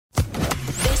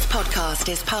podcast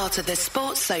is part of the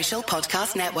Sports Social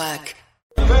Podcast Network.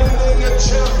 Defending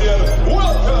champion,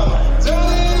 welcome,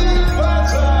 Danny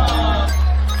Batten!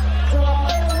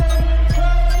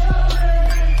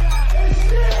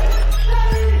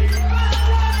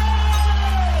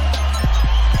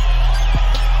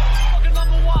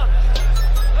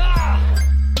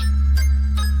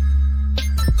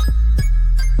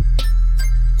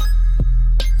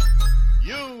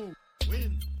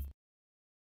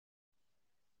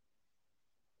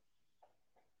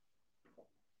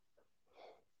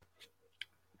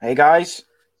 Hey guys,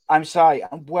 I'm Si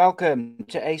and welcome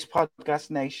to Ace Podcast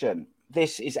Nation.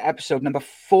 This is episode number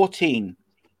 14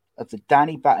 of the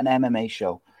Danny Batten MMA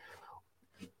show.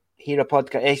 Here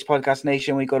at Ace Podcast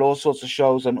Nation, we've got all sorts of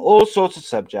shows on all sorts of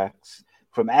subjects,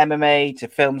 from MMA to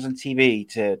films and TV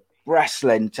to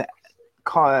wrestling to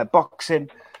boxing,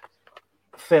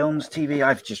 films, TV.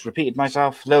 I've just repeated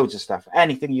myself, loads of stuff,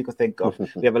 anything you could think of.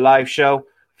 We have a live show,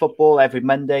 football, every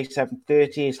Monday,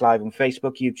 7:30. It's live on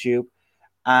Facebook, YouTube,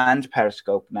 and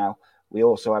Periscope now. We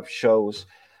also have shows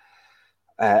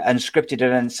unscripted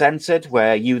and uncensored,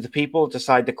 where you, the people,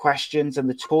 decide the questions and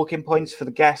the talking points for the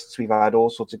guests. We've had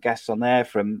all sorts of guests on there,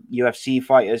 from UFC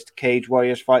fighters to Cage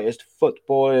Warriors fighters to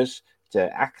footballers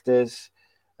to actors,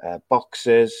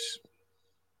 boxers,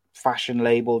 fashion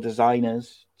label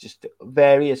designers, just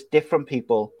various different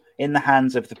people in the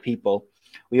hands of the people.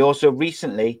 We also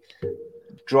recently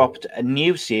dropped a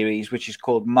new series which is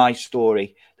called My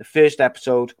Story. The first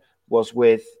episode was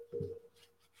with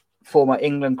former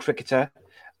England cricketer,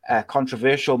 a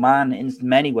controversial man in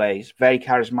many ways, very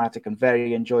charismatic and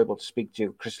very enjoyable to speak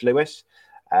to, Chris Lewis.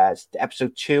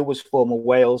 Episode 2 was former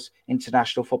Wales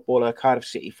international footballer, Cardiff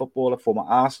City footballer, former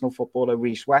Arsenal footballer,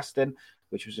 Rhys Weston,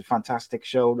 which was a fantastic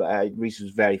show. Rhys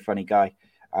was a very funny guy,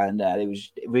 and it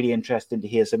was really interesting to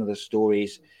hear some of the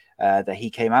stories that he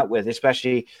came out with,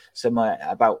 especially some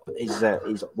about his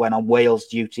went on Wales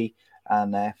duty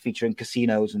and featuring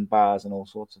casinos and bars and all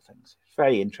sorts of things. It's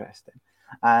very interesting.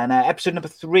 And episode number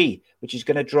 3, which is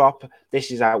going to drop, this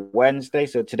is out Wednesday,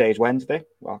 so today's Wednesday.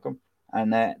 Welcome.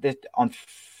 And this on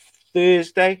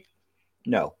Sunday,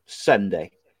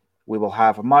 we will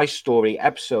have My Story,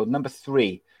 episode number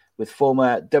 3, with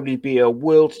former WBO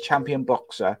world champion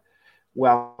boxer,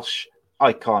 Welsh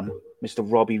icon, Mr.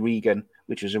 Robbie Regan,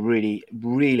 which was a really,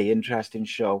 really interesting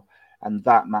show. And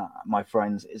that, my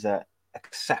friends, is an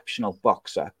exceptional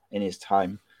boxer in his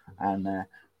time. And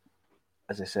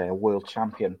as I say, a world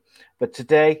champion. But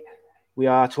today we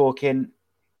are talking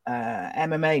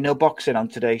MMA, no boxing on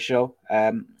today's show,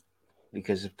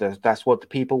 because that's what the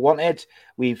people wanted.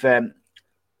 We've,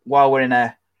 while we're in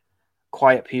a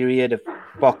quiet period of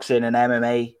boxing and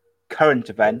MMA current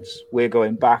events, we're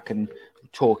going back and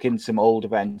talking some old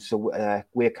events. So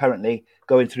we're currently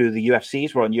going through the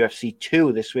UFCs. We're on UFC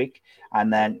 2 this week.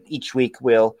 And then each week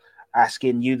we'll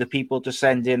asking you, the people, to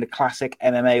send in the classic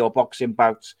MMA or boxing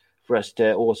bouts for us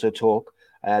to also talk.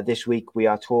 This week we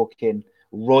are talking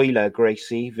Royler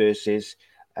Gracie versus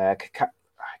I'm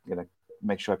going to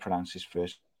make sure I pronounce his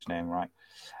first name right.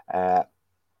 I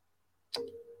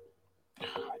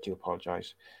do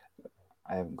apologize.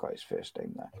 I haven't got his first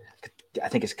name there. I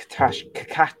think it's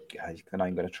then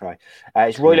I'm going to try.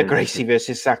 It's Royler Gracie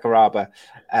versus Sakuraba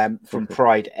from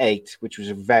Pride 8, which was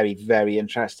a very, very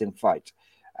interesting fight.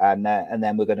 And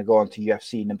then we're going to go on to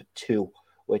UFC number 2,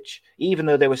 which, even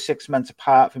though they were 6 months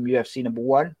apart from UFC number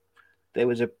 1, there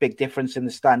was a big difference in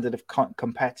the standard of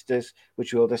competitors,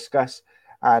 which we'll discuss.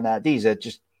 And these are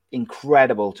just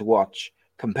incredible to watch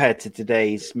compared to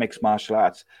today's mixed martial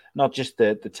arts. Not just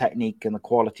the technique and the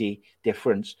quality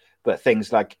difference, but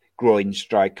things like groin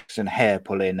strikes and hair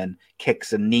pulling and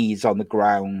kicks and knees on the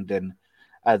ground and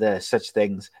other such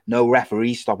things. No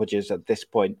referee stoppages at this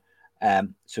point.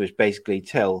 So it's basically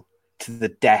to the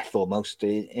death almost,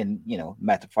 in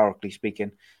metaphorically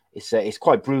speaking. It's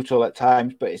quite brutal at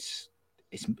times, but it's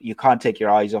you can't take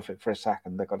your eyes off it for a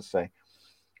second, I've got to say.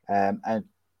 And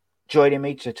joining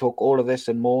me to talk all of this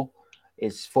and more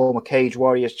is former Cage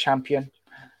Warriors champion,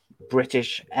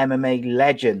 British MMA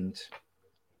legend,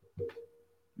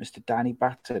 Mr. Danny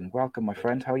Batten. Welcome, my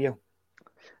friend. How are you?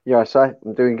 Yeah, I say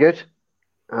I'm doing good.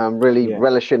 I'm really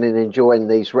relishing and enjoying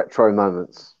these retro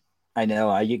moments. I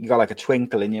know. You got like a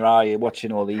twinkle in your eye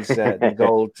watching all these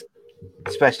old,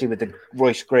 especially with the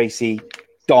Royce Gracie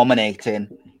dominating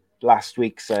last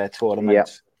week's tournament.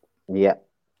 Yeah.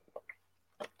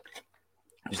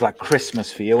 It was like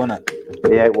Christmas for you, wasn't it?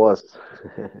 Yeah, it was.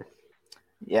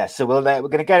 Yeah, so we're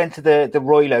going to get into the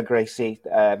Royler Gracie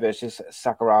versus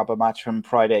Sakuraba match from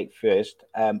Pride 8 first.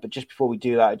 But just before we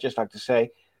do that, I'd just like to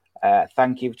say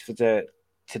thank you to the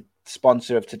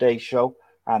sponsor of today's show,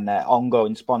 and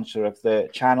ongoing sponsor of the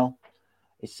channel.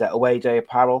 It's Away Day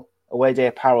Apparel. Away Day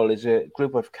Apparel is a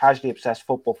group of casually obsessed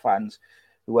football fans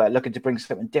who are looking to bring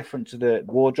something different to the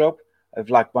wardrobe of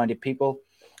like-minded people.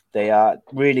 They are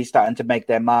really starting to make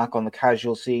their mark on the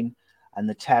casual scene, and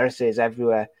the terraces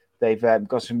everywhere. They've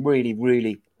got some really,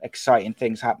 really exciting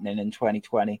things happening in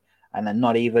 2020, and then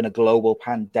not even a global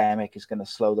pandemic is going to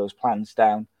slow those plans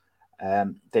down.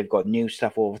 They've got new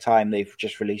stuff all the time. They've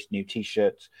just released new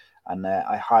T-shirts, and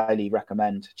I highly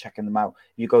recommend checking them out.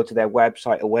 If you go to their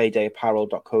website,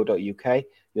 awaydayapparel.co.uk,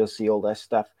 you'll see all their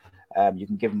stuff. You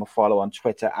can give them a follow on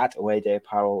Twitter at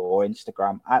awaydayapparel or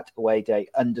Instagram at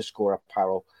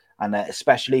awayday_apparel. And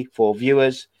especially for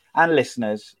viewers and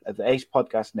listeners of the Ace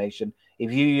Podcast Nation,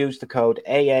 if you use the code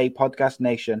AA Podcast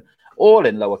Nation, all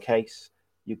in lowercase,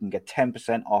 you can get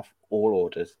 10% off all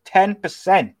orders.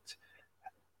 10%!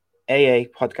 AA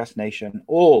Podcast Nation,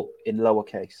 all in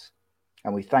lowercase.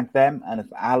 And we thank them and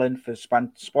Alan for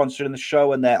sponsoring the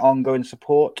show and their ongoing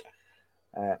support.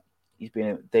 They've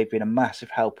been a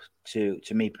massive help to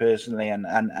me personally and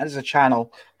as a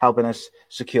channel, helping us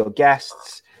secure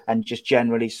guests and just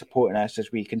generally supporting us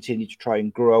as we continue to try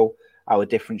and grow our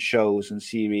different shows and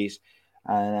series.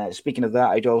 And speaking of that,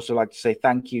 I'd also like to say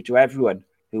thank you to everyone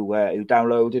who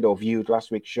downloaded or viewed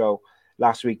last week's show.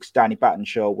 Last week's Danny Batten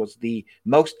show was the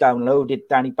most downloaded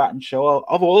Danny Batten show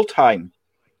of all time.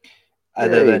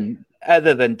 Other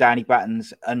than Danny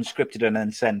Batten's Unscripted and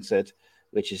Uncensored,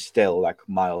 which is still like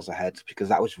miles ahead because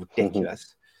that was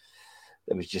ridiculous.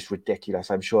 It was just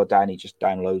ridiculous. I'm sure Danny just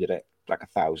downloaded it like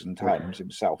 1,000 times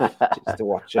himself just to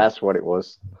watch it. That's what it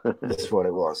was. That's what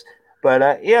it was.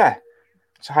 But yeah.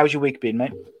 So how's your week been,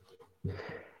 mate?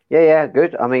 Yeah,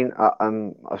 good. I mean,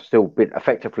 I've still been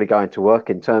effectively going to work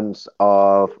in terms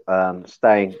of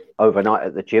staying overnight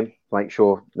at the gym, make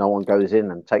sure no one goes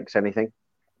in and takes anything.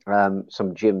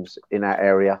 Some gyms in our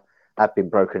area have been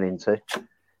broken into.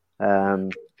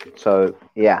 So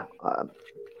yeah,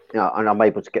 and I'm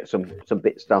able to get some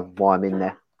bits done while I'm in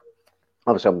there.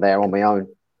 Obviously, I'm there on my own.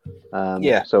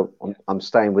 So I'm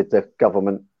staying with the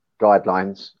government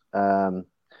guidelines. So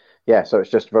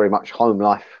it's just very much home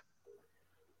life.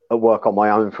 At work on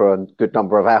my own for a good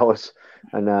number of hours,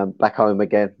 and back home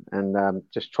again, and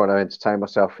just trying to entertain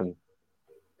myself and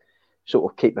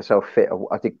sort of keep myself fit.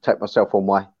 I did take myself on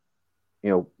my,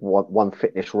 one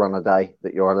fitness run a day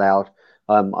that you're allowed.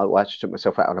 I actually took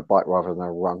myself out on a bike rather than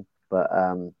a run, but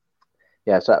so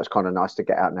that was kind of nice to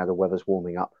get out now the weather's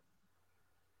warming up.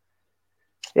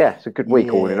 Yeah, it's a good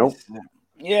week all in all.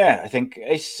 Yeah, I think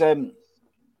it's.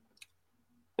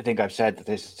 I think I've said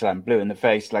this till I'm blue in the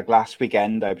face. Like last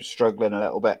weekend, I was struggling a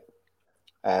little bit,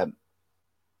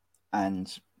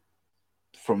 and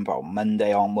from about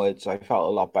Monday onwards, I felt a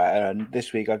lot better. And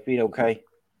this week, I've been okay.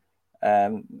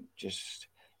 Just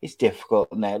it's difficult,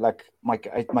 isn't it? Like my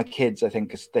kids, I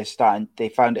think they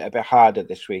found it a bit harder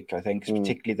this week. I think,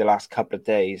 particularly the last couple of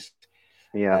days.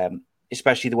 Yeah.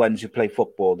 Especially the ones who play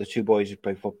football. The two boys who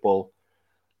play football,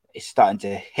 it's starting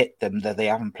to hit them that they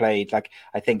haven't played. Like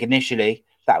I think initially,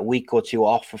 that week or two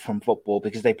off from football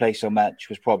because they play so much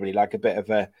was probably like a bit of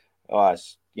a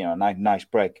nice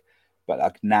break. But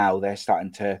like now they're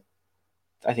starting to,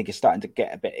 I think it's starting to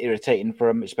get a bit irritating for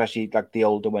him, especially like the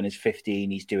older one is 15.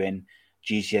 He's doing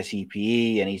GCSE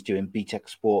PE and he's doing BTEC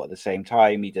sport at the same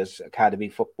time. He does academy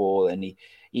football and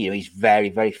he's very,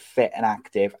 very fit and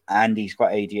active, and he's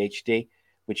got ADHD,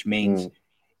 which means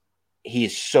he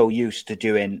is so used to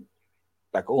doing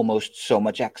like almost so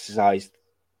much exercise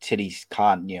till he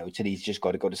can't, till he's just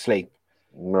got to go to sleep.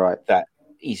 Right. That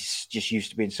he's just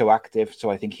used to being so active. So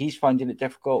I think he's finding it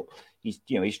difficult.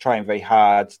 He's trying very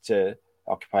hard to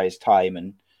occupy his time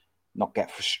and not get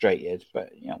frustrated,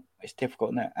 but it's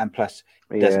difficult, isn't it? And plus,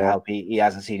 it doesn't help. He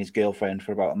hasn't seen his girlfriend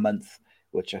for about a month,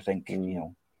 which I think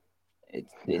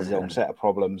it's his own set of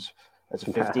problems as a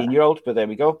 15-year-old. But there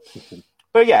we go.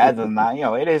 But yeah, other than that,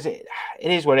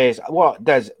 it is what it is. What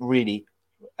does really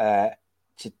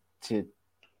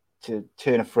to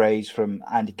turn a phrase from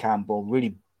Andy Campbell,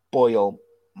 really boil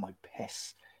my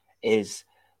piss, is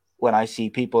when I see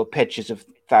pictures of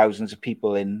thousands of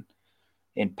people in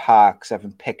parks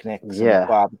having picnics and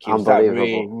barbecues. That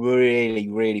really, really,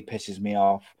 really pisses me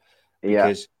off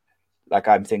because, like,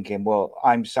 I'm thinking, well,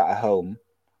 I'm sat at home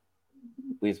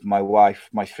with my wife,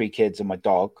 my 3 kids, and my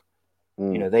dog.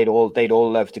 They'd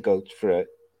all love to go to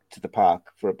the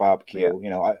park for a barbecue.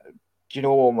 Do you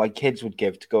know what my kids would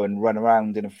give to go and run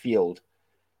around in a field,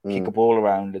 kick a ball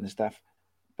around and stuff?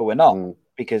 But we're not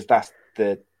because that's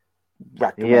the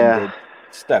recommended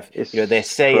stuff. They're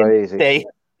saying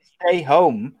stay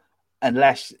home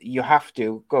unless you have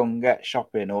to go and get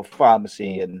shopping or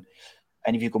pharmacy and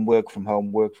And if you can work from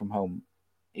home, work from home.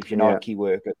 If you're not a key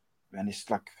worker, and it's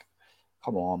like,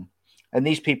 come on. And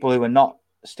these people who are not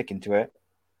sticking to it,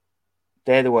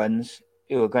 they're the ones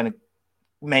who are going to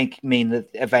mean that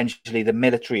eventually the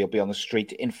military will be on the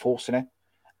street enforcing it,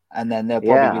 and then they'll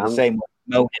probably be the same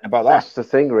moaning about that. That's the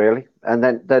thing, really. And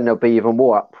then there'll be even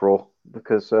more uproar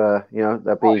because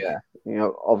there'll be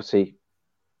obviously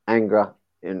anger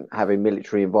in having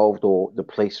military involved or the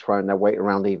police throwing their weight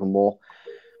around even more.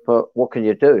 But what can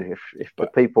you do if the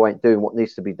people ain't doing what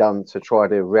needs to be done to try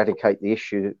to eradicate the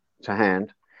issue to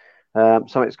hand?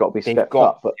 Something's got to be stepped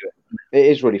up. But it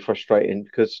is really frustrating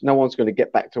because no one's going to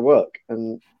get back to work.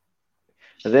 And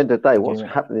at the end of the day, what's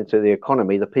happening to the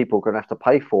economy, the people are going to have to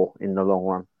pay for in the long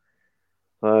run.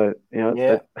 So,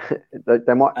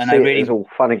 they might see it as all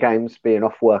fun and games being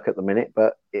off work at the minute,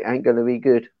 but it ain't going to be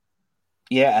good.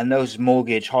 Yeah, and those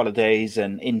mortgage holidays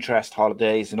and interest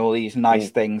holidays and all these nice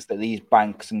things that these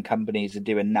banks and companies are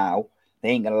doing now, they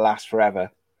ain't going to last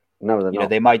forever. No, they're not.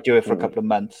 They might do it for a couple of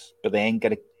months, but they ain't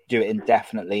going to do it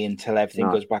indefinitely until everything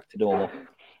goes back to normal.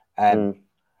 And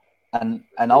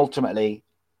ultimately,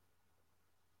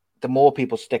 the more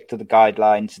people stick to the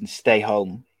guidelines and stay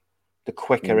home, the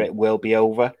quicker it will be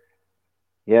over.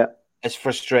 Yeah. As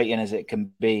frustrating as it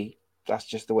can be, that's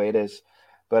just the way it is.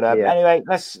 But anyway,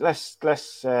 let's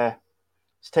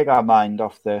take our mind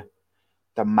off the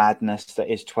madness that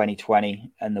is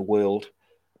 2020 and the world.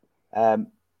 So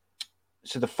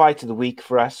the fight of the week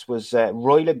for us was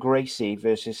Royler Gracie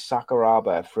versus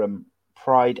Sakuraba from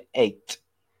Pride 8,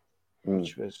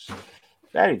 which was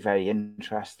very, very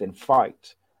interesting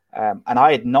fight. And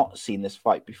I had not seen this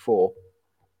fight before.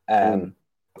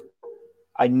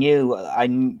 I know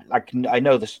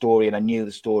the story, and I knew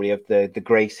the story of the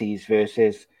Gracies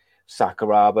versus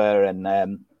Sakuraba and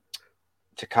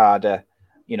Takada,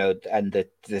 and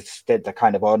the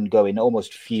kind of ongoing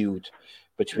almost feud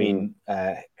between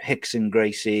Hickson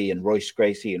Gracie and Royce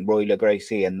Gracie and Royler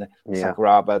Gracie and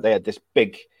Sakuraba. They had this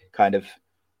big kind of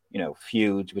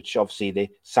feud, which obviously the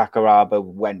Sakuraba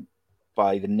went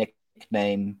by the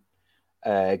nickname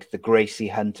the Gracie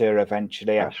Hunter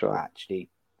eventually.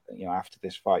 After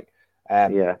this fight.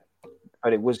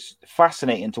 But it was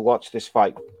fascinating to watch this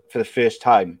fight for the first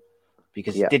time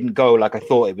because it didn't go like I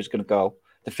thought it was going to go.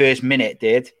 The first minute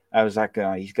did. I was like,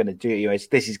 he's going to do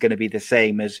it. This is going to be the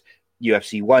same as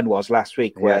UFC 1 was last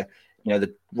week, where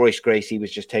the Royce Gracie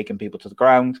was just taking people to the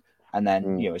ground, and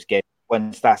then it's game.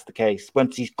 Once that's the case,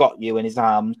 once he's got you in his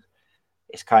arms,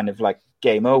 it's kind of like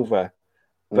game over.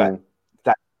 But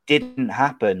that didn't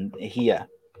happen here.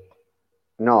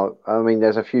 No, I mean,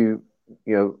 there's a few,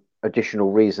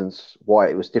 additional reasons why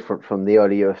it was different from the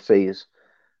early UFCs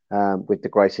with the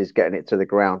Gracies getting it to the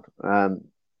ground.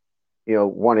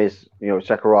 One is,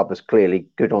 Sakuraba's clearly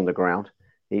good on the ground.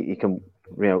 He can,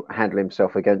 handle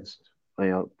himself against,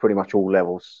 pretty much all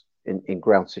levels in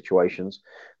ground situations.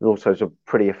 And also is a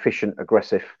pretty efficient,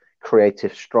 aggressive,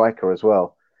 creative striker as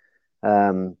well.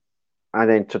 And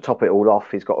then to top it all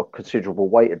off, he's got a considerable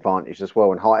weight advantage as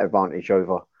well and height advantage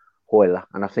over Royler.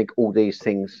 And I think all these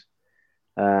things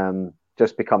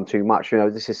just become too much.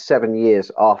 This is 7 years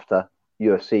after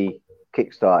UFC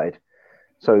kickstarted.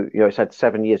 So, it's had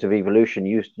 7 years of evolution.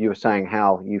 You were saying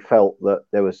how you felt that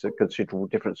there was a considerable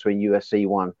difference between UFC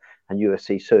 1 and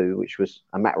UFC 2, which was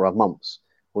a matter of months.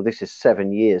 Well, this is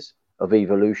 7 years of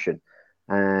evolution.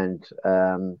 And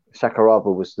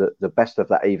Sakuraba was the best of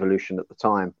that evolution at the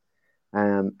time.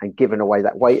 And giving away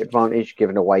that weight advantage,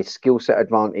 giving away skill set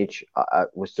advantage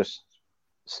was just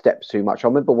steps too much. I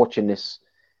remember watching this,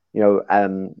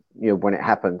 when it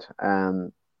happened.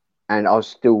 And I was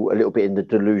still a little bit in the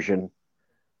delusion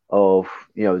of,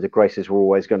 the Gracies were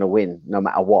always going to win no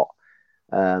matter what.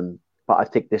 But I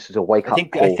think this is a wake up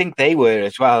call. I think they were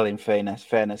as well, in fairness.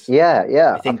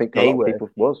 Yeah. I think a lot of people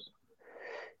was.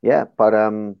 Yeah, but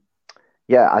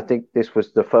I think this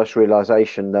was the first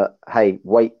realization that, hey,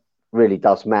 weight really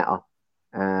does matter.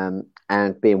 And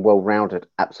being well-rounded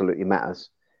absolutely matters.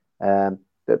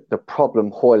 The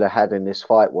problem Royler had in this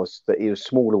fight was that he was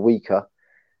smaller, weaker.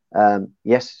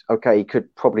 Yes, okay, he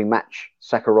could probably match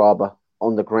Sakuraba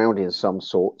on the ground in some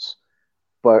sorts,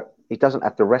 but he doesn't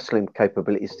have the wrestling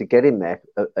capabilities to get him there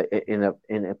in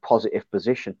a positive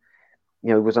position.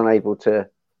 He was unable to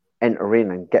enter in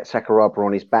and get Sakuraba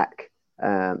on his back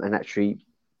and actually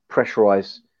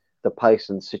pressurize the pace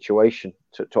and situation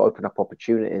to open up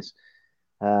opportunities.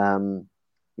 He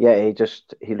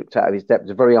looked out of his depth. It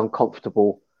was a very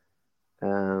uncomfortable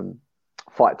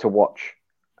fight to watch.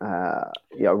 I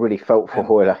really felt for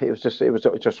Royler. It was just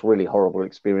a really horrible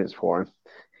experience for him.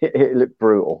 It looked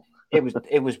brutal. It was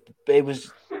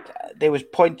there was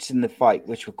points in the fight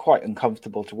which were quite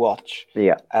uncomfortable to watch.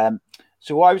 Yeah.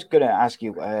 So I was going to ask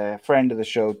you, a friend of the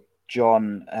show,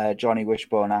 Johnny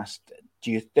Wishbone, asked,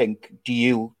 do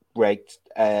you rate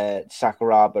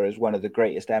Sakuraba as one of the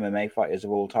greatest MMA fighters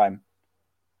of all time?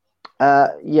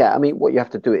 Yeah, I mean, what you have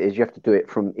to do is you have to do it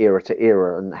from era to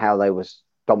era and how they was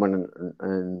dominant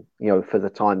and for the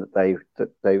time that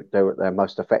they were their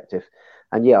most effective.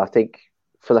 And yeah, I think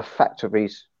for the fact of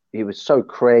he was so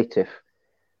creative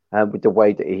with the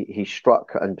way that he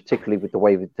struck, and particularly with the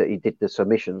way that he did the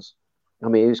submissions. I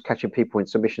mean, he was catching people in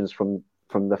submissions from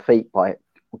the feet by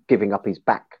giving up his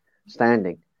back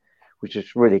standing, which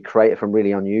is really creative and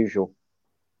really unusual.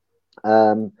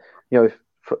 For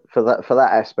that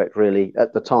aspect, really,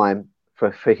 at the time,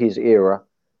 for his era,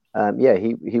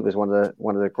 he was one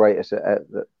of the greatest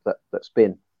that's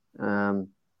been.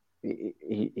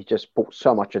 He just brought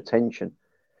so much attention,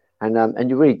 and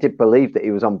you really did believe that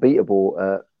he was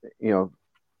unbeatable.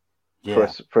 For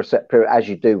a set period, as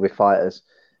you do with fighters.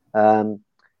 I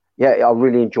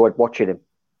really enjoyed watching him.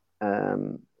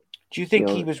 Do you think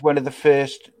he was one of the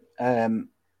first kind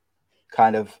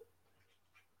of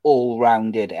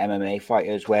all-rounded MMA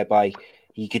fighters whereby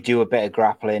he could do a bit of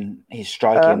grappling, his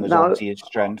striking was obviously his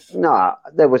strength? No,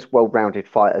 there was well-rounded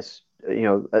fighters,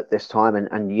 at this time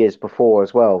and years before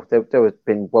as well. There have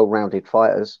been well-rounded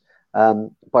fighters,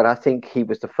 but I think he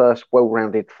was the first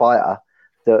well-rounded fighter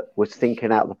that was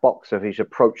thinking out the box of his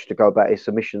approach to go about his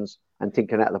submissions and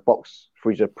thinking out the box for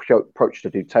his approach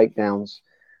to do takedowns,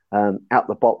 out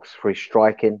the box for his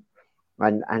striking,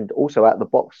 and also out the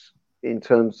box in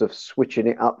terms of switching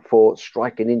it up for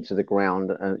striking into the ground,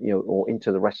 or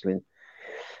into the wrestling.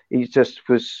 He just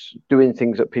was doing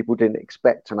things that people didn't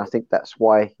expect, and I think that's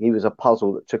why he was a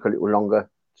puzzle that took a little longer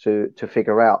to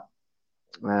figure out.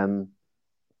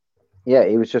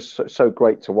 He was just so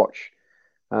great to watch.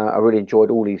 I really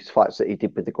enjoyed all these fights that he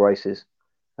did with the Gracies,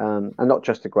 and not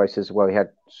just the Gracies as well. He had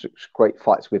great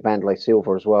fights with Wanderlei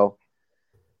Silva as well,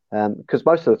 because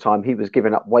most of the time he was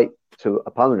giving up weight to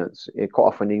opponents. Quite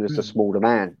often he was the smaller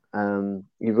man.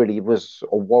 He really was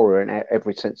a warrior in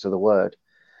every sense of the word.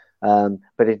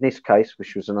 But in this case,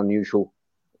 which was an unusual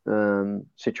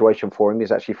situation for him,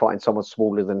 he's actually fighting someone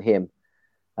smaller than him.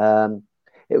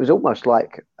 It was almost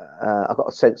like I got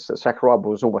a sense that Sakuraba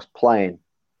was almost playing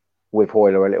with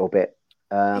Hoyler a little bit.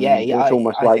 It was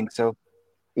almost I think so.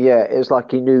 Yeah, it was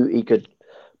like he knew he could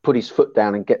put his foot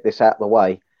down and get this out of the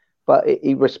way. But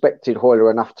he respected Hoyler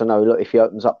enough to know, look, if he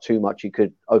opens up too much, he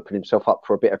could open himself up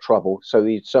for a bit of trouble. So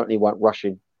he certainly weren't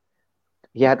rushing.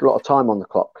 He had a lot of time on the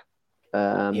clock.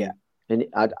 And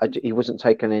he wasn't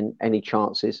taking in any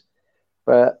chances.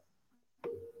 But,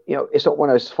 it's not one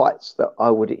of those fights that I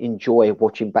would enjoy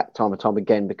watching back time and time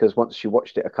again, because once you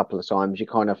watched it a couple of times, you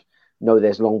kind of know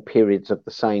there's long periods of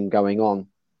the same going on.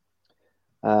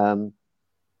 But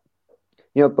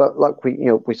like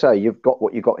we say, you've got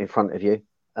what you got in front of you.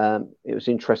 It was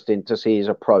interesting to see his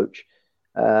approach.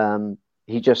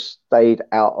 He just stayed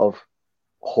out of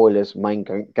Hoyler's main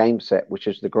game set, which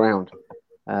is the ground.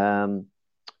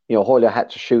 Hoyler had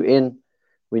to shoot in.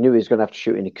 We knew he was going to have to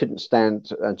shoot in. He couldn't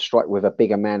stand and strike with a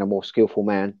bigger man, a more skillful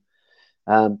man.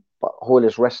 But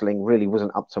Hoyler's wrestling really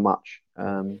wasn't up to much.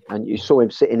 And you saw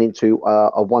him sitting into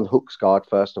a one hooks guard,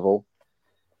 first of all.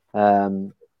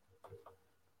 Sakuraba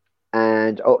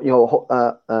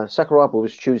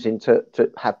was choosing to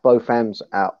have both hands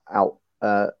out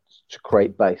to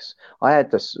create base. I had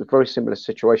this very similar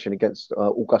situation against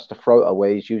Augusto Frota,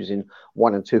 where he's using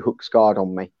 1 and 2 hooks guard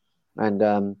on me. And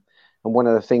one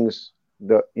of the things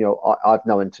that I've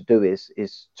known to do is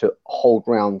to hold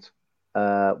round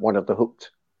one of the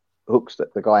hooks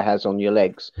that the guy has on your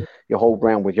legs. You hold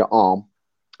round with your arm,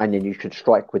 and then you should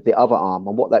strike with the other arm.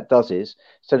 And what that does is,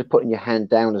 instead of putting your hand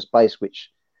down as base, which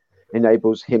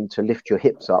enables him to lift your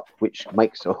hips up, which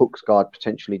makes a hooks guard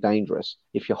potentially dangerous,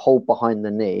 if you hold behind the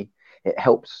knee, it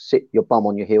helps sit your bum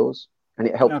on your heels, and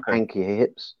it helps anchor your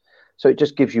hips. So it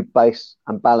just gives you base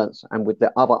and balance. And with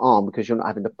the other arm, because you're not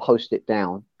having to post it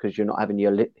down, because you're not having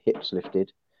your hips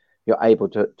lifted, you're able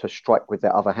to strike with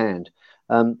the other hand.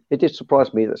 It did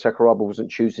surprise me that Sakuraba wasn't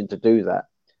choosing to do that.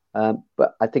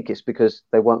 But I think it's because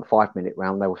they weren't 5-minute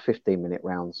rounds, they were 15-minute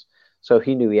rounds. So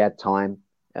he knew he had time.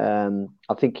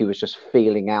 I think he was just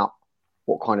feeling out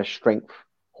what kind of strength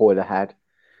Hoyler had.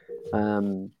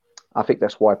 I think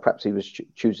that's why perhaps he was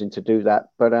choosing to do that.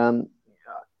 But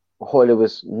Hoyler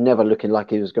was never looking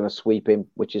like he was going to sweep him,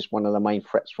 which is one of the main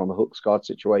threats from a hooks guard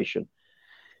situation.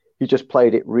 He just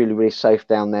played it really, really safe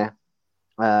down there.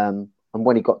 And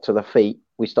when he got to the feet,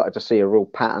 we started to see a real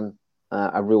pattern,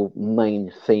 a real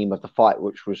main theme of the fight,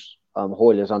 which was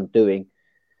Hoyler's undoing.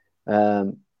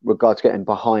 regards getting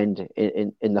behind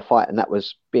in the fight, and that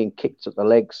was being kicked at the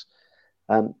legs.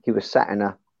 He was sat in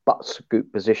a butt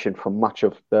scoop position for much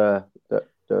of the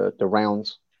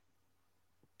rounds,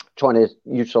 trying to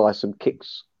utilize some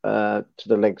kicks to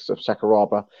the legs of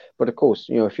Sakuraba. But of course,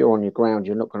 if you're on your ground,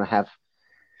 you're not going to have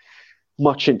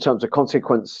much in terms of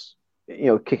consequence,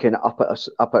 kicking up at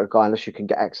a guy unless you can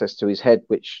get access to his head,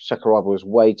 which Sakuraba was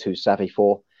way too savvy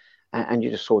for. And you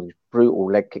just saw these brutal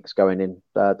leg kicks going in.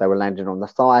 They were landing on the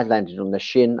thigh, landing on the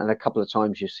shin, and a couple of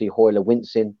times you see Hoyler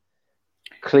wincing.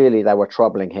 Clearly, they were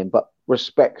troubling him, but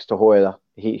respects to Hoyler.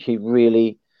 He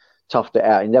really toughed it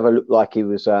out. He never looked like he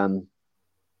was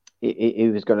he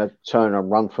was going to turn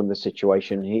and run from the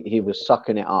situation. He was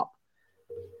sucking it up.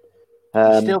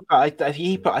 I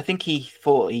think he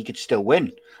thought he could still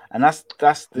win, and that's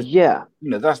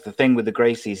the thing with the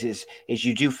Gracies is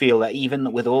you do feel that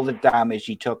even with all the damage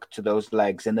he took to those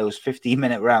legs in those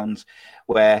 15-minute rounds,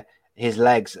 where his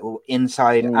legs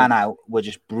inside and out were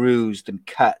just bruised and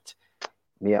cut,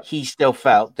 he still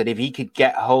felt that if he could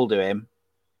get a hold of him,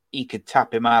 he could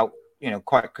tap him out,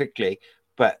 quite quickly.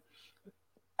 But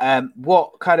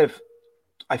what kind of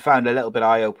I found a little bit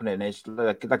eye-opening is,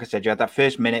 like I said, you had that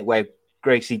first minute where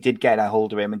Gracie did get a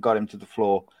hold of him and got him to the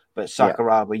floor, but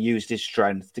Sakuraba used his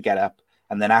strength to get up.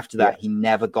 And then after that, he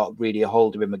never got really a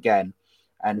hold of him again.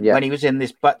 And when he was in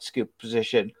this butt scoop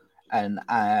position and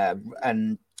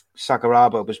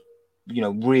Sakuraba was,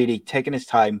 really taking his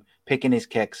time, picking his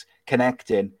kicks,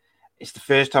 connecting. It's the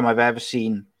first time I've ever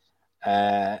seen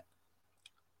an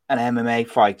MMA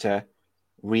fighter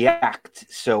react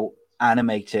so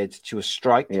animated to a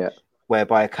strike,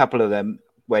 whereby a couple of them,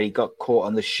 where he got caught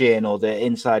on the shin or the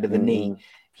inside of the knee,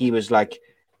 he was like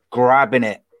grabbing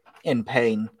it in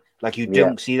pain. Like you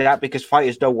don't see that because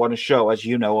fighters don't want to show, as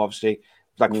you know, obviously,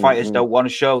 fighters don't want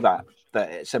to show that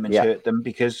something's hurt them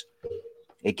because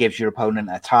it gives your opponent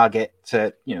a target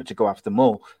to go after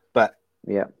more. But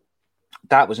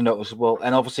that was noticeable.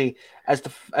 And obviously, as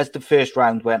the first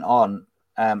round went on,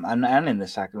 and in the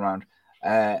second round,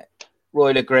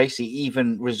 Royler Gracie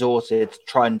even resorted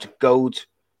trying to goad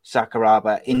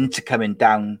Sakuraba into coming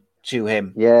down to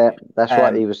him. Yeah, that's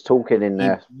right. He was talking in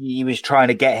there. He was trying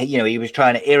to get, he was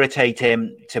trying to irritate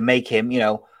him to make him,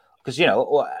 because,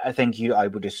 I think I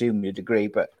would assume you'd agree,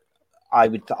 but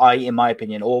in my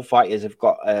opinion, all fighters have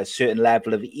got a certain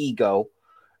level of ego,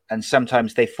 and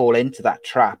sometimes they fall into that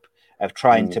trap of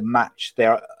trying to match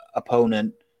their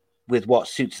opponent with what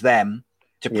suits them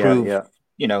to prove,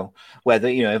 whether,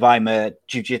 if I'm a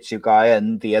jiu-jitsu guy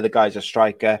and the other guy's a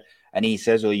striker, and he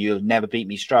says, "Oh, you'll never beat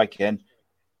me striking,"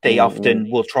 they often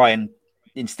will try and,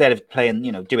 instead of playing,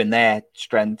 doing their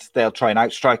strength, they'll try and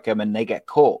outstrike him and they get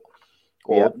caught,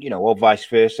 or or vice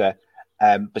versa.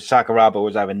 But Sakuraba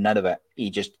was having none of it.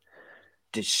 He just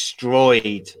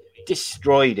destroyed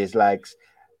his legs.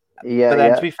 But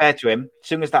then, to be fair to him, as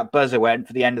soon as that buzzer went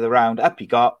for the end of the round, up he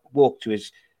got, walked to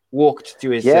his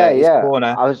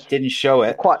corner. Didn't show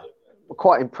it.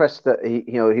 Quite impressed that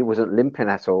he wasn't limping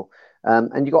at all.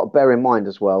 And you got to bear in mind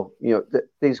as well, that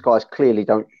these guys clearly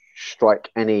don't strike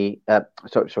any.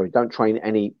 Don't train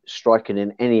any striking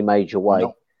in any major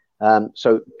way. No.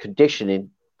 So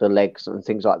conditioning the legs and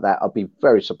things like that, I'd be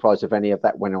very surprised if any of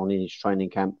that went on in his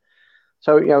training camp.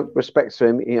 So respect to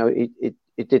him.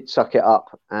 He did suck it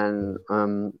up and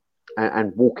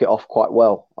walk it off quite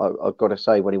well. I've got to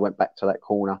say, when he went back to that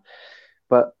corner.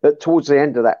 But towards the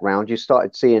end of that round, you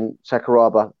started seeing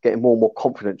Sakuraba getting more and more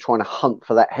confident, trying to hunt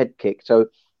for that head kick. So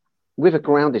with a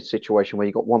grounded situation where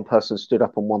you've got one person stood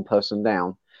up and one person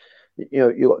down,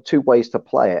 you've got two ways to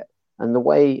play it. And the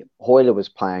way Hoyler was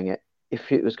playing it,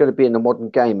 if it was going to be in the modern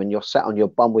game and you're sat on your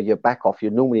bum with your back off,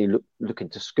 you're normally looking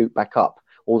to scoot back up.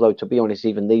 Although, to be honest,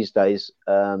 even these days,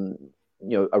 a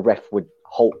ref would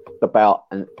halt the bout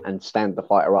and stand the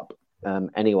fighter up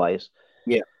anyways.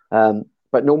 Yeah.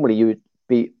 But normally you would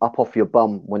be up off your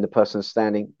bum when the person's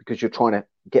standing because you're trying to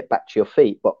get back to your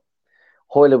feet. But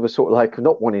Hoyler was sort of like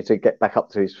not wanting to get back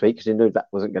up to his feet because he knew that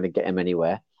wasn't going to get him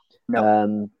anywhere.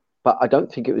 No. But I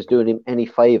don't think it was doing him any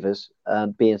favours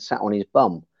being sat on his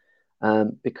bum.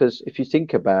 Because if you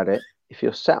think about it, if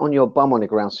you're sat on your bum on a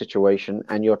ground situation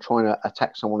and you're trying to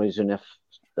attack someone who's in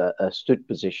a stood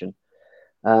position,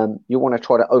 you want to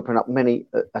try to open up many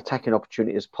attacking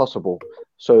opportunities as possible.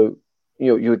 So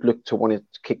you would look to want to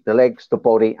kick the legs, the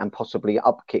body, and possibly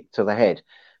up kick to the head.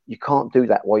 You can't do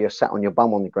that while you're sat on your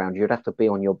bum on the ground. You'd have to be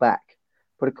on your back.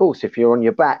 But of course, if you're on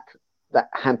your back, that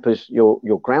hampers your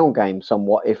ground game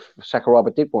somewhat. If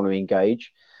Sakuraba did want to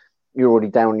engage, you're already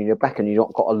down on your back and you've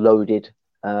not got a loaded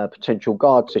potential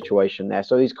guard situation there.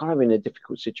 So he's kind of in a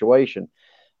difficult situation.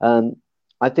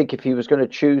 I think if he was going to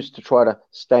choose to try to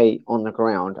stay on the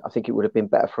ground, I think it would have been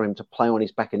better for him to play on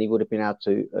his back, and he would have been able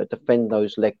to defend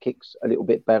those leg kicks a little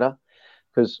bit better.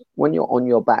 Because when you're on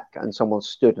your back and someone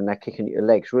stood and they're kicking at your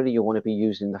legs, really you want to be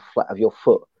using the flat of your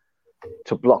foot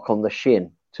to block on the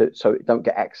shin, so it don't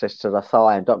get access to the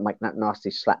thigh and don't make that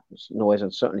nasty slap noise,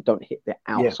 and certainly don't hit the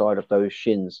outside of those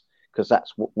shins, because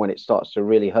that's when it starts to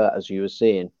really hurt, as you were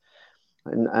seeing.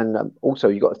 And also,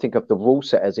 you've got to think of the rule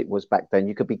set as it was back then.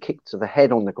 You could be kicked to the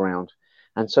head on the ground.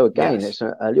 And so, again, it's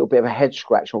a little bit of a head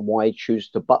scratch on why he chose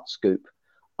to butt scoop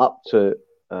up to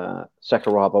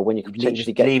Sakuraba when you could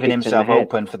potentially get leaving himself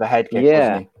open for the head kick,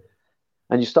 wasn't he?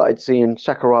 And you started seeing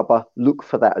Sakuraba look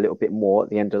for that a little bit more at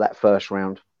the end of that first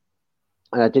round.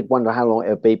 And I did wonder how long it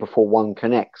would be before one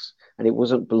connects. And it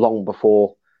wasn't long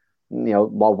before, my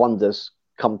wonders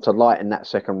come to light in that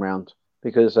second round.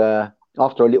 Because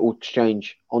after a little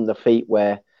exchange on the feet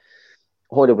where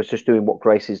Hoyler was just doing what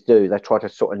Gracies do, they try to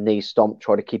sort of knee stomp,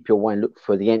 try to keep you away and look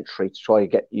for the entry to try to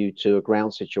get you to a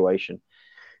ground situation.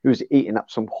 He was eating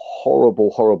up some horrible,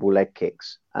 horrible leg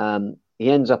kicks. He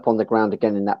ends up on the ground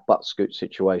again in that butt scoot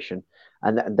situation,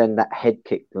 and then that head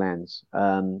kick lands.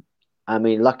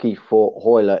 Lucky for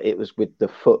Hoyler, it was with the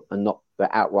foot and not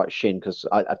the outright shin, because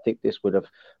I think this would have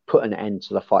put an end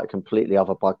to the fight completely,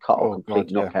 either by cut or complete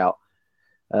knockout.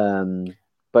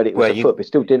 But it was a foot, but it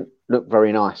still didn't look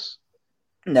very nice.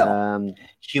 No,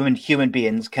 human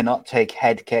beings cannot take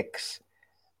head kicks,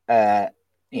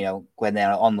 when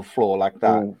they're on the floor like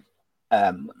that.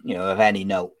 Of any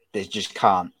note, they just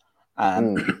can't.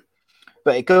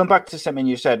 But going back to something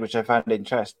you said, which I found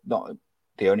interesting, not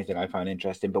the only thing I found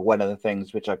interesting, but one of the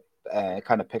things which I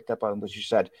kind of picked up on was you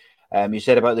said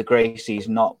about the Gracies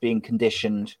not being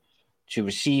conditioned to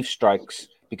receive strikes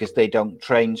because they don't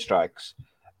train strikes.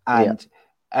 And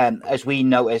as we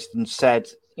noticed and said,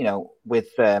 with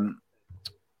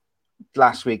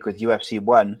last week with UFC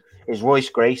 1, is Royce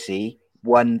Gracie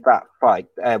won that fight,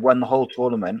 won the whole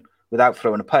tournament without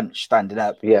throwing a punch standing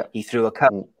up. Yeah. He threw a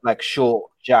couple short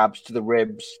jabs to the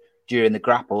ribs during the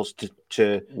grapples to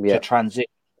transit,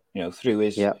 through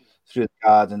his through the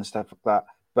guards and stuff like that.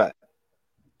 But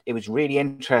it was really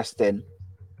interesting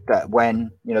that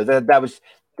when, that was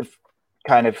the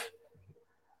kind of,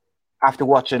 after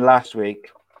watching last week,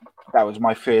 that was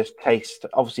my first taste.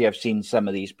 Obviously, I've seen some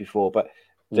of these before, but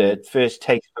the first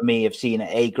taste for me of seeing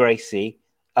A. Gracie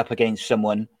up against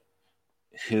someone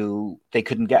who they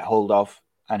couldn't get hold of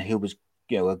and who was,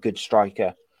 a good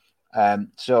striker.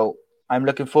 So I'm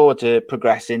looking forward to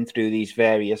progressing through these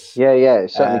various. Yeah,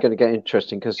 it's certainly going to get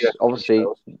interesting, because obviously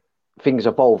things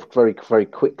evolved very, very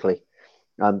quickly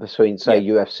between, say,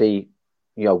 UFC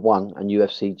 1 and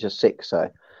UFC just 6. So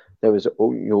there was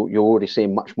you're already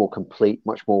seeing much more complete,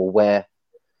 much more aware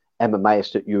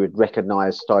MMA that you would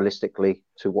recognise stylistically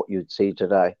to what you'd see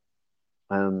today.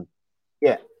 So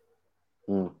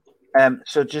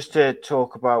just to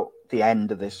talk about the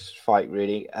end of this fight,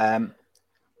 really,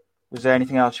 was there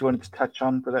anything else you wanted to touch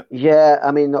on with it? Yeah,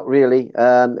 not really.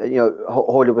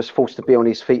 Hoyler was forced to be on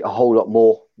his feet a whole lot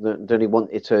more than he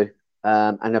wanted to,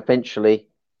 and eventually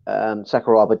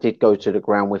Sakuraba did go to the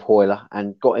ground with Hoyler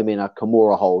and got him in a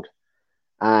Kimura hold,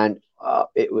 and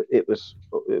it was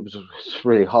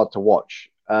really hard to watch.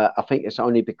 I think it's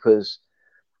only because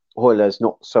Hoyler's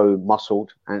not so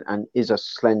muscled and is a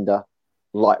slender,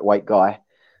 lightweight guy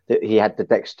that he had the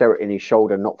dexterity in his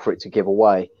shoulder not for it to give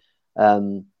away.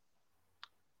 When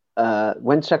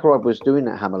Sakuraba was doing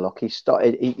that hammerlock,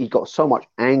 he got so much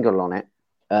angle on it.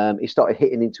 He started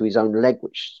hitting into his own leg,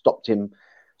 which stopped him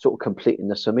sort of completing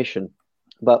the submission.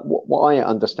 But what I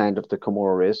understand of the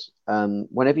Kimura is,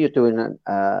 whenever you're doing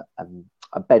a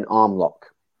bent arm lock,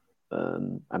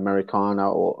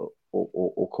 Americana or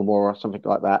Kimura, something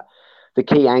like that, the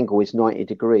key angle is 90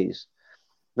 degrees.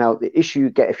 Now, the issue you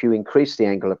get if you increase the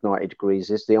angle of 90 degrees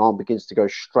is the arm begins to go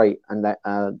straight, and that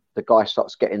the guy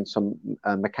starts getting some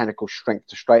mechanical strength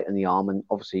to straighten the arm, and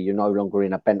obviously you're no longer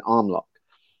in a bent arm lock.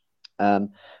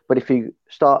 But if you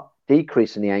start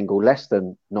decreasing the angle less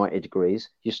than 90 degrees,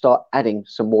 you start adding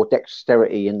some more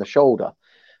dexterity in the shoulder.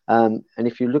 And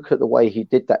if you look at the way he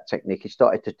did that technique, he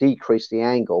started to decrease the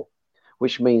angle,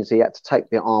 which means he had to take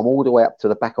the arm all the way up to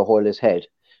the back of Hoyler's head,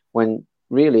 when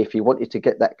really, if he wanted to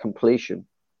get that completion,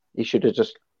 he should have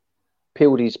just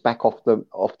peeled his back off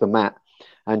the mat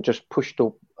and just pushed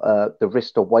the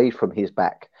wrist away from his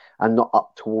back and not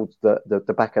up towards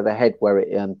the back of the head where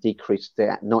it decreased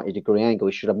the 90-degree angle.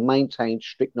 He should have maintained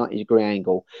strict 90-degree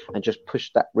angle and just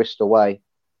pushed that wrist away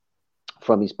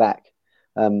from his back.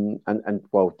 And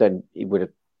then he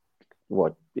would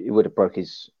have broke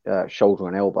his shoulder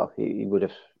and elbow. He would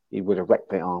have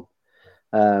wrecked the arm.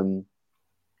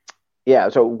 Yeah,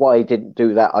 so why he didn't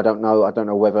do that, I don't know. I don't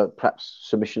know whether perhaps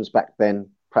submissions back then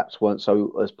perhaps weren't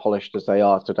so as polished as they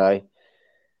are today.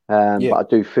 But I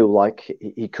do feel like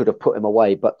he could have put him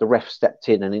away, but the ref stepped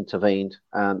in and intervened.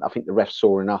 I think the ref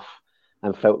saw enough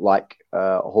and felt like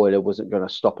Hoyler wasn't going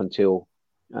to stop until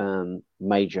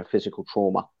major physical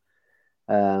trauma.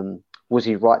 Was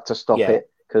he right to stop it?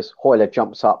 Because Hoyler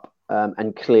jumps up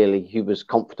and clearly he was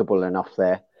comfortable enough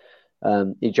there.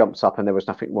 He jumps up and there was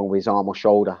nothing wrong with his arm or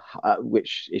shoulder,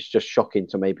 which is just shocking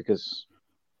to me because,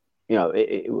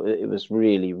 it was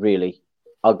really, really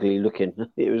ugly looking.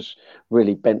 It was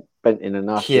really bent in a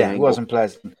nasty angle. It wasn't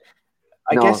pleasant.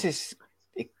 I guess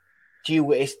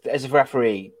as a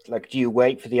referee, like, do you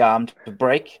wait for the arm to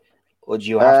break, or do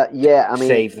you have to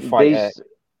save the fighter?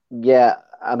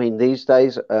 These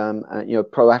days,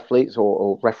 pro athletes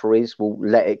or referees will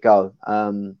let it go.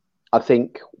 I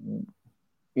think,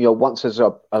 once there's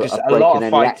a break in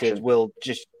any action,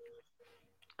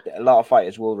 a lot of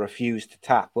fighters will refuse to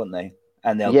tap, won't they?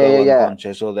 And they'll go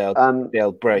unconscious or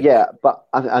they'll break. Yeah, but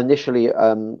initially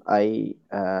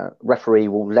a referee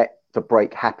will let the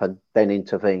break happen, then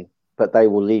intervene. But they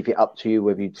will leave it up to you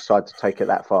whether you decide to take it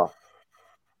that far.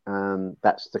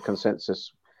 That's the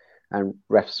consensus. And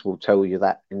refs will tell you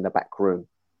that in the back room.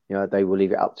 They will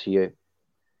leave it up to you.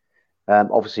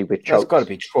 Obviously, with chokes, it's got to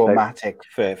be traumatic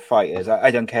for fighters. I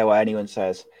don't care what anyone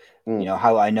says.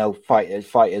 How I know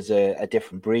fighters are a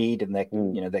different breed, and they're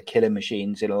they're killing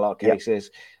machines in a lot of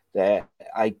cases.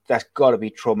 That's got to be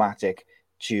traumatic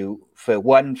for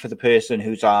the person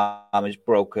whose arm is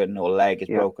broken or leg is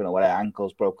broken or whatever,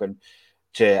 ankle's broken,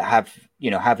 to have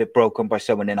it broken by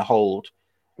someone in a hold.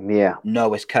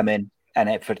 Know it's coming.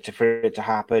 And for it to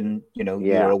happen,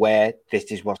 you're aware this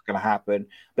is what's going to happen.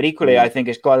 But equally, I think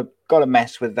it's got to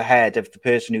mess with the head of the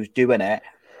person who's doing it,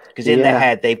 because in their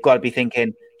head they've got to be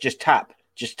thinking, just tap,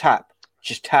 just tap,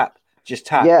 just tap, just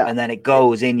tap, and then it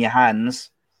goes in your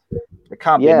hands. It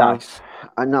can't be nice.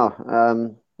 I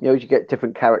know. You get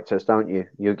different characters, don't you?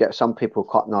 You get some people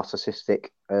quite narcissistic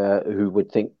who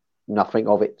would think nothing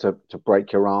of it to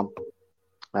break your arm,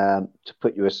 to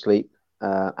put you asleep.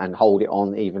 And hold it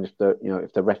on, even if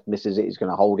the ref misses it, he's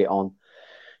going to hold it on.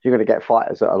 You're going to get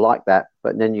fighters that are like that,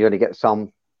 but then you're going to get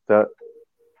some that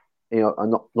are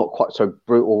not quite so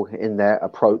brutal in their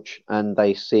approach, and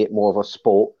they see it more of a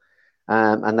sport,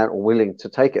 and they're willing to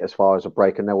take it as far as a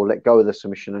break, and they will let go of the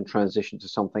submission and transition to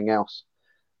something else.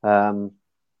 I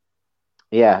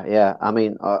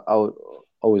mean, I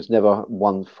was never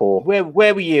one for.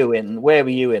 Where were you in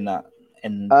that?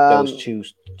 In those two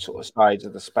sort of sides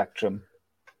of the spectrum?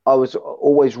 I was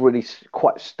always really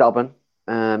quite stubborn.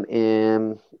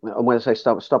 And when I say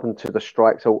stubborn to the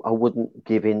strikes, I wouldn't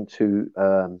give in to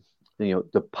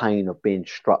the pain of being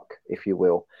struck, if you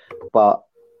will. But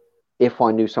if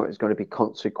I knew something was going to be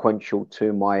consequential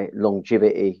to my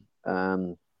longevity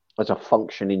as a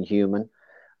functioning human,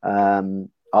 I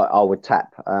would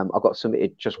tap. I got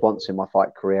submitted just once in my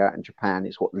fight career in Japan.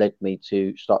 It's what led me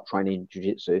to start training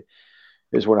jiu-jitsu.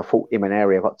 It was when I fought him in an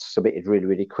area, I got submitted really,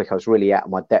 really quick. I was really out of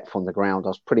my depth on the ground. I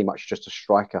was pretty much just a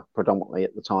striker predominantly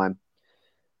at the time.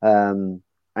 And,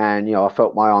 I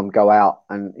felt my arm go out,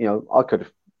 and, I could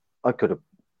have,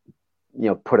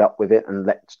 put up with it and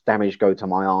let damage go to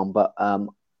my arm. But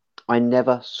I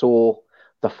never saw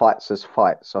the fights as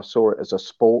fights. I saw it as a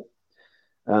sport.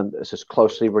 It's as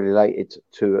closely related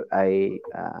to a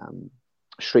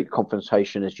street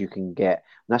confrontation as you can get.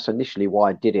 And that's initially why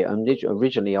I did it. And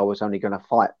originally I was only going to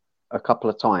fight a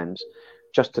couple of times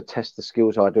just to test the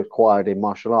skills I'd acquired in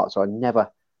martial arts. So I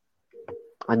never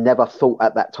thought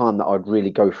at that time that I'd really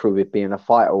go through with being a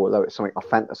fighter, although it's something I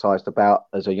fantasized about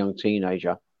as a young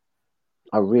teenager.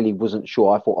 I really wasn't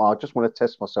sure. I thought, I just want to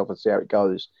test myself and see how it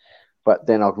goes. But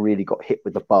then I really got hit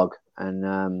with the bug,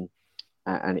 and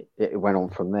it went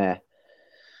on from there.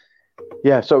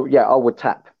 I would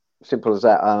tap. Simple as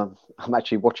that. I'm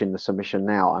actually watching the submission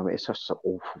now. I mean, it's just so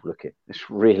awful looking. It's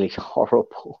really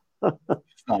horrible.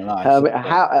 It's not nice.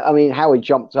 How he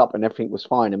jumped up and everything was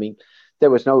fine. I mean, there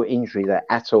was no injury there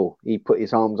at all. He put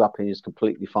his arms up and he was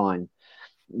completely fine.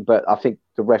 But I think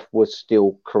the ref was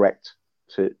still correct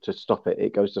to stop it.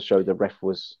 It goes to show the ref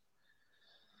was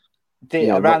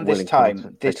around this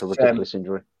time. It's a ridiculous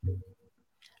injury.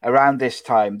 Around this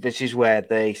time, this is where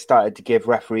they started to give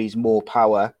referees more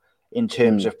power in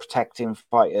terms of protecting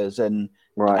fighters and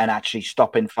actually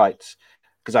stopping fights.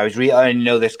 Because I only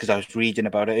know this because I was reading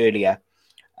about it earlier.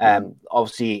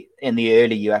 Obviously, in the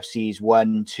early UFCs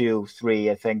 1, 2, 3,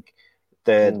 I think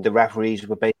the referees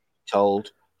were basically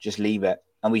told just leave it.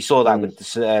 And we saw that with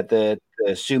the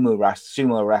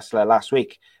sumo wrestler last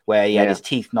week, where he had his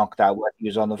teeth knocked out when he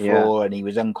was on the floor and he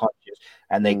was unconscious,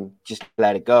 and they just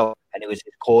let it go. And it was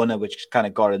his corner which kind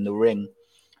of got in the ring.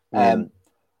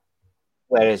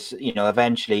 Whereas,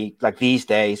 eventually, like these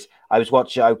days, I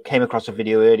came across a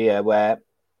video earlier where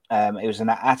it was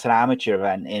at an amateur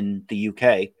event in the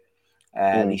UK.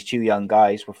 These two young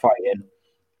guys were fighting,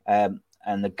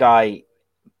 and the guy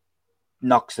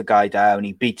knocks the guy down.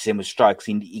 He beats him with strikes.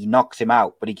 He knocks him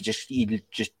out, but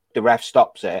the ref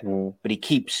stops it. But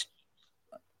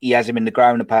he has him in the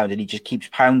ground and pound, and he just keeps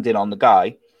pounding on the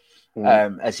guy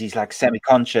as he's like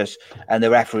semi-conscious, and the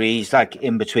referee's like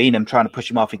in between him trying to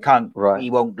push him off. He can't. Right. He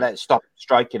won't stop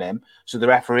striking him. So the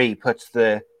referee puts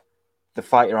the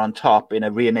fighter on top in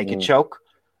a rear naked choke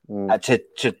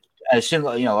to as soon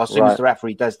as the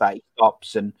referee does that, he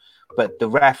stops. But the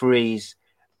referees,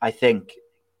 I think,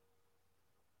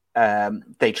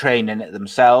 they train in it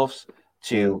themselves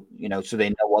to so they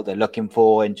know what they're looking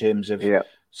for in terms of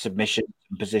submission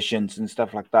positions and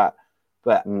stuff like that.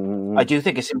 But I do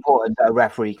think it's important that a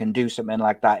referee can do something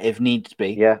like that if needs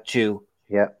be to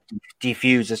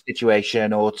defuse a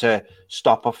situation or to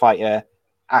stop a fighter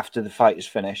after the fight is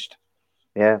finished.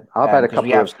 Yeah, I've had a couple.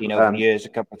 We have seen over the years a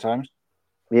couple of times.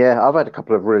 Yeah, I've had a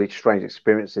couple of really strange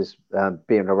experiences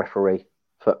being a referee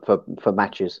for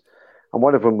matches, and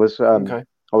one of them was I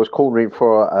was cornering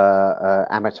for a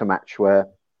amateur match where,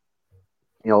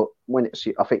 when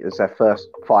I think it was their first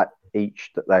fight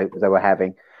each that they were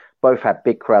having, both had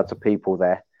big crowds of people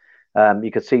there. You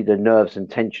could see the nerves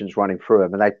and tensions running through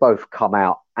them, and they both come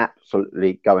out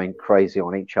absolutely going crazy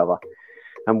on each other.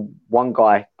 And one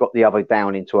guy got the other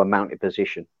down into a mounted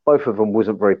position. Both of them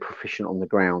wasn't very proficient on the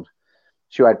ground.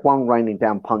 So you had one raining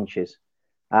down punches,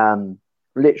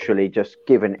 literally just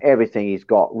giving everything he's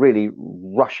got, really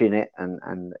rushing it,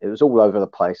 and it was all over the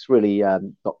place, really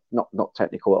not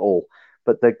technical at all.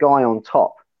 But the guy on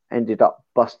top ended up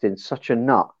busting such a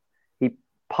nut. He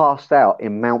passed out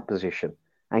in mount position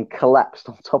and collapsed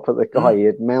on top of the guy he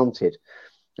had mounted.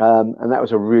 And that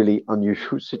was a really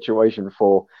unusual situation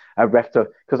for a ref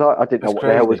because I didn't know what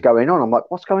the hell was going on. I'm like,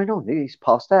 what's going on? He's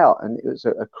passed out. And it was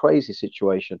a crazy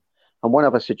situation. And one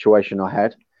other situation I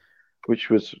had, which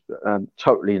was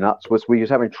totally nuts, was we was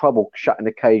having trouble shutting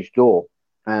the cage door.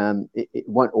 It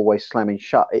weren't always slamming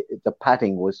shut. The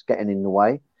padding was getting in the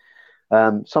way.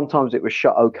 Sometimes it was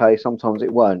shut okay, sometimes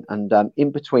it weren't. And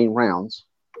in between rounds,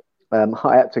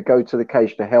 I had to go to the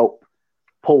cage to help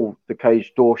pull the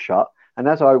cage door shut. And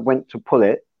as I went to pull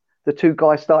it, the two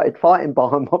guys started fighting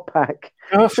behind my back.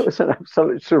 It was an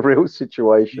absolute surreal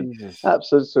situation. Jesus.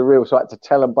 Absolute surreal. So I had to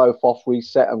tell them both off,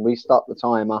 reset and restart the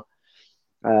timer.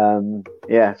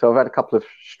 So I've had a couple of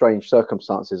strange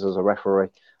circumstances as a referee.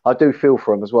 I do feel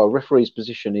for them as well. Referee's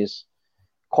position is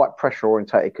quite pressure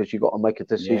orientated because you've got to make a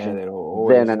decision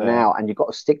then and now, and you've got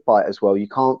to stick by it as well. You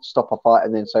can't stop a fight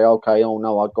and then say, okay, oh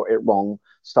no, I got it wrong,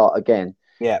 start again.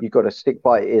 Yeah, you've got to stick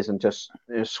by it and just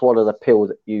swallow the pill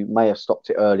that you may have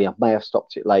stopped it earlier, may have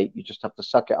stopped it late. You just have to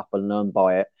suck it up and learn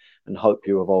by it and hope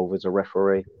you evolve as a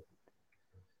referee.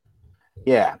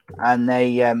 Yeah, and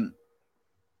they're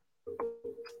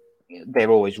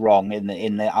always wrong in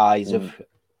the eyes of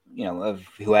of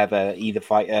whoever, either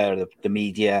fighter or the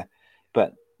media,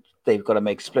 but they've got to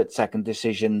make split-second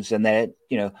decisions, and they're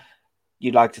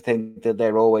you'd like to think that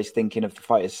they're always thinking of the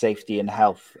fighter's safety and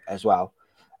health as well.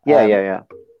 Yeah.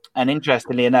 And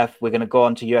interestingly enough, we're going to go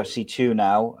on to UFC 2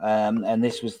 now, and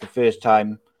this was the first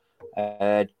time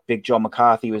Big John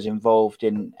McCarthy was involved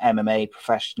in MMA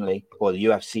professionally, or the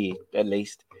UFC at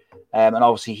least. And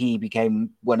obviously he became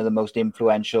one of the most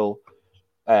influential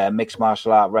mixed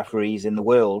martial art referees in the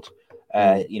world.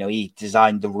 He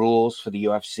designed the rules for the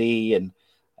UFC, and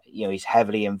he's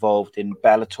heavily involved in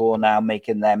Bellator now,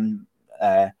 making them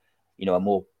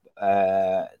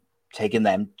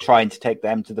trying to take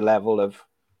them to the level of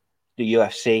the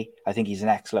UFC. I think he's an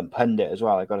excellent pundit as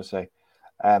well, I got to say.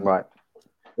 Right.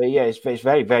 But yeah, it's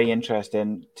very, very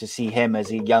interesting to see him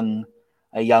as a young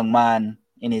man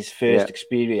in his first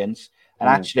experience. And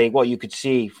actually what you could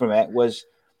see from it was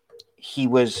he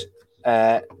was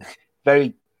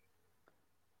very...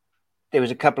 There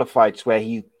was a couple of fights where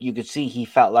you could see he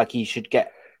felt like he should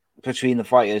get between the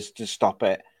fighters to stop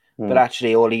it. But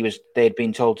actually all they'd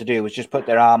been told to do was just put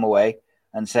their arm away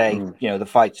and say, the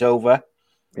fight's over.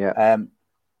 Yeah.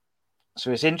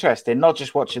 So it's interesting, not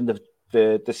just watching the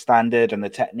standard and the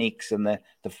techniques and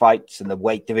the fights and the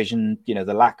weight division,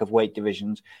 the lack of weight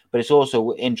divisions, but it's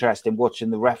also interesting watching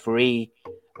the referee,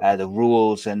 the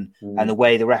rules and the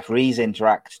way the referees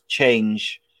interact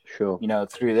change. Sure.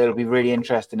 It'll be really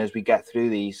interesting as we get through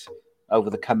these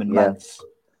over the coming months.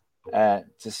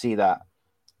 to see that.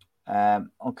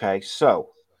 Okay, so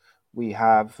we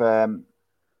have. I'm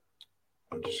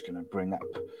just going to bring up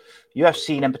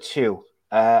UFC number 2.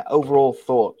 Overall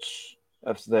thoughts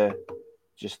of the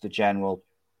general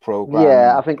program.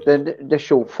 Yeah, I think the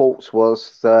initial thoughts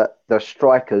was that the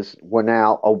strikers were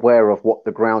now aware of what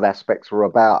the ground aspects were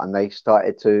about, and they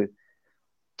started to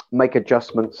make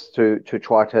adjustments to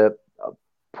try to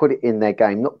put it in their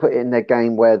game. Not put it in their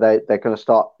game where they're going to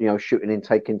start, shooting and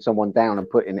taking someone down and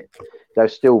putting it. They're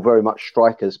still very much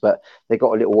strikers, but they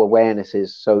got a little awarenesses.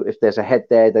 So if there's a head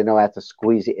there, they know how to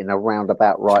squeeze it in a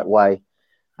roundabout right way,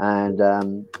 and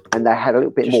they had a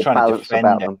little bit more balance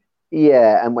about them.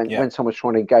 Yeah, and when someone's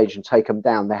trying to engage and take them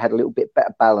down, they had a little bit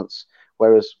better balance.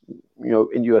 Whereas,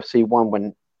 in UFC 1,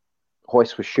 when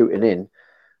Hoist was shooting in,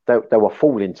 they were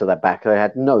falling to their back. They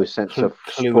had no sense of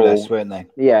clueless, weren't they?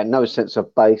 Yeah, no sense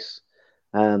of base.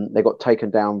 They got taken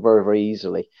down very, very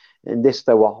easily. In this,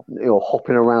 they were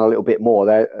hopping around a little bit more.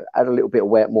 They had a little bit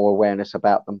more awareness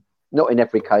about them. Not in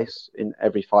every case, in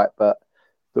every fight, but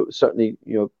certainly,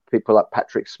 people like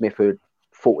Patrick Smith who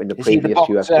fought in the previous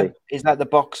UFC. Is that the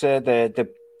boxer?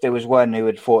 There was one who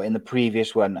had fought in the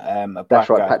previous one. That's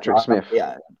right, Patrick Smith.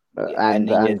 Yeah, and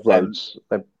Rhodes.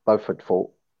 They both had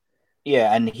fought.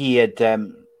 Yeah, and he had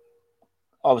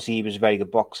obviously he was a very good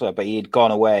boxer, but he had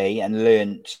gone away and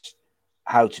learned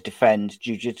how to defend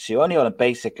jiu-jitsu only on a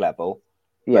basic level.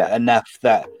 Yeah, but enough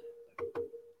that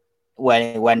when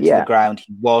it went to the ground,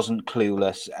 he wasn't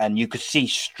clueless, and you could see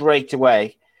straight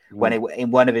away when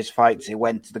in one of his fights it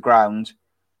went to the ground.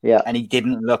 Yeah, and he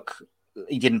didn't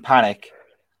panic.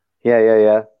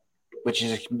 Yeah. Which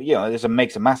is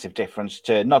makes a massive difference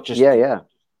to not just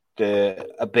the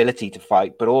ability to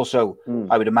fight, but also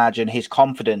I would imagine his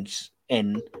confidence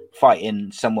in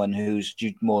fighting someone who's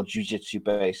more jiu-jitsu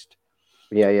based.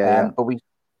 But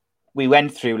we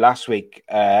went through last week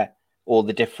all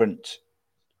the different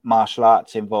martial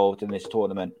arts involved in this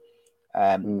tournament.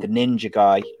 The ninja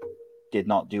guy did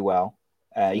not do well.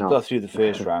 He got through the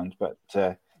first round, but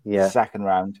the second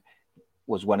round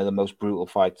was one of the most brutal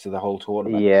fights of the whole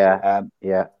tournament.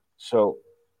 So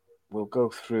we'll go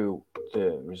through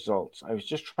the results. I was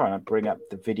just trying to bring up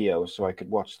the video so I could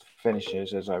watch the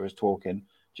finishes as I was talking.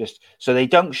 Just so they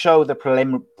don't show the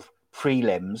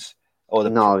prelims or they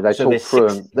talk through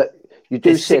them. You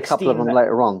do see a couple of them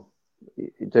later on.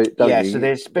 You do, don't you? So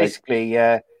there's basically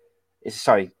it's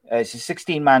a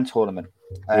 16-man tournament.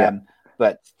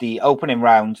 But the opening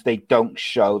round they don't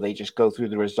show. They just go through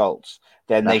the results.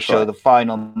 Then they show the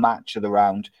final match of the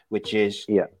round, which is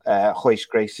Royce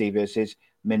Gracie versus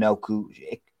Minoku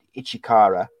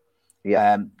Ichikara.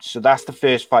 So that's the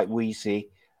first fight we see,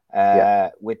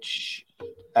 which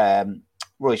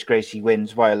Royce Gracie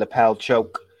wins via lapel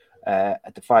choke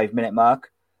at the 5-minute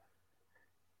mark.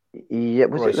 Yeah,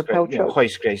 was it lapel choke?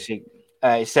 Royce Gracie.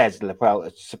 It says lapel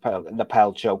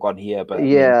choke on here, but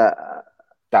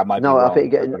that might be wrong. I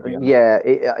think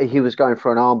he was going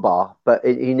for an armbar, but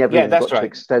he never even got to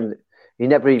extend. He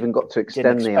never even got to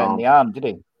extend the arm. Did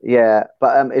he? Yeah,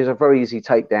 but it was a very easy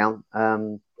takedown.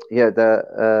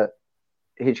 The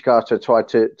Hijikata tried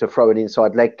to throw an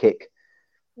inside leg kick.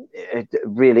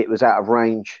 It was out of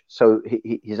range, so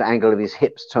his angle of his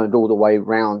hips turned all the way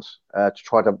round to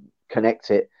try to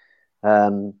connect it.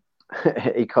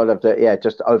 He kind of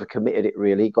just overcommitted it.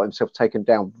 Really, got himself taken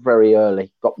down very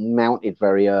early. Got mounted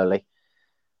very early.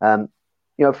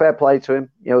 Fair play to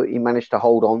him. He managed to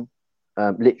hold on,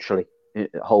 literally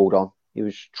hold on. He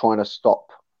was trying to stop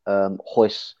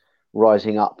Royce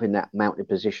rising up in that mounted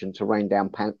position to rain down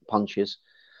punches.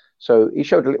 So he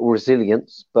showed a little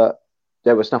resilience, but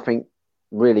there was nothing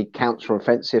really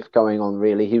counter-offensive going on.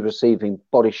 Really, he was receiving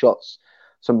body shots,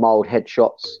 some mild head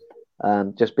shots.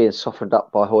 Just being softened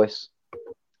up by Royce.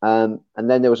 And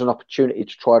then there was an opportunity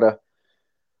to try to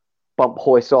bump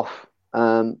Royce off.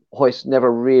 Royce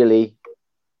never really...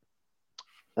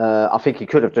 I think he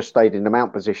could have just stayed in the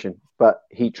mount position, but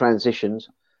he transitioned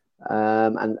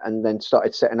and then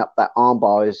started setting up that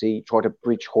armbar as he tried to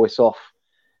bridge Royce off.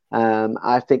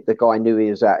 I think the guy knew he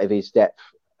was out of his depth.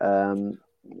 I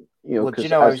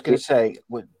was going to say,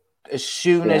 as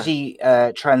soon as he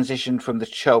transitioned from the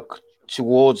choke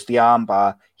towards the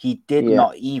armbar, he did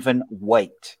not even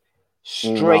wait.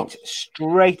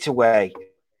 Straight away,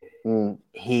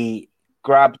 he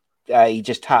grabbed, he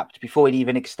just tapped before he'd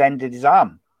even extended his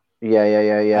arm. Which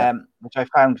I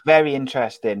found very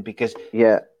interesting because,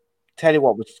 tell you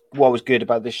what was good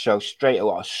about this show straight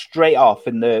off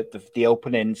in the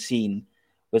opening scene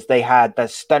was they had the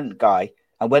stunt guy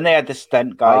And when they had the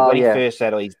stunt guy, when he first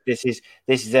said, "Oh, this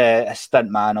is a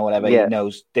stunt man or whatever," he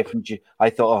knows different.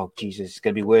 I thought, "Oh, Jesus, it's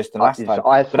going to be worse than last time."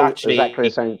 I but thought actually, exactly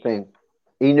the same thing.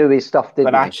 He knew his stuff, didn't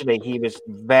he? But actually, he was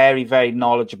very, very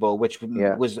knowledgeable, which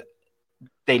was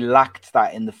they lacked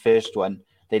that in the first one.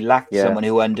 They lacked someone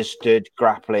who understood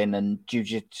grappling and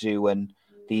jiu-jitsu and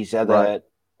these other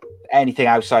anything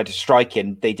outside of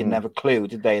striking. They didn't have a clue,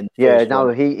 did they? In the first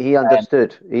one? He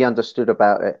understood. He understood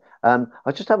about it.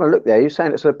 I just have a look there. You're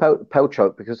saying it's a pel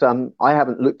choke because I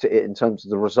haven't looked at it in terms of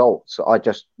the results. I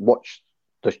just watched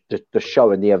the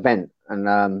show and the event,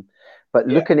 and but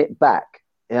looking it back,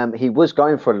 he was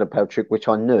going for a lapel choke, which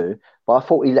I knew, but I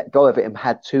thought he let go of it and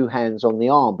had two hands on the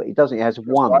arm, but he doesn't. He has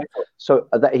one, so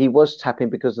that he was tapping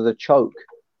because of the choke.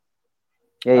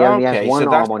 Yeah, he only has one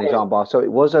arm on his armbar, so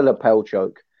it was a lapel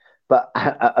choke, but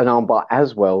an armbar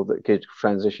as well that could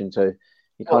transition to.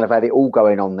 He kind of had it all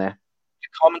going on there.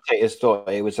 Commentators thought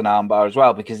it was an armbar as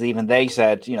well because even they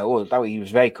said, he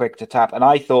was very quick to tap, and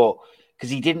I thought because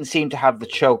he didn't seem to have the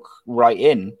choke right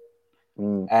in,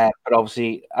 but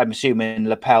obviously I'm assuming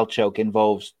lapel choke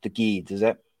involves the gi, does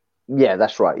it? Yeah,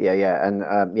 that's right. Yeah,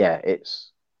 and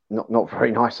it's not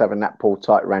very nice having that pulled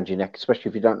tight around your neck, especially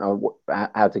if you don't know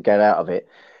how to get out of it.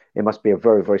 It must be a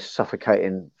very, very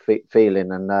suffocating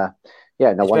feeling, and no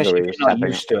wonder he was not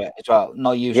used to it as well.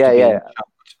 Not used to being choked.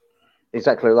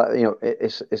 Exactly, like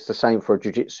it's the same for a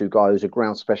jiu-jitsu guy who's a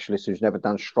ground specialist who's never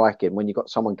done striking. When you've got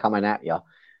someone coming at you,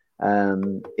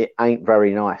 it ain't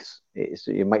very nice.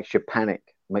 It makes you panic,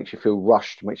 makes you feel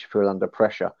rushed, makes you feel under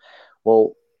pressure.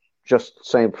 Well, just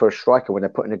same for a striker when they're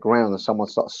put in the ground and someone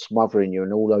starts smothering you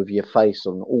and all over your face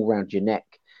and all around your neck.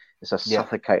 It's a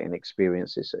suffocating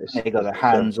experience. They got their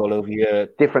hands all over your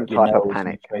different your type of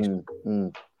panic.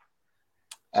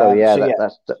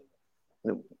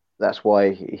 That's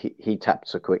why he tapped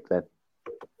so quick then.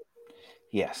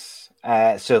 Yes.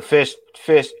 So first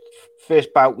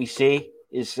bout we see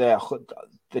is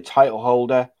the title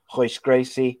holder, Royce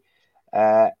Gracie,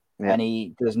 and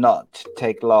he does not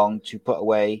take long to put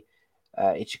away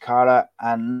Ichikara,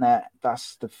 and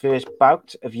that's the first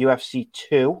bout of UFC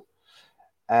 2.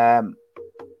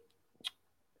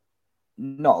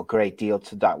 Not a great deal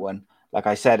to that one. Like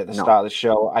I said at the start of the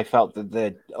show, I felt that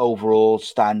the overall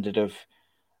standard of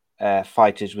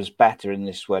fighters was better in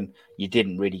this one. You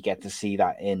didn't really get to see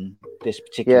that in this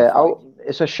particular fight.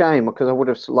 It's a shame because I would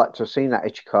have liked to have seen that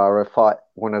Ichikara fight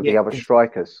one of the other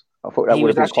strikers. I thought that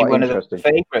would have been quite interesting. He was actually one of the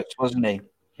favourites, wasn't he?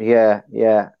 Yeah.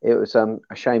 It was a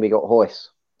shame he got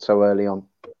Royce so early on.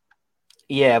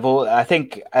 Yeah, well, I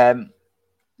think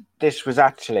this was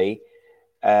actually,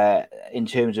 in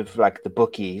terms of like the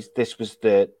bookies, this was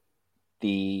the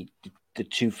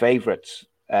two favourites.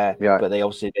 But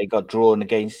they got drawn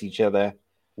against each other.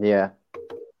 Yeah.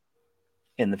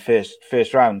 In the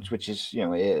first round, which is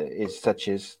is such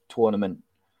as tournament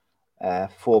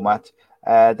format.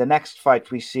 The next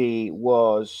fight we see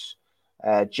was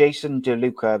Jason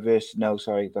DeLuca versus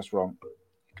that's wrong.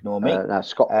 Ignore me.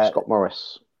 Scott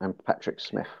Morris and Patrick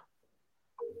Smith.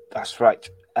 That's right.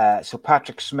 So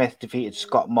Patrick Smith defeated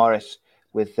Scott Morris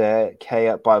with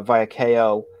KO via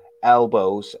KO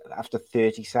elbows after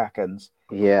 30 seconds.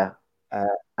 Yeah.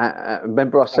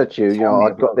 Remember I said to you,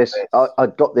 I'd got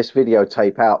this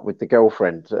videotape out with the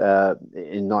girlfriend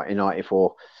in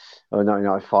 1994 or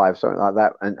 1995, something like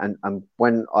that. And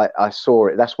when I saw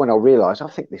it, that's when I realised I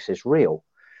think this is real,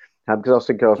 because I was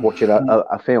thinking I was watching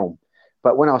a film.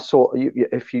 But when I saw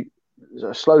if you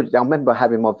slowed it down, I remember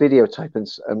having my videotape and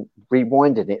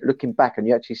rewinding it, looking back, and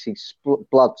you actually see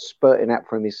blood spurting out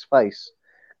from his face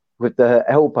with the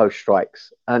elbow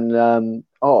strikes, and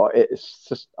it's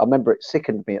just, I remember it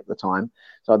sickened me at the time,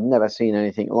 so I'd never seen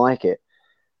anything like it.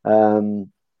 And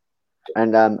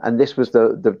this was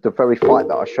the very fight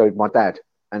that I showed my dad,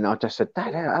 and I just said,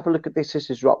 "Dad, have a look at this. This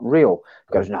is real."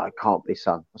 He goes, "No, it can't be,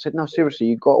 son." I said, "No, seriously,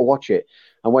 you've got to watch it."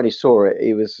 And when he saw it,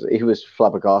 he was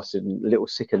flabbergasted and a little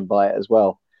sickened by it as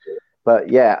well. But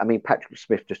yeah, I mean, Patrick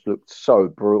Smith just looked so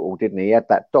brutal, didn't he? He had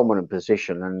that dominant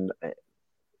position, and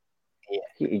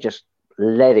he just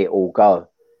let it all go.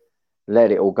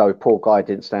 Poor guy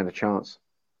didn't stand a chance.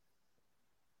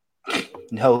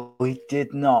 No, he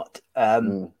did not.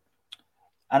 And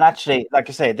actually, like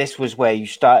I say, this was where you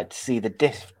started to see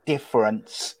the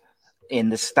difference in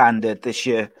the standard this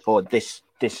year, or this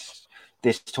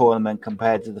tournament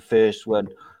compared to the first one,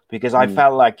 because I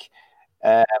felt like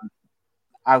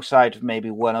outside of maybe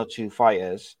one or two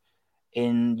fighters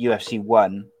in UFC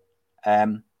 1,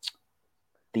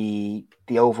 the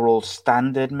overall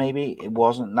standard, maybe it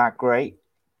wasn't that great.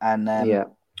 And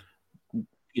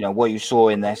what you saw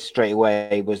in there straight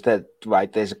away was that,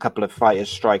 right, there's a couple of fighters,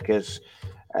 strikers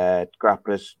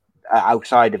grapplers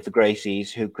outside of the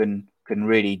Gracies who can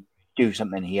really do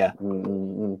something here.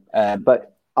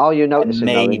 But are you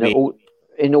noticing though,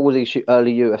 in all these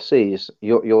early UFCs,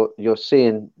 you're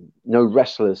seeing no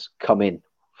wrestlers come in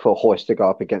for Hoist to go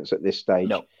up against at this stage?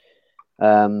 No.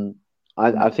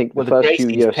 I think the first few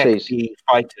UFCs, the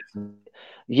fighters.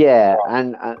 Yeah,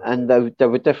 and they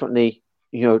were definitely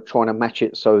trying to match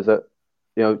it so that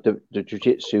the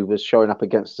jiu-jitsu was showing up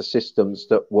against the systems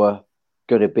that were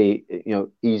going to be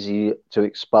easy to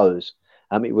expose.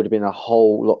 It would have been a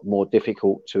whole lot more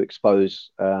difficult to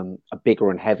expose a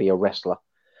bigger and heavier wrestler.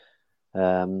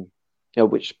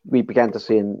 Which we began to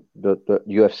see in the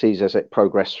UFCs as it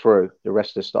progressed through. The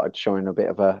wrestlers started showing a bit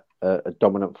of a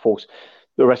dominant force.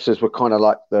 The wrestlers were kind of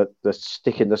like the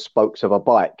stick in the spokes of a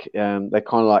bike. They kind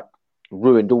of like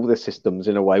ruined all the systems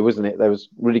in a way, wasn't it? There was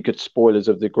really good spoilers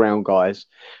of the ground guys,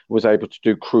 was able to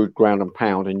do crude ground and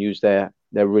pound and use their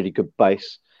really good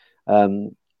base.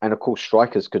 And of course,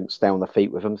 strikers couldn't stay on the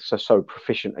feet with them, so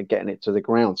proficient at getting it to the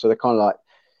ground. So they're kind of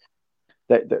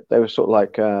like they were sort of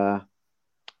like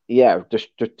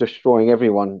destroying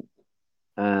everyone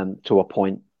to a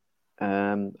point,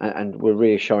 and we're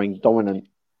really showing dominant.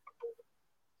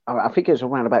 I think it was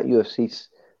around about UFC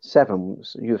 7,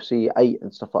 UFC 8,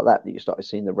 and stuff like that you started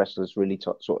seeing the wrestlers really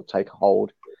sort of take a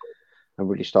hold and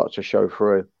really start to show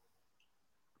through.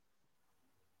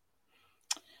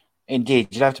 Indeed,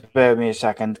 you'd have to bear with me a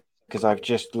second because I've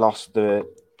just lost the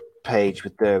page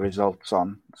with the results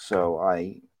on, so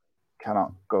I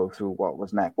cannot go through what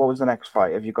was next. What was the next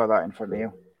fight? Have you got that in front of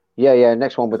you? Yeah.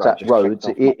 Next one was at Rhodes.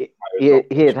 He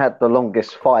had the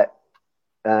longest fight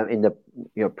in the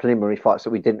preliminary fights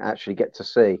that we didn't actually get to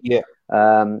see. Yeah.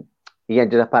 He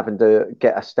ended up having to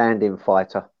get a stand-in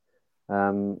fighter.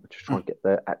 Just trying to get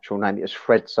the actual name. It was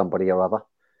Fred somebody or other.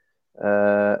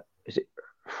 Is it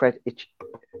Fred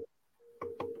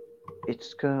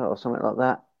Itzker or something like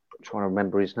that? I'm trying to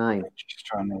remember his name.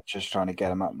 Just trying to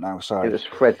get him up now. Sorry. It was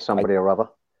Fred somebody or other.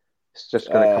 It's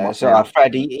just going to come up now.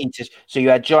 Fred Etish. So you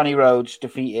had Johnny Rhodes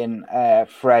defeating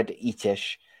Fred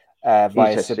Etish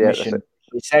via submission. Yeah,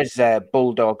 it says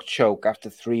bulldog choke after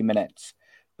 3 minutes.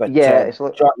 But it's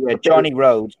like, Johnny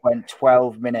Rhodes went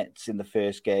 12 minutes in the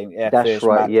first game. That's first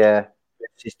right, match. yeah.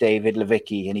 This is David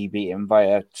Levicki, and he beat him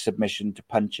via submission to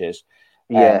punches.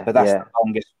 But that's the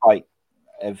longest fight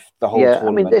of the whole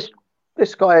tournament. I mean,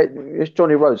 this guy,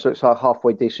 Johnny Rhodes, looks like a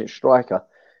halfway decent striker.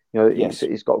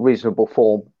 He's got reasonable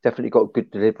form, definitely got good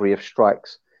delivery of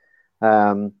strikes.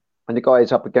 And the guy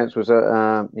he's up against was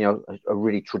a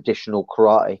really traditional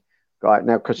karate guy.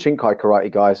 Now, Koshinkai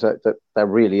karate guys, they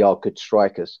really are good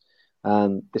strikers.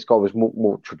 This guy was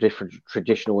more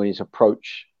traditional in his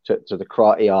approach to the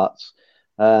karate arts.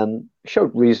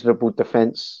 Showed reasonable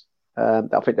defense. I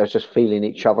think they were just feeling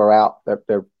each other out.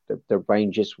 Their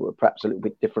ranges were perhaps a little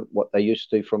bit different what they used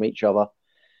to from each other.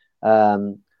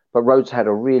 But Rhodes had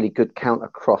a really good counter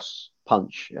cross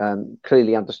punch.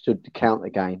 Clearly understood the counter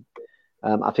game.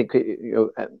 I think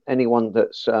anyone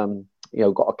that's got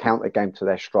a counter game to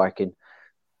their striking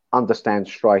understands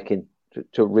striking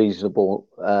to a reasonable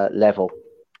level.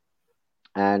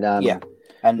 And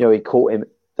he caught him.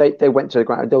 They went to the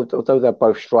ground. Although they're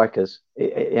both strikers,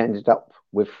 it ended up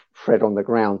with Fred on the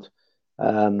ground.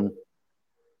 I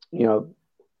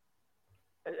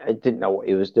didn't know what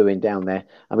he was doing down there.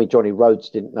 I mean, Johnny Rhodes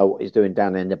didn't know what he's doing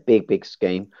down there in the big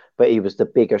scheme, but he was the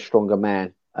bigger, stronger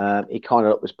man. He kind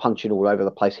of was punching all over the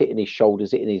place, hitting his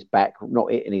shoulders, hitting his back,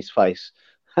 not hitting his face.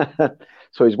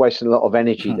 So he's wasting a lot of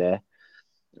energy there.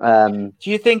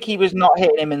 Do you think he was not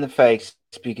hitting him in the face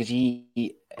because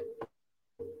he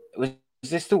was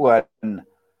this the one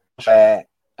where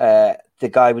the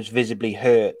guy was visibly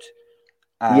hurt?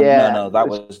 No, that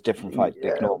was a different fight.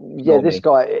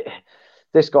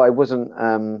 This guy wasn't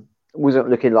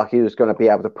looking like he was going to be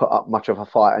able to put up much of a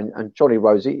fight. And Johnny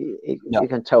Rhodes, you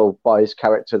can tell by his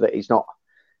character that he's not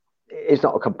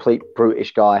a complete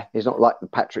brutish guy. He's not like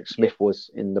Patrick Smith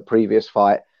was in the previous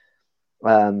fight.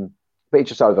 But he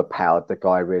just overpowered the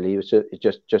guy, really. He was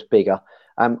just bigger.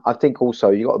 I think also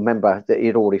you got to remember that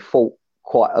he'd already fought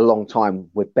quite a long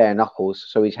time with bare knuckles,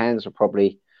 so his hands were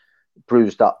probably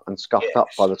bruised up and scuffed up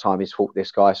by the time he's fought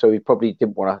this guy. So he probably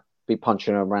didn't want to be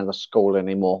punching him around the skull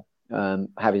anymore,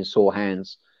 having sore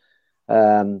hands.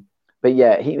 But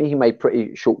yeah, he made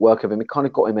pretty short work of him. He kind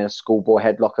of got him in a schoolboy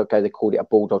headlock. Okay, they called it a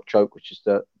bulldog choke, which is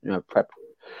the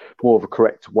more of a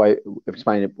correct way of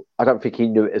explaining it. I don't think he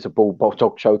knew it as a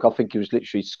bulldog choke. I think he was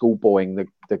literally schoolboying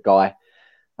the guy.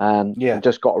 And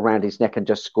just got around his neck and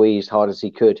just squeezed hard as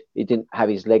he could. He didn't have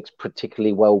his legs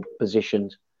particularly well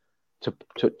positioned to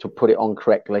put it on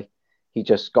correctly. He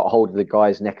just got hold of the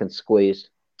guy's neck and squeezed.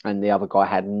 and the other guy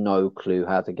had no clue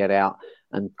how to get out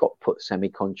and got put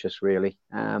semi-conscious. Really,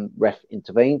 ref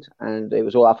intervened, and it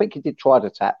was all. I think he did try to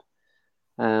tap.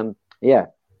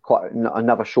 Quite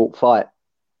another short fight,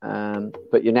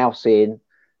 but you're now seeing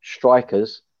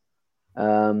strikers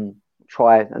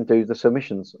try and do the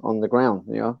submissions on the ground.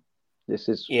 This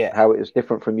is how it was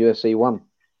different from UFC 1.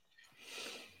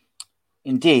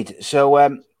 Indeed. So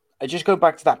I just go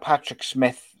back to that Patrick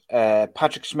Smith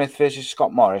versus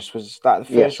Scott Morris. Was that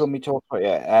the first one we talked about?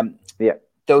 Yeah.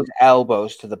 Those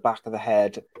elbows to the back of the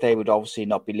head, they would obviously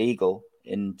not be legal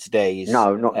in today's.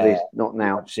 No, not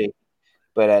now. UFC,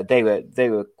 but they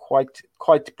were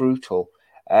quite brutal.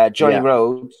 Johnny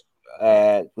Rhodes,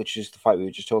 which is the fight we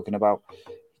were just talking about,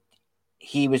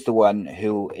 he was the one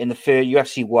who in the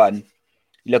UFC 1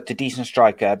 looked a decent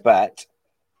striker, but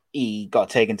he got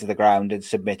taken to the ground and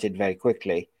submitted very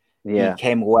quickly. Yeah. He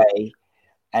came away,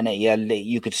 and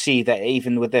you could see that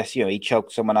even with this, he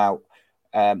choked someone out.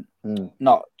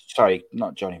 Not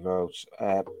Johnny Rhodes.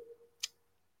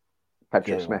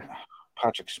 Patrick Smith.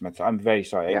 Patrick Smith. I'm very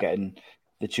sorry. I'm getting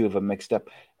the two of them mixed up.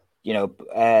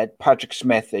 Patrick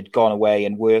Smith had gone away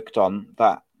and worked on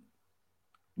that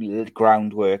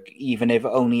groundwork, even if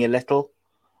only a little,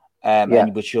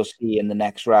 and which you'll see in the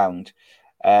next round.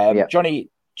 Johnny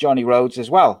Rhodes as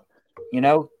well.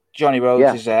 Johnny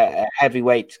Rhodes is a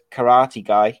heavyweight karate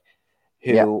guy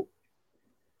who,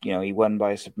 he won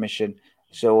by a submission.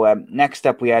 So next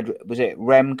up we had, was it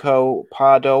Remco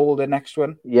Pardo, the next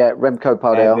one? Yeah, Remco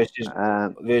Pardo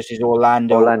versus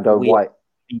Orlando White.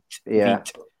 This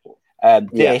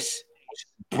was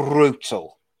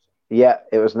brutal. Yeah,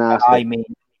 it was nasty. I mean,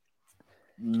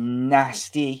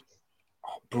 nasty,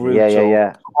 brutal.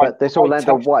 Yeah. But this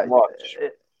Orlando White,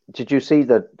 did you see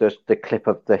the clip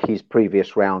of his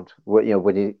previous round?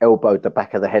 When he elbowed the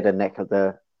back of the head and neck of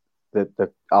the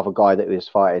other guy that he was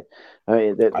fighting. I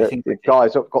mean, the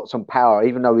guy's got some power,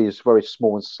 even though he was very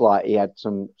small and slight. He had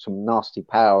some nasty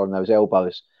power on those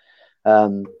elbows.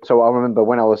 So I remember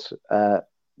when I was,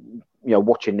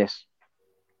 watching this,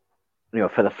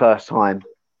 for the first time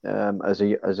as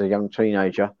a young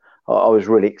teenager, I was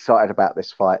really excited about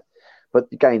this fight. But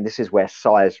again, this is where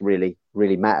size really,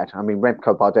 really mattered. I mean,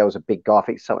 Remco Pardo was a big guy. I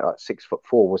think something like 6'4",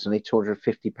 wasn't he?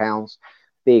 250 pounds,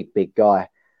 big guy.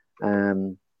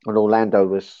 And Orlando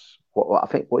was what I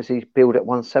think was he billed at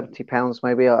 170 pounds,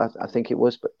 maybe. I think it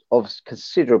was, but obviously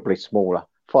considerably smaller.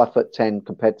 5'10"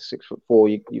 compared to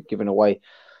 6'4". You've given away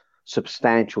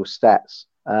substantial stats.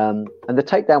 And the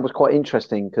takedown was quite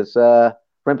interesting because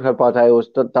Remco Pardo has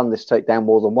done this takedown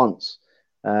more than once.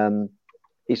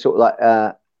 He sort of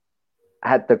like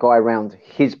had the guy around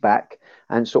his back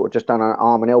and sort of just done an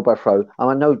arm and elbow throw. And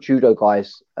I know judo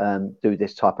guys do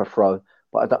this type of throw,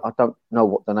 but I don't know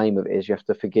what the name of it is. You have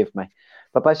to forgive me.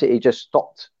 But basically, he just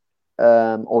stopped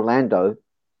Orlando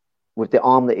with the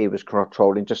arm that he was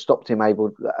controlling, just stopped him able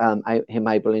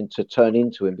to turn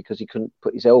into him because he couldn't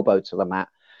put his elbow to the mat.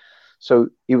 So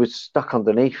he was stuck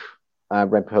underneath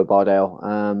Remco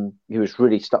Pardo. He was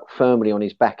really stuck firmly on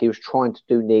his back. He was trying to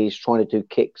do knees, trying to do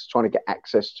kicks, trying to get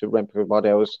access to Remco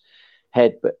Pardo's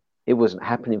head, but it wasn't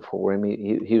happening for him.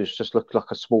 He was just looked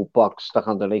like a small bug stuck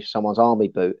underneath someone's army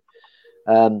boot.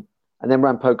 And then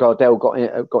Remco Pardo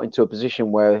got into a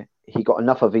position where he got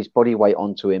enough of his body weight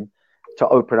onto him to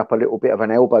open up a little bit of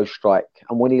an elbow strike.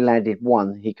 And when he landed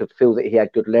one, he could feel that he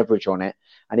had good leverage on it.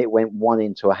 And it went one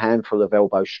into a handful of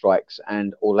elbow strikes.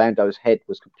 And Orlando's head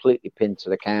was completely pinned to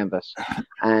the canvas.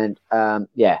 And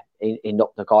he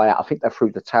knocked the guy out. I think they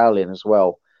threw the towel in as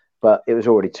well. But it was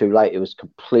already too late. It was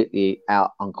completely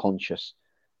out, unconscious.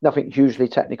 Nothing hugely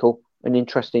technical. An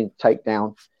interesting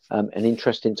takedown. An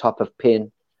interesting type of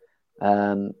pin.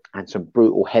 And some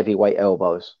brutal heavyweight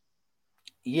elbows.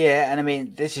 Yeah, and I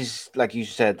mean, this is, like you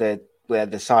said, where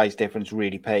the size difference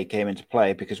really came into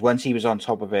play, because once he was on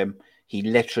top of him, he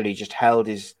literally just held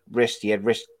his wrist. He had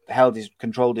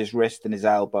controlled his wrist and his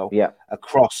elbow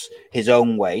across his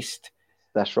own waist.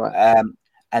 That's right.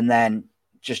 And then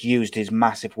just used his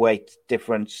massive weight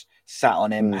difference, sat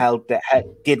on him, held the head,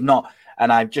 did not.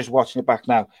 And I'm just watching it back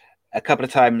now. A couple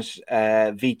of times,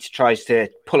 Veit tries to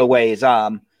pull away his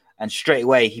arm, and straight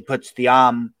away he puts the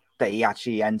arm that he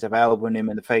actually ends up elbowing him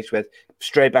in the face with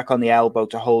straight back on the elbow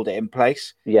to hold it in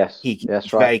place. Yes, he's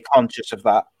very conscious of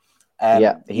that.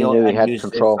 He knew he had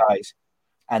control.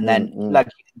 And then, like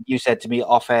you said to me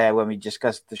off air when we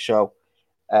discussed the show,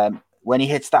 when he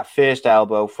hits that first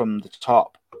elbow from the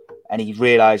top, and he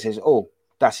realizes,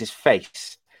 that's his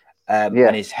face, and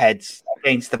his head's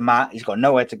against the mat. He's got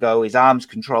nowhere to go. His arm's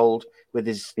controlled with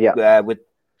his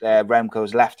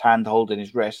Remco's left hand holding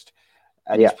his wrist.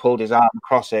 And he's pulled his arm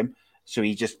across him, so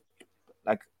he just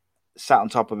sat on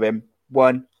top of him.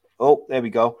 1, oh, there we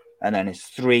go. And then it's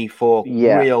 3, 4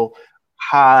 Yeah. real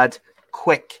hard,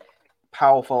 quick,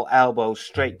 powerful elbows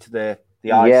straight to the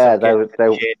eye Yeah, socket.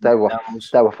 they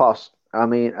were fast. I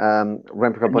mean, Remco And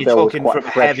you're Bodell was talking quite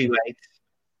from fresh. heavyweight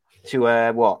to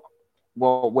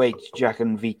what weight Jack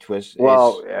and Veet was?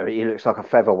 Well, he looks like a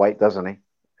featherweight, doesn't he?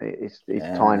 He's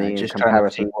tiny in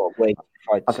comparison. What weight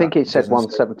I think he said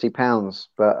 170 pounds,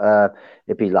 but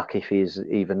he'd be lucky if he's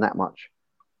even that much.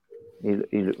 He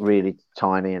looked really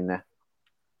tiny in there.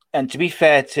 And to be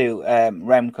fair to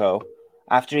Remco,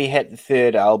 after he hit the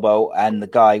third elbow and the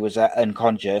guy was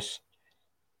unconscious,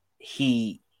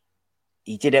 he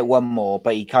did it one more,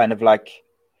 but he kind of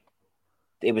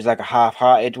it was like a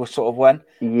half-hearted sort of one.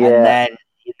 Yeah. And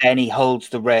then he holds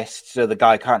the wrist so the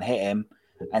guy can't hit him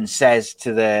and says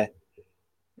to the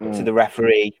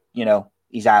referee,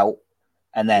 he's out.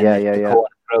 And then the corner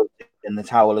throws in the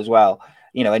towel as well.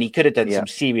 And he could have done some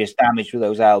serious damage with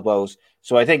those elbows.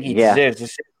 So I think he deserves a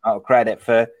certain amount of credit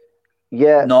for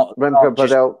not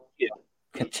Remco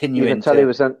continuing. You can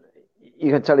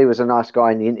tell he was a nice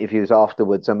guy in the interviews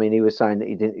afterwards. I mean, he was saying that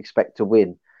he didn't expect to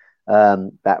win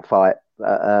that fight.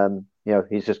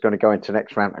 He's just going to go into the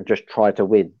next round and just try to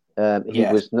win. He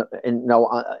was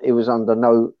it was under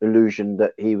no illusion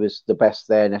that he was the best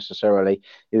there necessarily.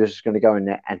 He was just going to go in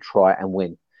there and try and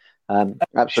win.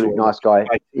 Absolutely nice guy.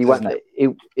 He was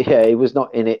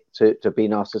not in it to be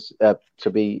nasty,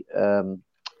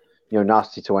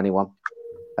 nasty to anyone.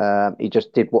 He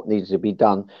just did what needed to be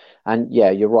done. And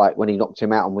you're right. When he knocked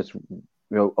him out and was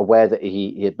aware that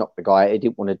he had knocked the guy, he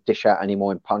didn't want to dish out any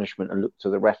more in punishment and look to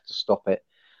the ref to stop it.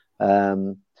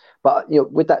 But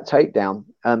with that takedown,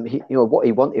 what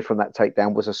he wanted from that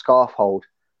takedown was a scarf hold.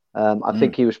 I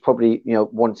think he was probably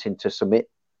wanting to submit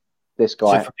this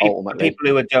guy. So ultimately,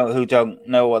 people who don't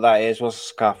know what that is, what's a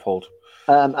scarf hold?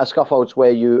 A scarf hold's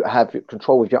where you have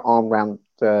control with your arm around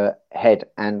the head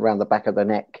and around the back of the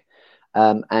neck,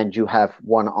 and you have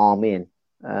one arm in.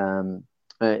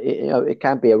 It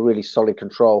can be a really solid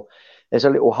control. It's a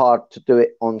little hard to do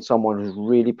it on someone who's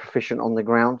really proficient on the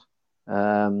ground. They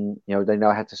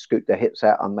know how to scoop their hips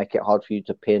out and make it hard for you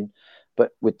to pin.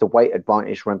 But with the weight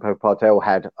advantage Remco Bodell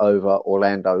had over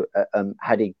Orlando,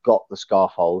 had he got the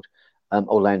scarf hold,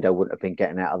 Orlando wouldn't have been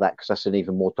getting out of that because that's an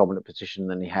even more dominant position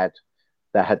than he had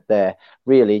there.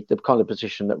 Really, the kind of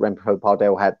position that Remco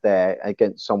Bodell had there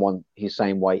against someone his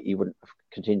same weight, he wouldn't have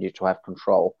continued to have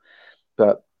control.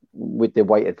 But with the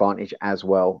weight advantage as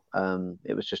well,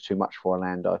 it was just too much for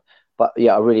Orlando. But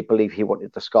I really believe he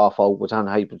wanted the scarf hold, was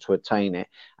unable to attain it,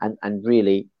 and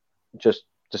really just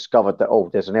discovered that,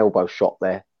 there's an elbow shot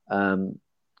there. And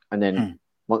then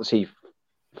once he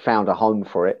found a home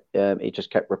for it, he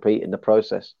just kept repeating the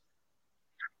process.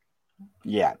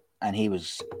 Yeah, and he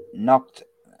was knocked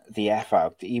the F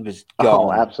out. He was gone.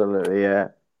 Oh, absolutely, yeah.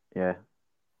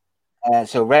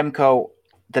 So Remco,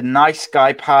 the nice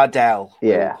guy Pardell,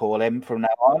 we'll call him from now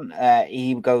on.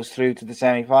 He goes through to the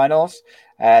semi-finals.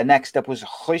 Next up was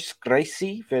Royce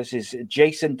Gracie versus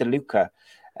Jason DeLuca.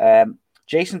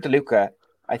 Jason DeLuca,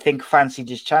 I think, fancied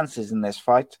his chances in this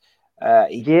fight.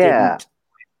 He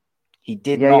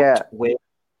did not win.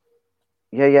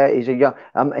 He's a young.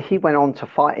 He went on to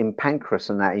fight in Pancras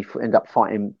and that. He ended up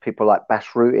fighting people like Bas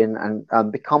Rutten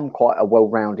and become quite a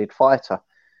well-rounded fighter.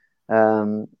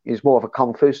 He's more of a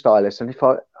kung fu stylist, and if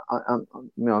I'm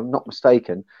not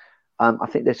mistaken, I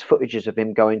think there's footages of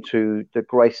him going to the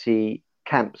Gracie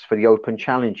camps for the open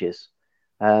challenges.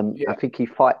 I think he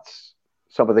fights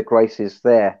some of the Gracies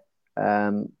there.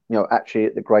 Actually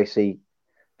at the Gracie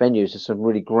venues, there's some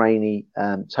really grainy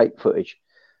tape footage.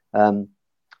 You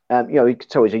could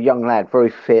tell he's a young lad, very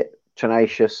fit,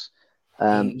 tenacious,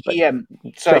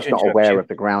 just not aware of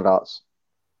the ground arts.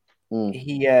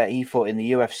 He fought in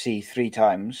the UFC 3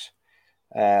 times.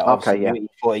 He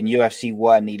fought in UFC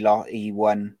 1. He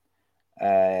won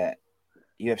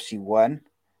UFC 1.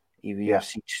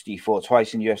 He fought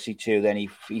twice in UFC 2. Then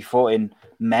he fought in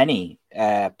many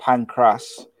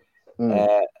Pancras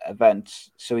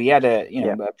events. So he had a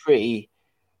pretty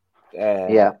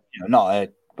not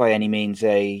by any means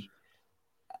a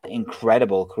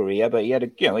incredible career, but he had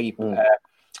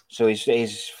so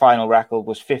his final record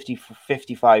was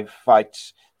 55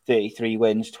 fights, 33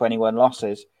 wins, 21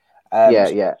 losses.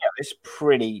 It's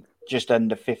pretty just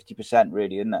under 50%,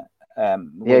 really, isn't it?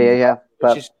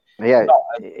 But not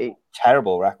a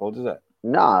terrible record, is it?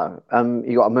 No.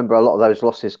 You got to remember a lot of those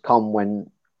losses come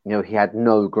when he had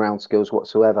no ground skills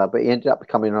whatsoever, but he ended up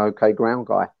becoming an okay ground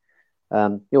guy.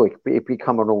 He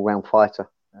become an all-round fighter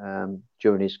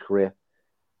during his career.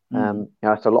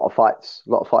 It's a lot of fights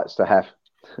to have.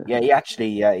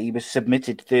 Yeah, he was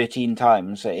submitted 13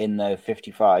 times in the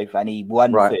 55, and he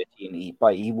won Right. 13.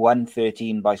 He won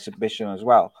 13 by submission as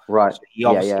well. Right. So he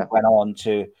obviously went on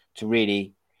to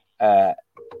really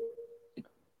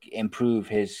improve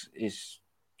his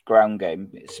ground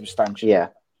game substantially.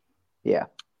 Yeah.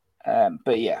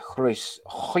 But yeah,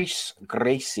 Royce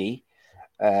Gracie,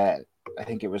 I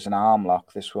think it was an arm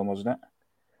lock, this one, wasn't it?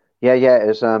 Yeah. It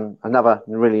was another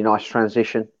really nice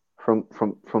transition from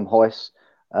Hoyce.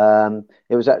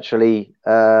 It was actually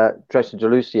Jason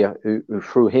DeLucia who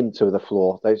threw him to the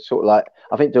floor. They sort of like,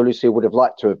 I think DeLucia would have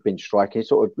liked to have been striking. He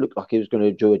sort of looked like he was going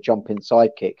to do a jumping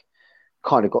side kick.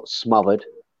 Kind of got smothered.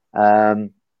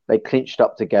 They clinched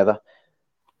up together.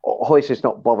 Hoyce is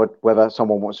not bothered whether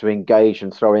someone wants to engage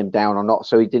and throw him down or not.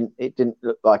 So it didn't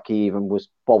look like he even was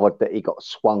bothered that he got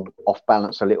swung off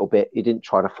balance a little bit. He didn't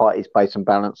try to fight his base and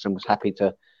balance and was happy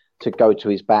to go to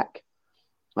his back.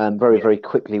 Very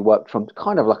quickly worked from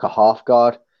kind of like a half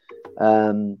guard.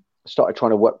 Started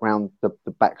trying to work around the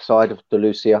backside of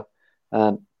DeLucia.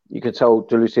 You could tell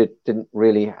DeLucia didn't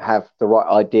really have the right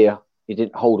idea. He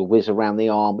didn't hold a whiz around the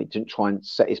arm. He didn't try and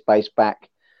set his base back.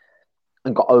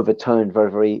 And got overturned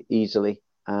very easily,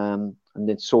 and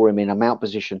then saw him in a mount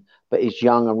position. But he's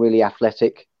young and really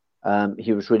athletic.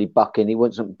 He was really bucking. He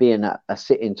wasn't being a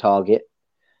sit-in target.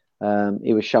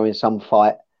 He was showing some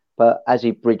fight, but as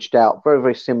he bridged out,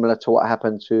 very similar to what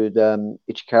happened to the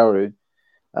Ichikaru,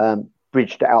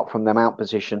 bridged out from the mount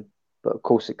position, but of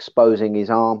course exposing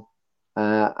his arm,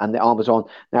 and the arm was on.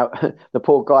 Now the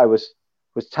poor guy was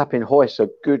tapping Hoyce a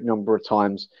good number of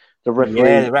times. The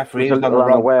referee was on the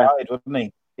wrong side, wasn't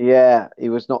he? Yeah, he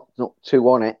was not too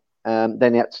on it.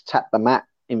 Then he had to tap the mat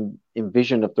in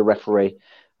vision of the referee.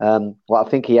 Well, I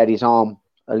think he had his arm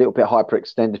a little bit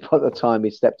hyperextended by the time he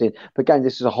stepped in. But again,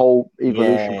 this is a whole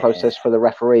evolution process for the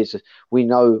referees. We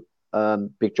know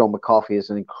Big John McCarthy is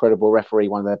an incredible referee,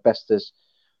 one of the best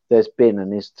there's been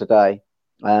and is today.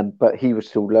 But he was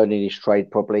still learning his trade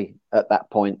probably at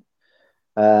that point.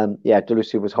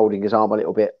 DeLucia was holding his arm a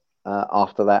little bit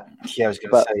after that. Yeah, I was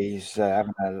going to say he's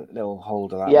having a little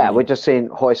hold of that. Yeah, we're just seeing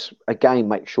Hoyce again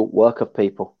make short work of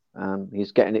people.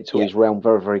 He's getting it to his realm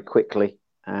very quickly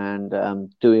and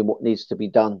doing what needs to be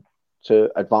done to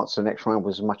advance the next round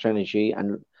with as much energy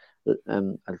and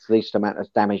as least amount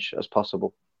of damage as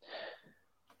possible.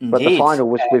 Indeed. But the final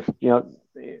was with,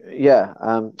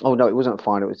 oh no, it wasn't a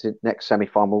final. It was the next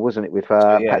semi-final, wasn't it, with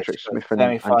Patrick Smith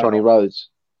and Johnny Rhodes?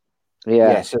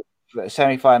 Yeah. So the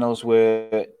semi-finals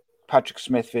were Patrick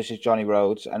Smith versus Johnny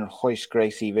Rhodes and Royce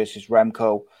Gracie versus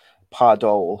Remco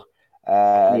Pardol.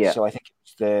 So I think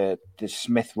it's the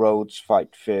Smith-Rhodes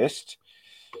fight first.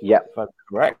 Yeah, if I'm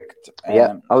correct.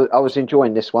 Yeah, I was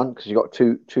enjoying this one because you got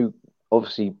two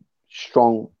obviously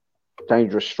strong,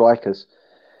 dangerous strikers.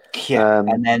 Yeah,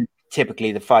 and then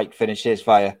typically the fight finishes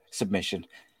via submission.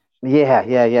 Yeah.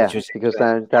 Because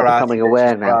they're becoming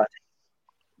aware now.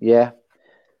 Yeah.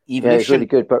 It's really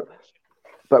good, but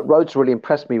Rhodes really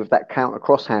impressed me with that counter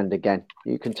crosshand again.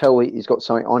 You can tell he's got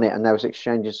something on it, and they was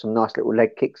exchanging some nice little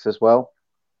leg kicks as well.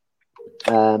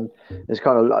 It's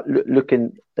kind of like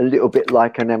looking a little bit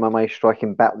like an MMA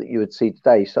striking bout that you would see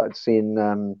today. You started seeing,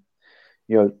 the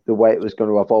way it was going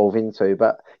to evolve into.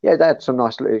 But yeah, they had some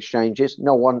nice little exchanges.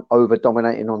 No one over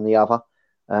dominating on the other.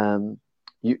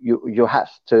 You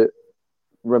have to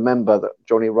remember that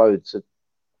Johnny Rhodes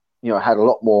had a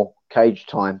lot more cage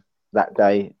time that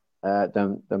day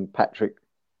than Patrick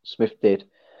Smith did.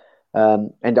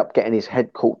 End up getting his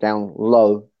head caught down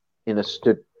low in a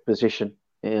stood position,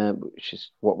 which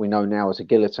is what we know now as a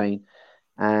guillotine.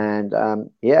 And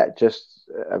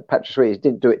Patrick Smith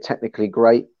didn't do it technically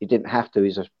great. He didn't have to.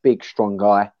 He's a big, strong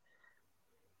guy.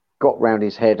 Got round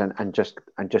his head and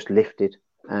just lifted.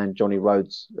 And Johnny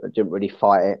Rhodes didn't really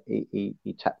fight it.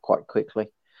 He tapped quite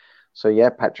quickly. So yeah,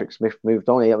 Patrick Smith moved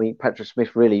on. I mean, Patrick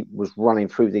Smith really was running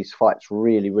through these fights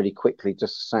really quickly,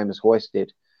 just the same as Hoyce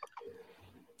did.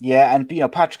 Yeah, and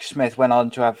Patrick Smith went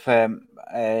on to have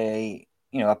a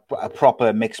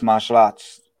proper mixed martial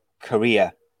arts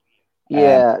career.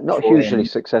 Yeah, not hugely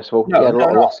successful. He had a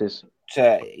lot of losses.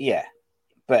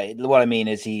 But what I mean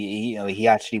is he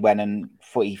actually went and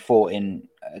he fought in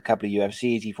a couple of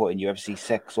UFCs. He fought in UFC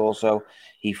 6 also.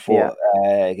 He fought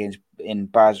in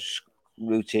Baz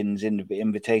Rutin's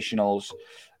invitationals.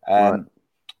 Right.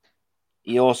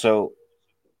 He also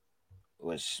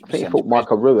was. I think he fought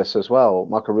Michael Ruiz as well.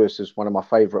 Michael Ruiz is one of my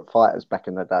favourite fighters back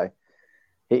in the day.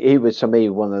 He was, to me,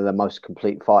 one of the most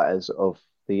complete fighters of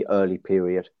the early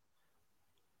period.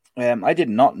 I did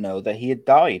not know that he had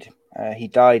died. He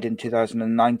died in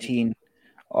 2019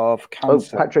 of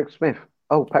cancer. Patrick Smith.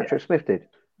 Patrick Smith did.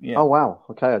 Yeah. Oh wow.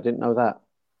 Okay, I didn't know that.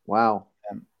 Wow.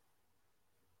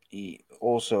 he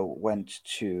also went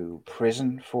to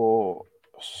prison for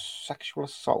sexual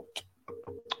assault.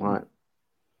 Right.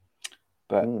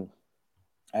 But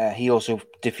he also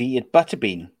defeated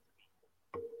Butterbean.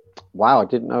 Wow, I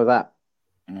didn't know that.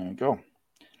 There you go.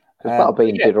 Because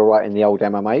Butterbean did all right in the old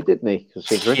MMA, didn't he?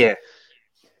 Considering.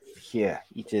 Yeah,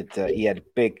 he did. He had a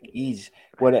big.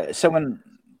 Someone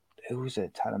who was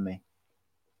it telling me?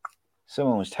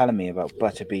 Someone was telling me about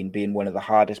Butterbean being one of the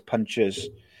hardest punchers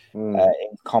in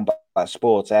combat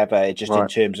sports ever, just in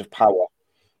terms of power.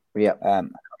 Yeah. I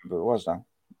can't remember who it was now.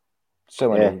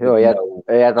 Someone he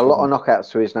had a lot of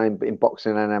knockouts to his name in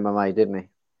boxing and MMA, didn't he?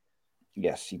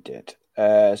 Yes, he did.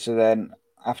 So then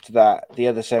after that, the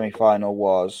other semi-final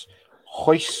was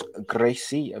Royce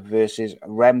Gracie versus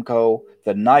Remco,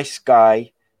 the nice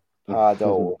guy,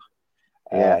 Pardo,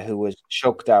 who was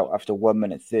choked out after 1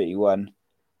 minute 31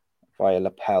 by a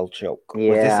lapel choke. Yeah,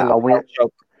 was this a lapel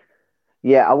choke?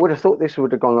 Yeah, I would have thought this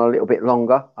would have gone a little bit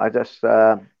longer. I just,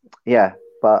 but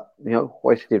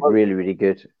Royce did really, really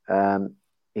good.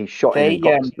 He shot him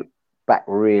and got back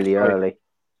really early.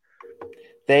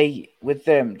 This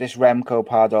Remco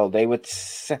Pardo,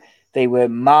 they were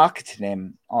marketing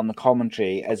him on the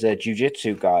commentary as a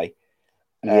jiu-jitsu guy.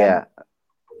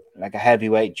 Like a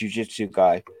heavyweight jiu-jitsu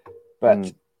guy.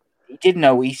 But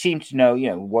he seemed to know,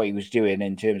 what he was doing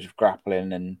in terms of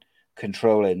grappling and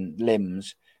controlling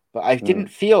limbs. But I didn't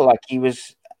feel like he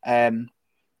was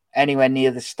anywhere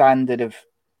near the standard of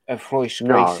Royce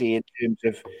Gracie in terms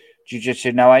of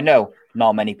jiu-jitsu. Now, I know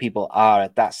not many people are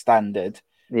at that standard,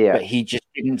 but he just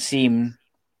didn't seem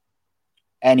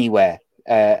anywhere.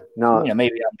 Maybe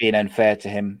I'm being unfair to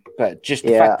him, but just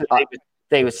the fact that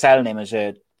they were selling him as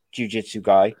a jiu-jitsu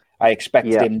guy, I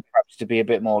expected him perhaps to be a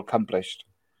bit more accomplished.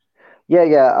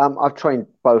 I've trained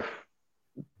both,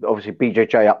 obviously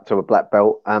BJJ up to a black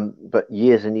belt, but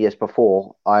years and years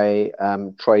before, I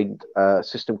trained a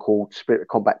system called Spirit of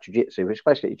Combat Jiu-Jitsu, which is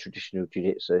basically traditional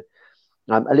jiu-jitsu.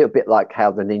 A little bit like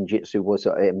how the ninjutsu was.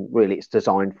 Really, it's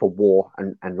designed for war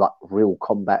and like real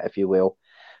combat, if you will.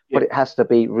 But it has to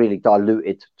be really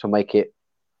diluted to make it,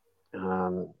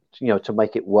 to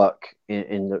make it work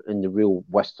in the real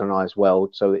westernized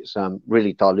world. So it's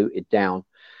really diluted down.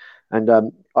 And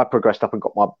I progressed up and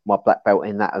got my black belt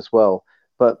in that as well.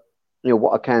 But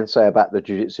what I can say about the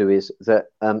jiu-jitsu is that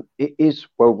it is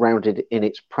well-rounded in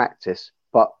its practice,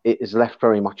 but it is left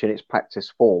very much in its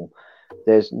practice form.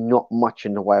 There's not much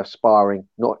in the way of sparring,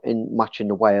 much in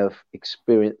the way of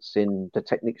experiencing the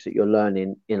techniques that you're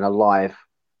learning in a live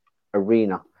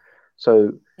arena.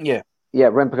 So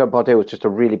Remco Bardil was just a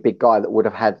really big guy that would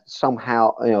have had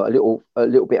somehow a little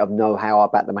bit of know-how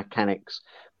about the mechanics,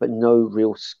 but no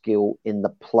real skill in the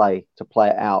play to play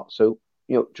it out. So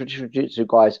traditional jiu-jitsu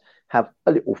guys have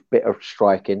a little bit of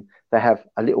striking, they have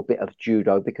a little bit of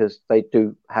judo because they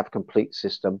do have a complete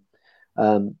system.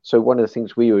 So one of the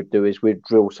things we would do is we'd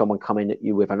drill someone coming at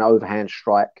you with an overhand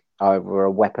strike over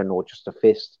a weapon or just a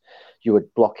fist. You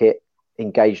would block it,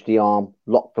 engage the arm,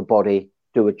 lock the body,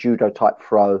 do a judo type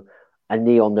throw, a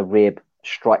knee on the rib,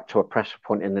 strike to a pressure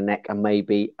point in the neck, and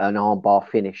maybe an armbar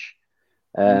finish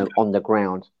on the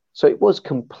ground. So it was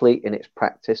complete in its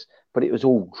practice, but it was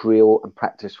all drill and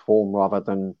practice form rather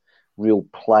than real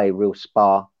play, real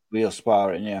spar. Real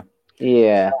sparring, yeah.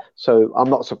 Yeah, so I'm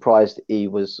not surprised he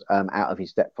was out of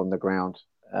his depth on the ground.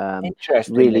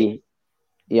 Interesting. Really,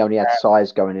 he only had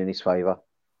size going in his favour.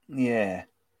 Yeah.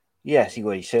 Yes,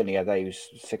 he certainly had that. He was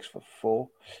 6'4",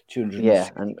 200. Yeah,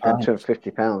 and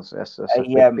 250 pounds. That's a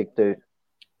big dude.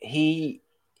 He,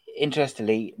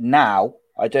 interestingly, now,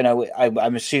 I don't know,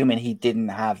 I'm assuming he didn't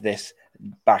have this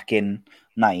back in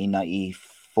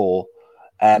 1994.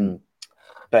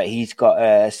 But he's got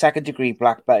a second-degree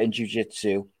black belt in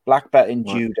jiu-jitsu, black belt in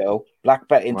judo, black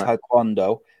belt in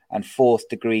taekwondo, and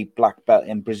fourth-degree black belt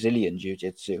in Brazilian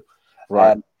jiu-jitsu.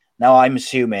 Right. Now, I'm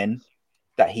assuming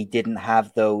that he didn't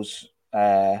have those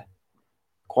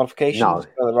qualifications.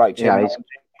 No. Right.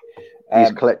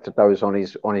 He's collected those on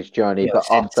his journey. But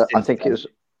I think it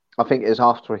was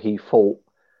after he fought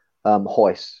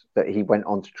Royce that he went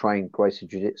on to train Gracie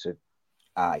Jiu-Jitsu.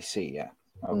 I see. Yeah.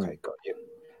 Okay, got you.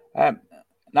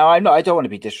 Now, I don't want to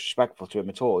be disrespectful to him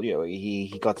at all.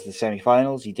 He got to the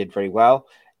semi-finals. He did very well.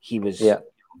 He was,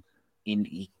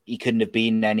 he couldn't have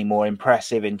been any more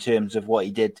impressive in terms of what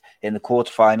he did in the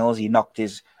quarterfinals. He knocked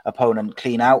his opponent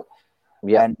clean out.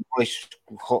 Yeah. And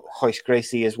Royce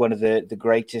Gracie is one of the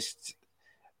greatest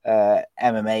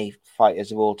MMA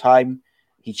fighters of all time.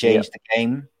 He changed the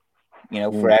game,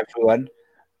 for everyone,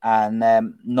 and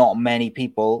not many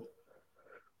people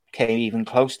came even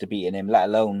close to beating him, let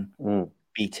alone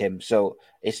beat him. So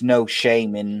it's no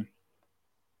shame in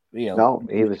No,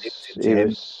 he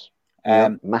was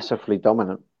massively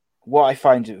dominant. What I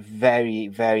find very,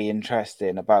 very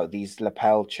interesting about these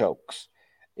lapel chokes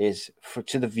is,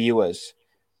 to the viewers,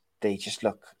 they just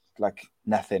look like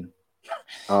nothing.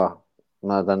 Oh,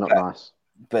 no, they're not nice.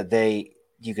 But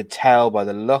you could tell by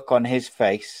the look on his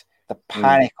face, the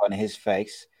panic on his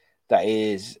face, that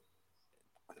is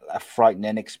a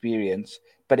frightening experience.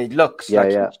 But it looks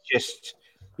he's just,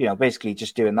 basically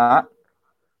just doing that.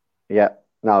 Yeah.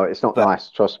 No, it's not nice.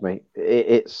 Trust me.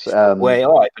 It's way.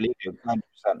 I believe you, 100%.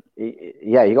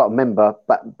 Yeah, you got to remember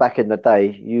back in the day,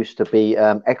 you used to be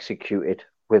executed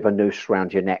with a noose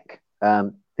around your neck.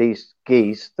 These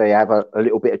gis, they have a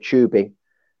little bit of tubing.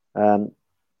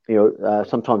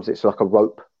 Sometimes it's like a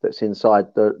rope that's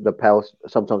inside the lapels.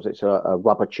 Sometimes it's a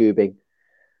rubber tubing.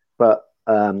 But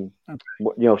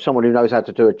someone who knows how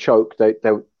to do a choke, they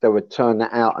would turn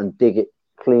that out and dig it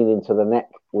clean into the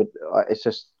neck. It's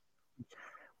just,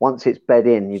 once it's bed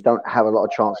in, you don't have a lot of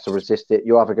chance to resist it.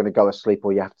 You're either going to go asleep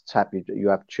or you have to tap. You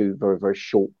have two very, very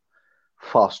short,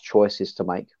 fast choices to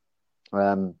make.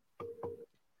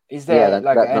 Is there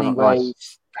any way?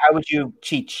 How would you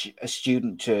teach a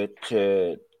student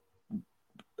to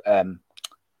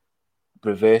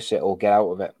reverse it or get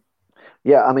out of it?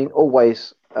 Yeah, I mean,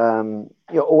 always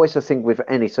the thing with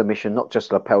any submission, not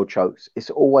just lapel chokes,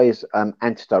 it's always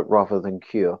antidote rather than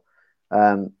cure.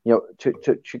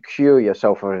 To cure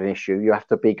yourself of an issue, you have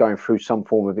to be going through some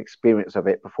form of experience of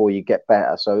it before you get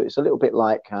better. So it's a little bit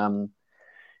like,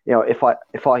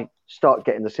 if I start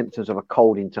getting the symptoms of a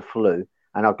cold into flu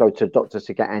and I'll go to doctors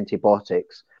to get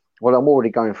antibiotics, well, I'm already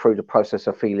going through the process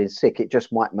of feeling sick. It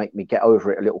just might make me get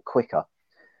over it a little quicker.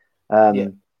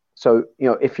 So,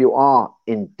 if you are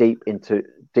into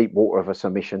deep water of a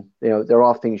submission, there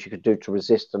are things you could do to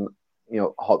resist and,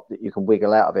 hope that you can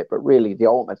wiggle out of it. But really, the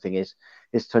ultimate thing is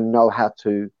to know how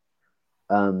to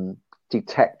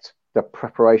detect the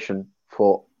preparation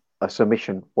for a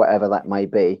submission, whatever that may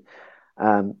be.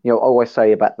 I always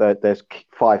say about there's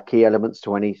 5 key elements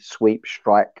to any sweep,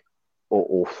 strike,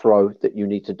 or throw that you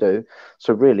need to do.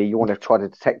 So really, you want to try to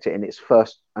detect it in its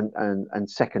first and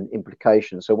second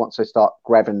implication. So once they start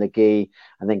grabbing the gi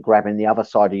and then grabbing the other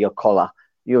side of your collar,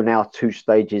 you're now 2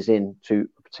 stages into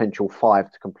a potential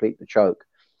 5 to complete the choke.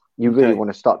 You really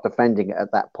want to start defending it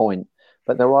at that point.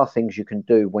 But there are things you can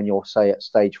do when you're, say, at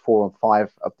stage 4 and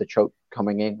 5 of the choke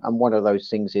coming in. And one of those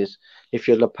things is, if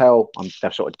your lapel, I'm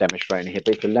sort of demonstrating here,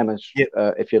 but if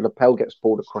your lapel gets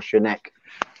pulled across your neck,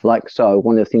 like so,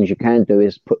 one of the things you can do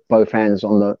is put both hands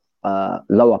on the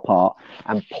lower part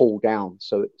and pull down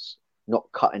so it's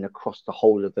not cutting across the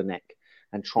whole of the neck,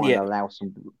 and try and allow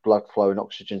some blood flow and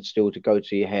oxygen still to go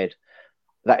to your head.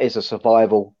 That is a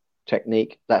survival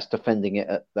technique. That's defending it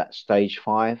at that stage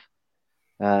 5.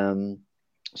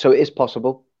 So it is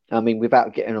possible. I mean,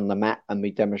 without getting on the mat and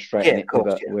me demonstrating it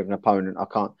with an opponent, I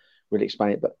can't really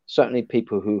explain it. But certainly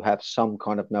people who have some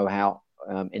kind of know-how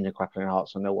in the grappling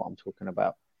arts, I know what I'm talking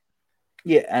about.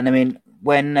 Yeah, and I mean,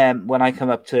 when I come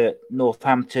up to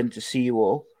Northampton to see you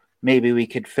all, maybe we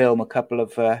could film a couple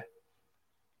of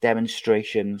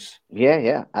demonstrations.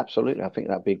 Yeah, absolutely. I think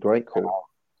that'd be great. Cool.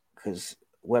 Because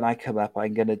when I come up,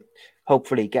 I'm going to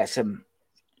hopefully get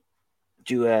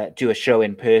do a show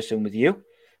in person with you,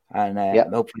 and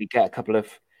hopefully get a couple of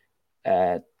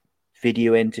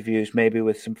video interviews, maybe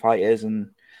with some fighters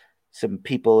and some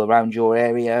people around your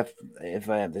area. If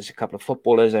there's a couple of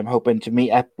footballers I'm hoping to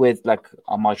meet up with, like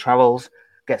on my travels,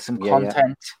 get some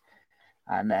content,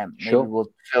 and maybe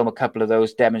we'll film a couple of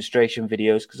those demonstration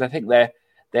videos, because I think they're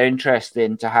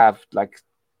interesting to have, like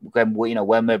when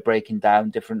we're breaking down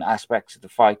different aspects of the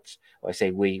fights, or I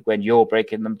say when you're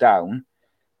breaking them down.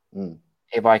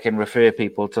 If I can refer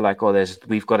people to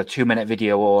we've got a 2-minute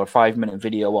video or a 5-minute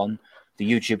video on the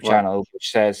YouTube channel,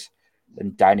 which says,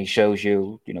 and Danny shows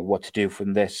you, what to do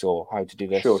from this or how to do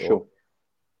this. Sure.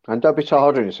 And don't be so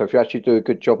hard on yourself. If you actually do a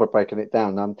good job of breaking it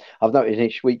down. I've noticed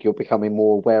each week you're becoming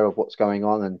more aware of what's going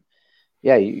on, and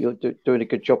you're doing a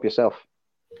good job yourself.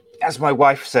 As my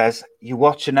wife says, you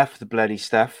watch enough of the bloody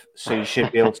stuff, so you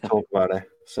should be able to talk about it.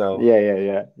 So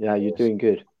yeah, you're doing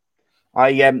good.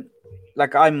 I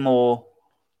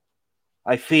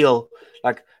feel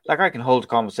like I can hold a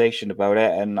conversation about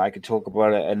it and I can talk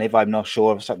about it. And if I'm not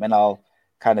sure of something, I'll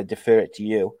kind of defer it to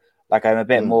you. Like, I'm a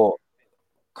bit more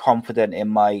confident in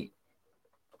my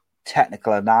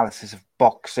technical analysis of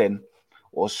boxing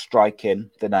or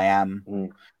striking than I am,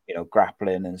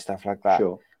 grappling and stuff like that.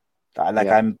 Sure.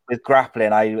 I'm with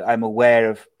grappling, I'm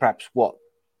aware of perhaps what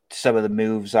some of the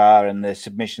moves are and the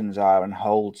submissions are and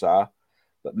holds are,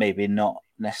 but maybe not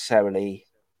necessarily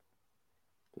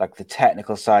like the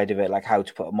technical side of it, like how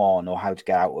to put them on or how to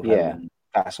get out of them.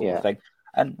 that sort of thing.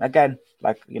 And again,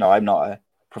 like, you know, I'm not a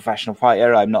professional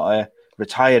fighter. I'm not a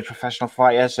retired professional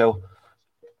fighter. So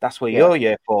that's what you're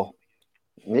here for.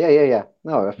 Yeah.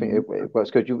 No, I think it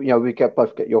works good. You know, we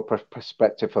both get your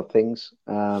perspective of things.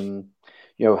 You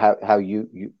know, how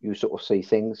you sort of see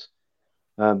things,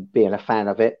 being a fan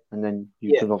of it, and then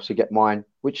you can obviously get mine.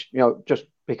 Which, you know, just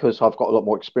because I've got a lot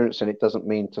more experience in it doesn't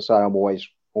mean to say I'm always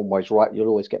right. You'll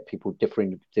always get people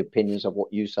differing opinions of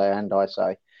what you say and I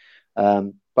say.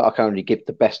 But I can only give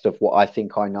the best of what I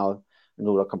think I know, and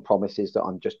all I can promise is that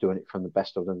I'm just doing it from the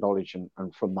best of the knowledge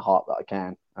and from the heart that I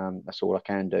can. That's all I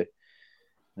can do.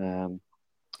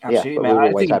 Absolutely, but mate. we'll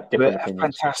always have different a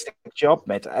opinions. fantastic job,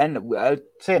 mate. And I'd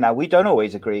say now we don't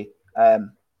always agree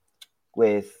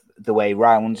with the way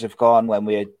rounds have gone when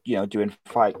we're, you know, doing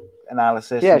fight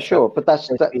analysis. Yeah, sure, but that's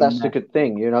the good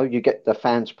thing. You know, you get the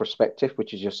fans' perspective,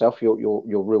 which is yourself. You're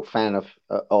a real fan of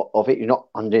it. You're not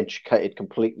uneducated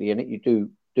completely in it. You do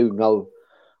know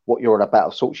what you're about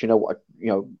of sorts. You know what, you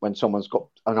know, when someone's got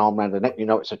an arm around the neck, you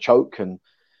know it's a choke, and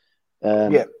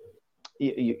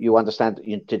you understand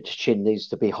that the chin needs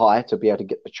to be high to be able to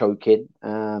get the choke in,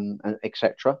 and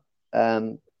etc.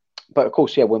 But of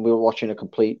course, when we were watching a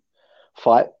complete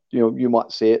fight, you know, you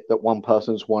might see it that one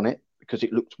person's won it because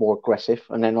it looked more aggressive,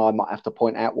 and then I might have to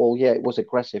point out, well, it was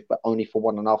aggressive, but only for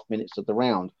 1.5 minutes of the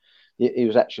round. He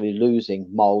was actually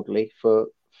losing mildly for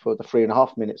the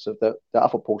 3.5 minutes of the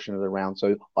other portion of the round.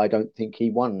 So I don't think he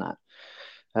won that.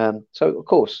 So of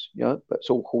course, you know, that's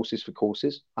all horses for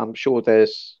courses. I'm sure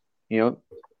there's, you know,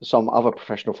 some other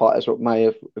professional fighters that may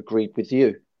have agreed with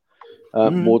you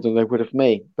more than they would have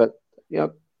me. But, you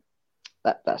know,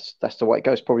 that's the way it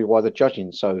goes. Probably why the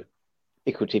judging's so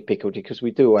pickledy, because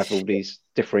we do have all these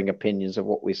differing opinions of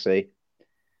what we see.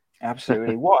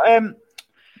 Absolutely.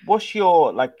 What's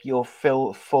your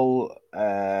full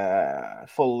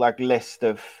like list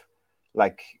of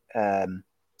like don't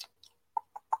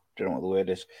know what the word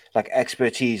is, like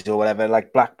expertise or whatever,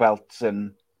 like black belts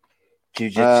and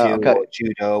jiu-jitsu or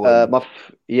judo?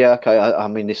 I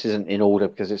mean, this isn't in order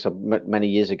because it's many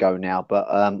years ago now, but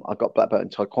I got black belt in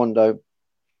taekwondo,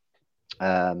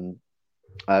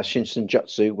 Shinsen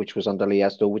Jutsu, which was under Lee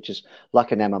Asdal, which is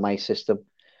like an MMA system,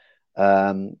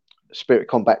 Spirit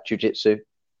Combat Jiu-Jitsu,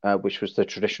 which was the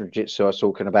traditional jiu-jitsu I was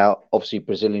talking about, obviously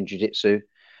Brazilian jiu-jitsu,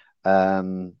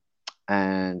 and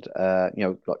you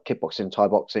know, like kickboxing, Thai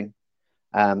boxing,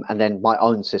 and then my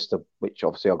own system, which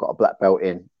obviously I got a black belt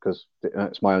in because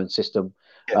it's my own system,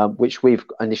 which we've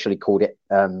initially called it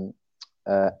MMA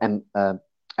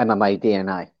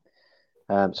DNA.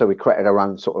 So we created our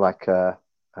own sort of like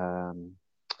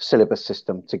syllabus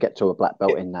system to get to a black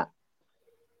belt in that.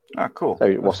 Oh, cool.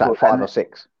 So what's that, 5 or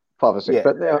 6? 5 or 6. Yeah.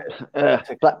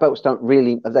 But black belts don't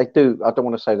really, they do, I don't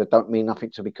want to say they don't mean nothing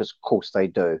to me, because of course they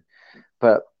do.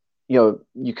 But, you know,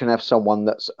 you can have someone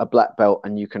that's a black belt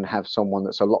and you can have someone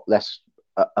that's a lot less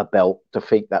a belt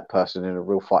defeat that person in a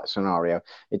real fight scenario.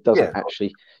 It doesn't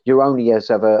actually, you're only as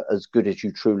good as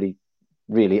you truly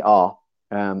really are.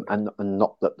 And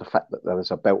not that the fact that there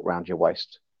was a belt around your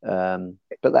waist.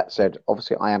 But that said,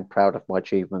 obviously I am proud of my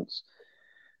achievements.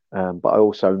 But I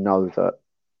also know that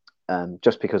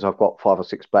just because I've got 5 or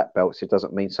 6 black belts, it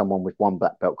doesn't mean someone with 1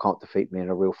 black belt can't defeat me in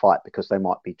a real fight, because they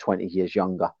might be 20 years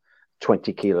younger,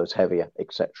 20 kilos heavier,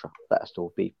 etc. That has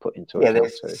to be put into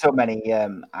account. There's so many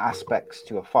aspects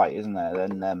to a fight, isn't there?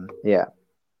 And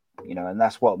you know, and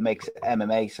that's what makes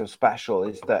MMA so special,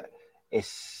 is that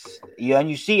and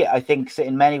you see it, I think,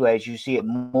 in many ways, you see it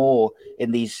more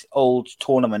in these old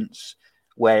tournaments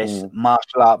where it's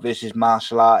martial art versus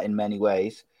martial art in many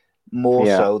ways, more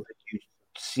so than you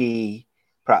see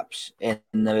perhaps in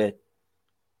the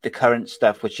current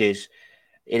stuff, which is,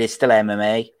 it is still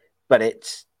MMA, but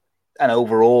it's an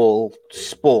overall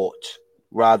sport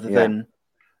rather than,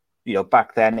 you know,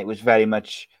 back then it was very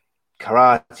much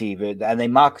karate, and they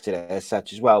marketed it as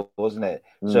such as well, wasn't it?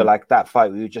 So like that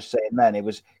fight we were just saying then, it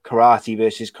was karate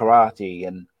versus karate,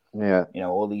 and you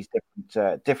know, all these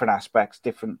different aspects,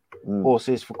 different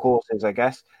horses for courses, I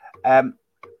guess.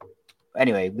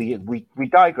 Anyway, we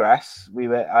digress.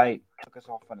 I took us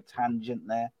off on a tangent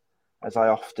there, as I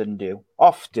often do.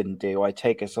 I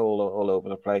take us all over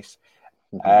the place.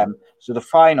 So the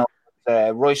final,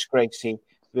 Royce Gracie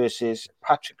versus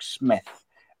Patrick Smith.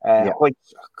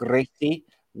 Royce Gracie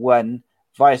won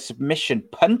via submission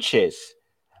punches.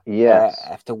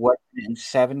 After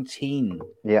 117.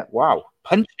 Wow,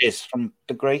 punches from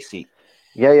the Gracie.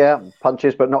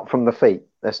 Punches, but not from the feet.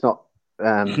 Let's not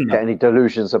get any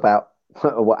delusions about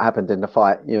what happened in the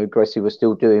fight. You know, Gracie was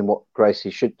still doing what Gracie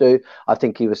should do. I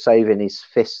think he was saving his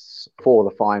fists for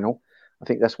the final. I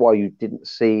think that's why you didn't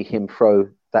see him throw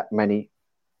that many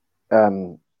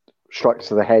strikes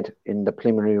to the head in the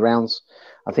preliminary rounds.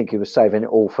 I think he was saving it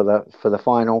all for the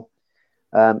final.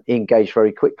 He engaged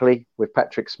very quickly with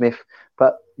Patrick Smith,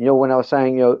 but when I was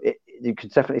saying you can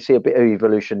definitely see a bit of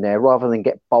evolution there. Rather than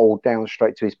get bowled down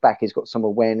straight to his back, he's got some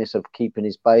awareness of keeping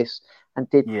his base and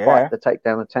did fight the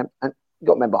takedown attempt. And you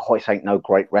got to remember, Hoyce ain't no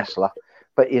great wrestler,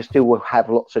 but he still will have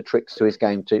lots of tricks to his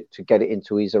game to get it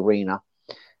into his arena.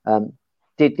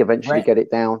 Did eventually get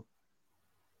it down.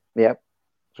 Yeah,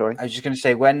 sorry. I was just going to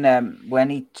say when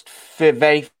he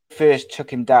very first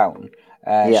took him down,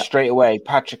 straight away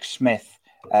Patrick Smith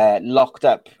locked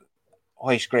up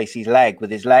Hoyce Gracie's leg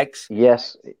with his legs.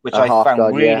 Yes, which I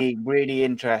found really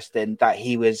interesting. That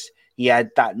he had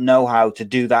that know-how to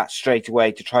do that straight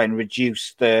away to try and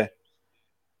reduce the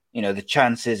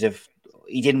chances of.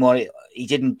 He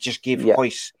didn't just give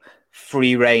Hoyce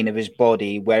free reign of his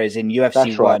body. Whereas in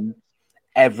UFC 1,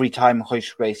 every time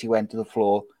Hoyce Gracie went to the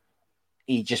floor,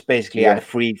 he just basically had a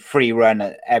free run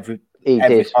at every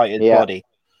part of his body.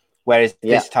 Whereas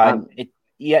this time, it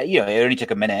only took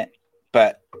a minute,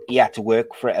 but he had to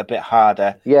work for it a bit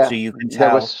harder. Yeah, so you can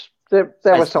tell there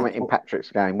was something in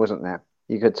Patrick's game, wasn't there?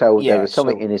 You could tell there was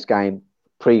something in his game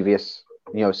previous,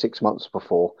 6 months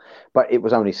before, but it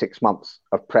was only 6 months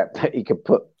of prep that he could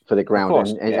put for the ground,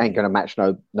 and ain't going to match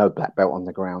no black belt on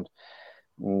the ground.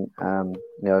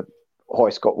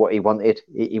 Hoyce got what he wanted.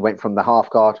 He went from the half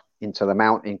guard into the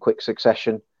mount in quick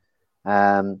succession,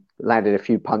 landed a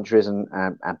few punches, and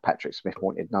Patrick Smith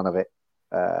wanted none of it.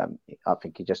 I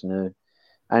think he just knew.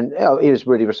 And he was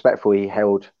really respectful. He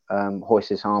held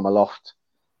Hoyce's arm aloft.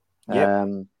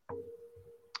 And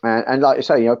like you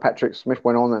say, Patrick Smith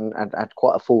went on and had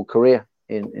quite a full career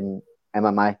in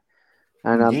MMA.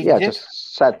 And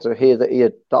just sad to hear that he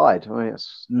had died. I mean,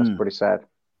 that's pretty sad.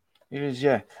 It is,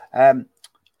 yeah.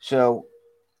 So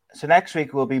next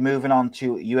week we'll be moving on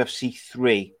to UFC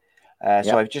 3.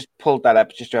 So I've just pulled that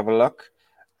up just to have a look.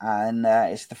 And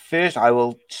it's the first, I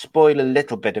will spoil a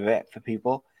little bit of it for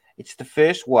people. It's the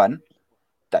first one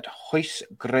that Hoyce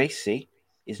Gracie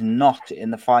is not in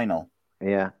the final.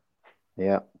 Yeah.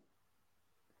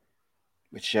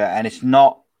 Which and it's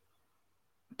not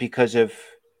because of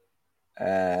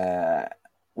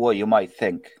what you might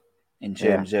think in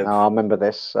terms of. No, I remember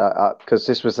this because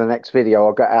this was the next video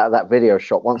I got out of that video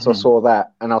shop. Once I saw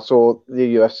that and I saw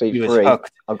the UFC 3, I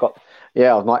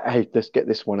was like, hey, let's get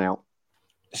this one out.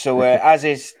 So as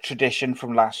is tradition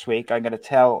from last week, I'm going to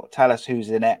tell us who's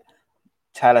in it,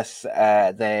 tell us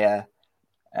their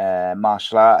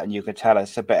martial art, and you can tell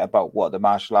us a bit about what the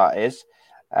martial art is.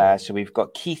 So we've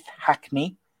got Keith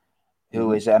Hackney,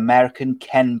 who is American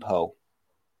Kenpo.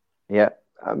 Yeah,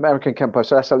 American Kenpo.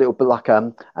 So that's a little bit like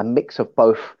a mix of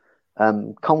both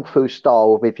Kung Fu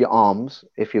style with your arms,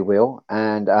 if you will,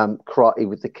 and karate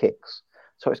with the kicks.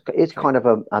 So it's kind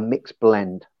of a mixed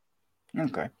blend.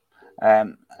 Okay.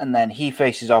 And then he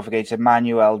faces off against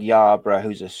Emmanuel Yarbrough,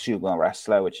 who's a sumo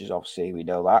wrestler, which is obviously, we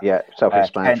know that. Yeah,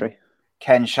 self-explanatory.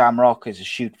 Ken Shamrock is a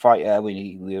shoot fighter.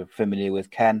 We're familiar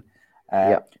with Ken.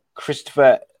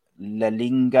 Christopher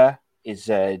Lalinga is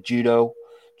a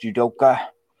judoka.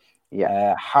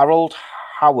 Yeah. Harold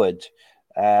Howard,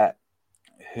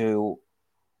 who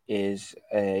is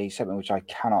something which I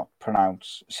cannot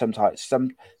pronounce.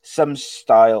 Some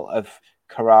style of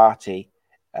karate.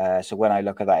 So when I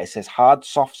look at that, it says hard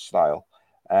soft style.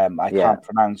 I can't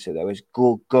pronounce it though. It's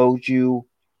Goju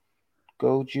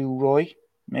Roy,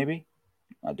 maybe.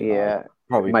 I don't know.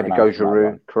 Probably maybe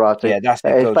Goju karate. Yeah, that's the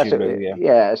Goju.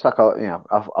 Yeah, it's like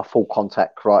a full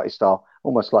contact karate style,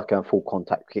 almost like a full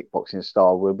contact kickboxing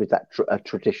style with that a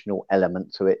traditional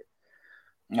element to it.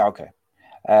 Okay.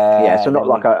 So not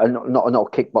like not a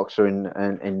kickboxer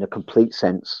in the complete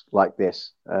sense like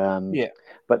this.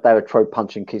 But they would throw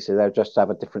punching kicks. They would just have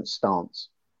a different stance.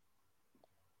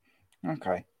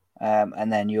 Okay.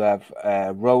 And then you have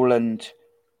Roland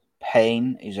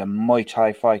Payne. He's a Muay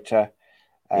Thai fighter.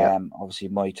 Obviously,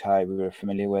 Muay Thai we were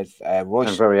familiar with. Royce.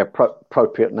 And very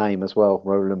appropriate name as well,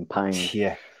 Roland Payne.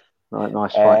 Yeah.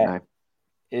 Nice fight name.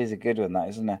 It is a good one, that,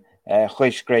 isn't it?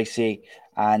 Hoyce Gracie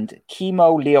and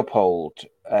Kimo Leopoldo.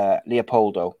 I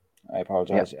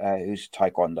apologize. Who's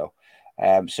Taekwondo.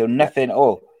 So nothing.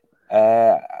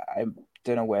 I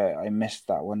don't know where I missed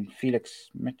that one. Felix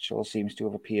Mitchell seems to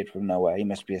have appeared from nowhere. He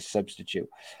must be a substitute.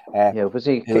 Was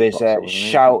he? Who is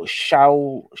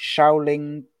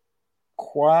Shaoling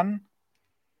Quan?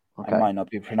 Okay. I might not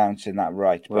be pronouncing that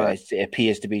right, but it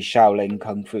appears to be Shaolin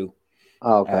Kung Fu.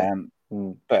 Oh, okay.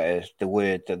 But the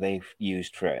word that they've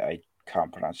used for it, I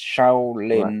can't pronounce.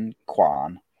 Shaolin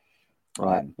Quan.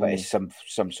 Right. But it's some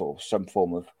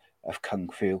form of Kung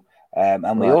Fu.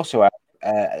 And we also have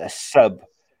a sub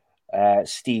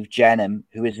Steve Jenham,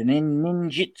 who is in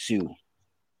ninjutsu.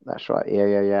 That's right.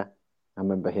 Yeah. I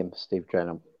remember him, Steve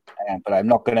Jenham. But I'm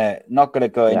not gonna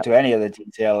go into any other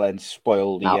detail and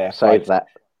spoil the save that.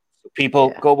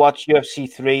 People, go watch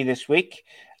UFC 3 this week.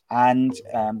 And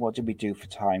what did we do for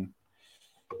time?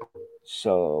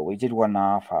 So we did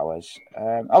 1.5 hours.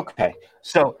 Okay,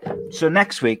 so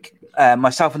next week,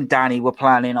 myself and Danny were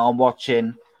planning on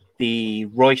watching the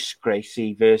Royce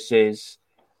Gracie versus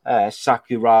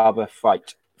Sakuraba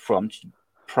fight from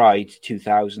Pride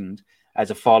 2000 as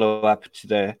a follow-up to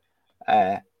the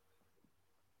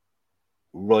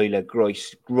Royler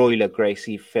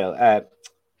Gracie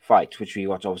fight, which we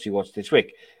obviously watched this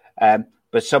week.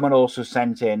 But someone also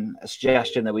sent in a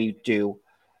suggestion that we do.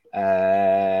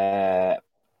 I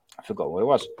forgot what it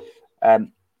was.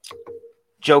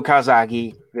 Joe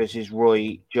Calzaghe versus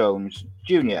Roy Jones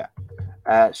Jr.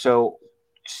 So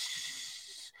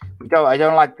I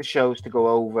don't like the shows to go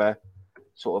over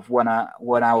sort of 1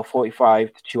 hour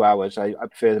 45 to 2 hours. I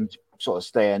prefer them to sort of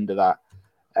stay under that.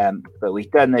 But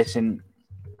we've done this in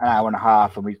an hour and a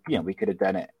half, and we could have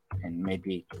done it in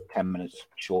maybe 10 minutes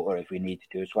shorter if we needed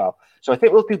to as well. So I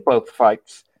think we'll do both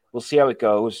fights. We'll see how it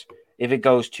goes. If it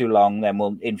goes too long, then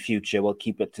we'll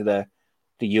keep it to the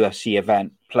UFC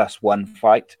event plus one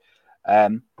fight.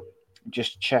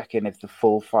 Just checking if the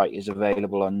full fight is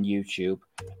available on YouTube.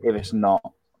 If it's not,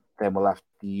 then we'll have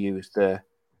to use the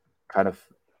kind of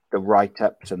the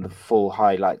write-ups and the full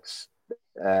highlights,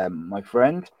 my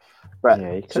friend.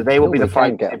 But so they will be the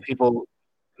fights if people.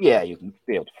 Yeah, you can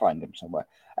be able to find them somewhere.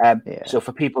 So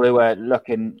for people who are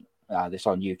looking, this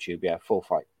on YouTube, full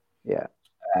fight. Yeah.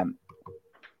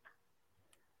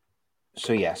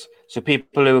 So yes, so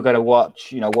people who are going to watch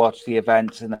the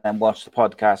events and then watch the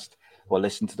podcast or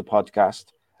listen to the podcast,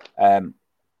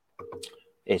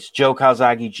 it's Joe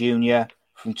Calzaghe Jr.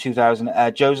 from 2000.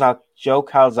 Joe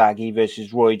Calzaghe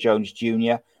versus Roy Jones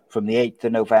Jr. from the 8th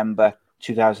of November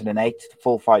 2008. The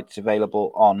full fight's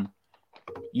available on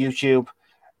YouTube.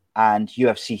 And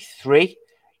UFC 3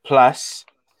 plus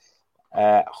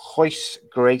Royce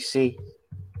Gracie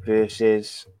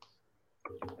versus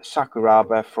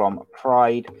Sakuraba from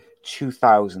Pride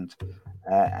 2000.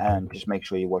 And just make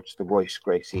sure you watch the Royce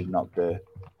Gracie, not the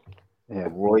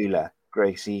Royler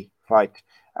Gracie fight.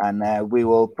 And we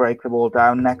will break them all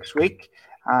down next week.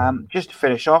 Just to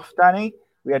finish off, Danny,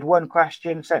 we had one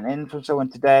question sent in from someone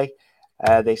today.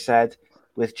 They said,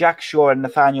 with Jack Shaw and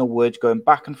Nathaniel Wood going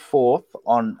back and forth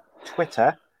on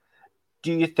Twitter,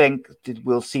 do you think that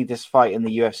we'll see this fight in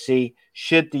the UFC?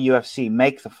 Should the UFC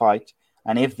make the fight?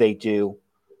 And if they do,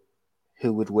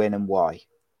 who would win and why?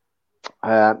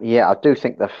 I do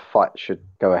think the fight should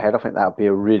go ahead. I think that would be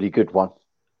a really good one.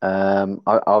 I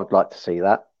would like to see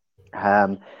that.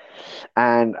 And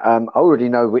I already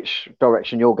know which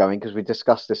direction you're going because we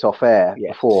discussed this off air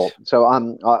before. So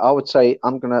I would say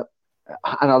I'm going to.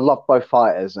 And I love both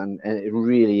fighters, and it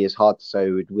really is hard to say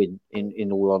who would win, in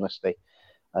all honesty.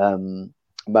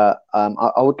 But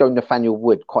I would go Nathaniel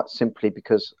Wood quite simply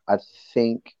because I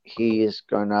think he is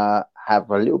going to have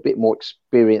a little bit more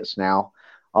experience now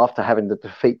after having the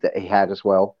defeat that he had as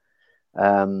well.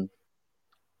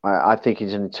 I think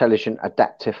he's an intelligent,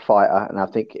 adaptive fighter, and I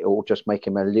think it will just make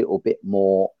him a little bit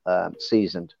more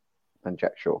seasoned than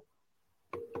Jack Shaw.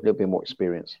 A little bit more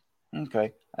experience.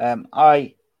 Okay.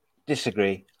 I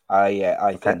disagree.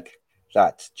 I think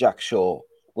that Jack Shaw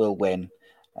will win.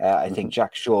 I think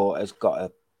Jack Shaw has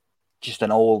got just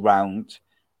an all-round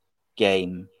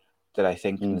game that I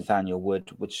think Nathaniel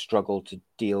Wood would struggle to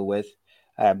deal with.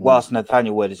 Whilst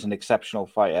Nathaniel Wood is an exceptional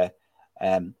fighter,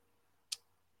 I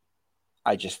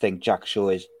just think Jack Shaw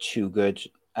is too good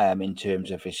in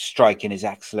terms of his striking is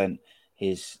excellent,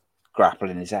 his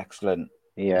grappling is excellent,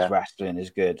 his wrestling is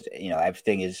good.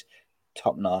 Everything is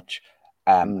top-notch.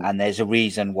 And there's a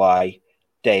reason why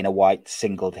Dana White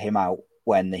singled him out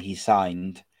when he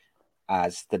signed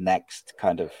as the next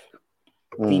the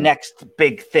next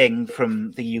big thing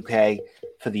from the UK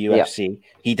for the UFC. Yeah.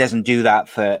 He doesn't do that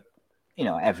for,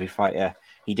 every fighter.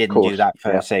 He didn't do that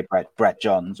for, say, Brett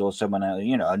Johns or someone else,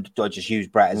 I just use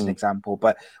Brett as an example.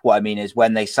 But what I mean is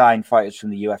when they sign fighters from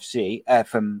the UFC,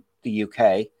 from the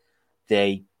UK,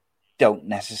 they don't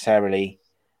necessarily,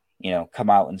 come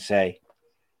out and say,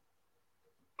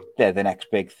 they're the next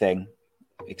big thing,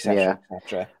 etc.,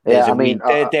 etc.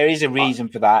 There is a reason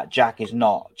for that. Jack is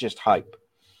not just hype.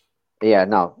 Yeah,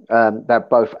 no, they're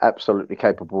both absolutely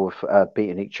capable of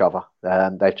beating each other.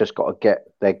 They've just got to get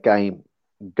their game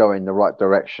going the right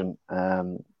direction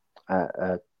to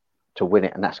win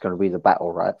it, and that's going to be the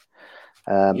battle, right?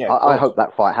 I hope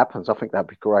that fight happens. I think that'd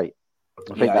be great.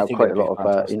 I think that would create a lot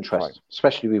of interest,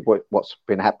 especially with what's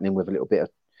been happening with a little bit of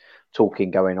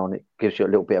talking going on. It gives you a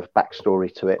little bit of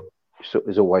backstory to it. So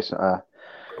there's always a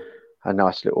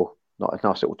nice little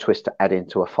twist to add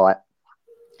into a fight.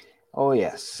 Oh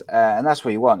yes, and that's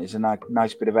what you want, is a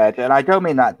nice bit of edge. And I don't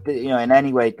mean that in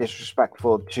any way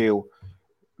disrespectful to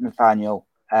Nathaniel.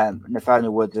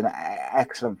 Nathaniel Wood's an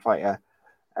excellent fighter.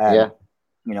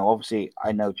 Obviously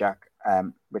I know Jack,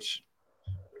 which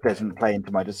doesn't play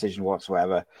into my decision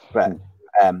whatsoever. But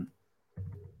I mean,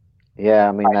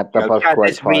 they're both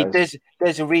great fighters.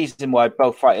 There's a reason why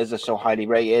both fighters are so highly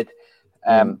rated.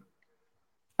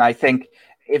 I think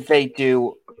if they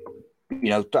do,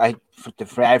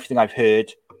 for everything I've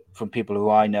heard from people who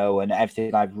I know and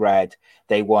everything I've read,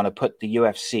 they want to put the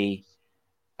UFC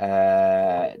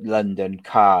London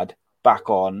card back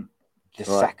on the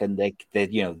second they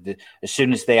as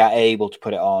soon as they are able to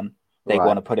put it on, they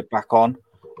want to put it back on,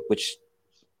 which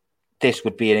this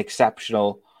would be an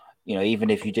exceptional, even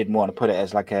if you didn't want to put it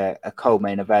as like a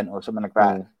co-main event or something like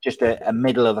that, just a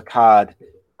middle of the card,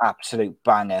 absolute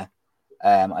banger.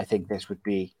 I think this would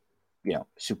be,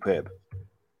 superb.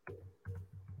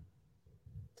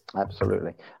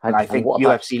 Absolutely. And I think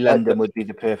UFC London would be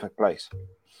the perfect place.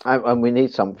 And we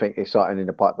need something exciting in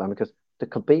the pipeline because the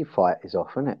Khabib fight is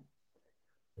off, isn't it?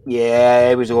 Yeah,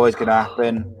 it was always going to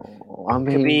happen. I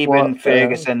mean, Khabib and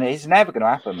Ferguson, it's never going to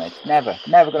happen, mate. Never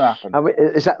going to happen. I mean,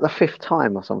 is that the 5th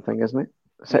time or something, isn't it?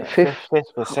 Is it fifth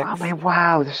or sixth? I mean,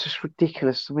 wow, this is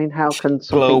ridiculous. I mean, how can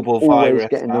global always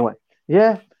get in the way?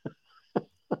 Yeah.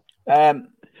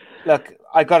 Look,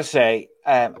 I got to say,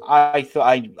 I thought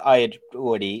I had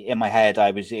already in my head.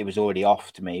 It was already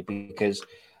off to me because as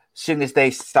soon as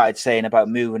they started saying about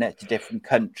moving it to different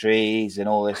countries and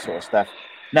all this sort of stuff.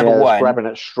 Number one, grabbing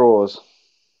at straws.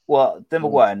 Well, number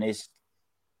one is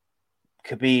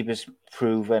Khabib has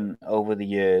proven over the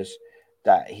years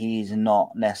that he's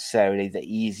not necessarily the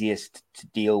easiest to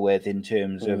deal with in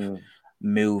terms of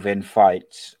moving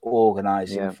fights,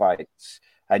 organizing fights.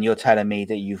 And you're telling me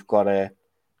that you've got to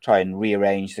try and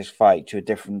rearrange this fight to a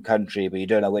different country, but you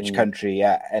don't know which country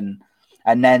yet. And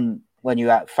then when you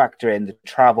factor in the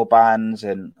travel bans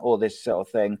and all this sort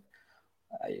of thing,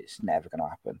 it's never going to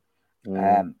happen.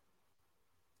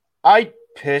 I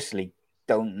personally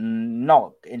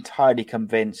not entirely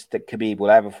convinced that Khabib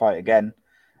will ever fight again.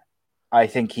 I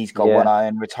think he's got one eye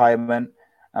on retirement,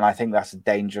 and I think that's a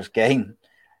dangerous game.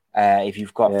 If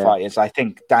you've got fighters, I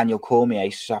think Daniel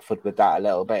Cormier suffered with that a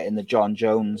little bit in the John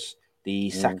Jones,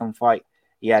 the second fight.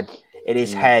 He had in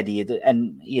his head,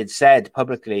 he had said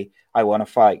publicly, "I want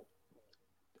to fight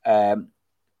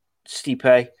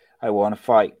Stipe, I want to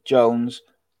fight Jones,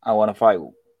 I want to fight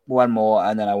one more,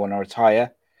 and then I want to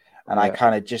retire." And I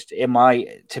kind of just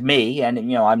to me, and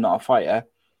I'm not a fighter,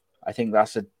 I think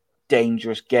that's a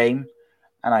dangerous game,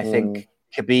 and I think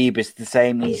Khabib is the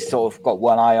same. He's sort of got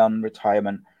one eye on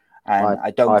retirement. And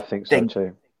I think so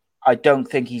too. I don't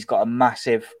think he's got a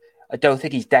massive. I don't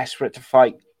think he's desperate to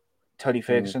fight Tony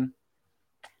Ferguson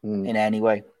in any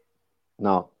way.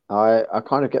 No, I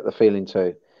kind of get the feeling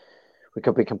too. We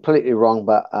could be completely wrong,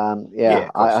 but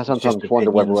I sometimes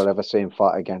wonder whether we'll ever see him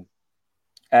fight again.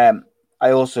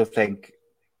 I also think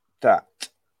that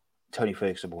Tony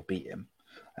Ferguson will beat him.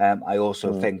 I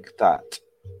also think that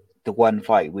the one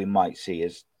fight we might see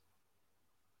is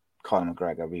Conor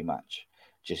McGregor rematch.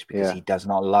 Just because he does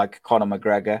not like Conor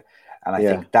McGregor. And I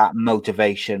think that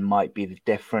motivation might be the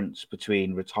difference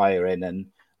between retiring and,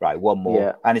 one more.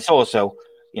 Yeah. And it's also,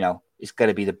 it's going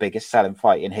to be the biggest selling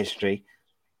fight in history.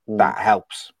 That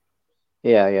helps.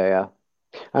 Yeah.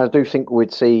 And I do think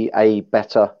we'd see a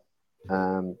better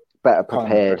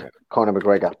prepared Conor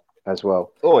McGregor as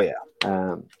well. Oh, yeah.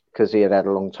 Because he had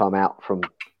a long time out from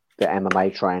the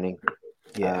MMA training.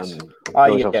 Yes. He's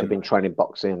obviously been training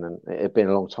boxing, and it had been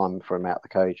a long time for him out the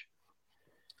cage.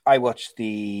 I watched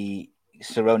the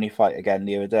Cerrone fight again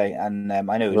the other day, and I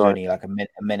know it was only like a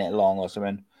minute long or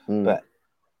something, but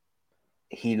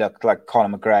he looked like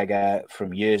Conor McGregor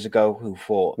from years ago, who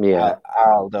fought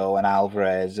Aldo and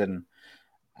Alvarez and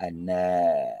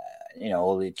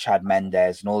all the Chad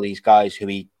Mendes and all these guys who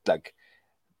he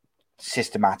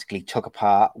systematically took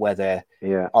apart, whether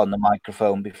on the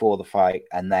microphone before the fight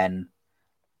and then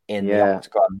in the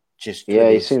octagon, his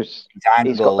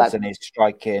angles and his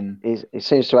striking. He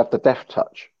seems to have the death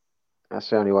touch. That's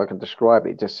the only way I can describe it.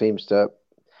 He just seems to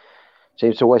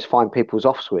always find people's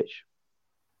off switch.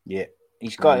 Yeah,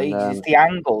 he's got it's the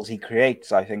angles he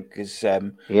creates. I think is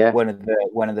one of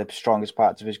the strongest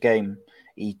parts of his game.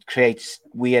 He creates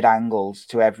weird angles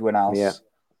to everyone else,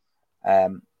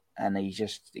 and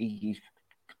it's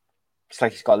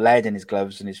like he's got lead in his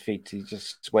gloves and his feet. He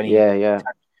just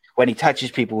when he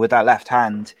touches people with that left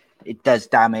hand, it does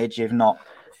damage, if not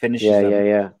finishes them.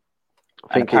 Yeah.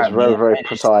 I think it's very, very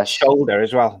precise. Shoulder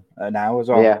as well now as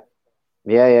well. Yeah.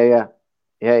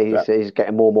 He's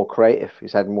getting more and more creative.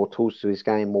 He's adding more tools to his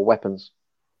game, more weapons.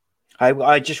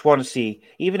 I just want to see,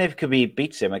 even if Khabib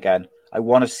beats him again, I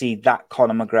want to see that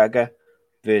Conor McGregor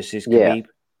versus Khabib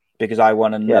because I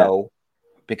want to know.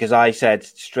 Because I said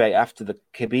straight after the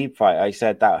Khabib fight, I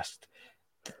said that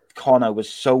Conor was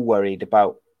so worried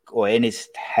about, or in his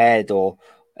head,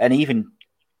 and even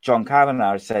John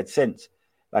Kavanagh said since,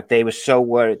 like they were so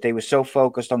worried, they were so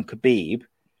focused on Khabib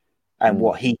and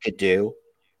what he could do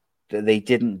that they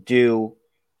didn't do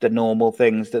the normal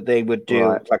things that they would do,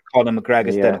 like Conor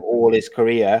McGregor's done all his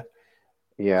career,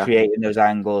 creating those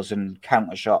angles and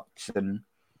counter shots, and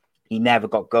he never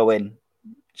got going.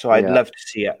 So I'd love to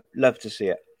see it. Love to see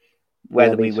it.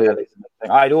 Whether we will,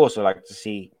 I'd also like to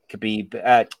see Khabib,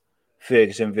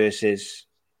 Ferguson versus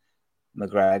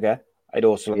McGregor. I'd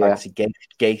also like to see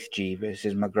Gaethje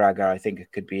versus McGregor. I think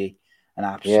it could be an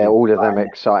absolute. All of them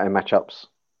exciting matchups.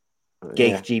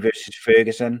 Gaethje versus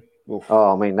Ferguson. Oof.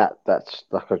 Oh, I mean that's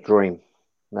like a dream.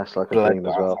 That's like a dream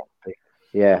as well.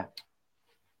 Yeah.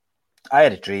 I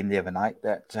had a dream the other night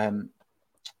that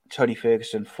Tony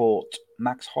Ferguson fought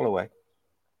Max Holloway.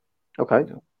 Okay.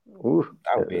 Ooh.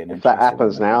 That would be an if that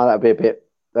happens now, that'd be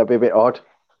a bit odd.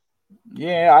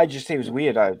 Yeah, I just think it was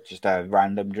weird. I just had a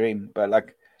random dream, but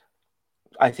like,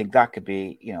 I think that could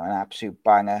be, an absolute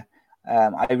banger.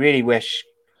 I really wish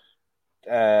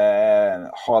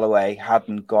Holloway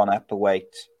hadn't gone up a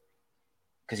weight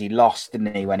because he lost,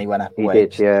 didn't he, when he went up a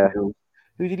weight? He did, yeah. Who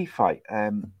did he fight?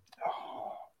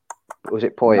 Was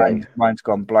it Poirier? Mine's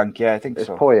gone blank. Yeah, I think so.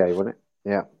 It's Poirier, wasn't it?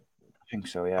 Yeah. I think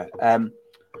so, yeah.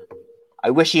 I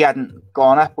wish he hadn't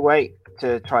gone up a weight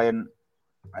to try and.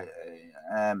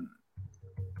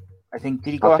 I think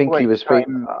did he go up a weight? He was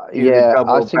feeling. I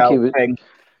think he was. Thing?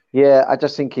 Yeah, I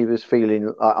just think he was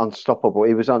feeling unstoppable.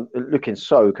 He was looking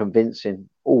so convincing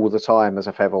all the time as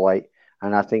a featherweight,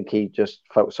 and I think he just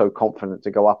felt so confident to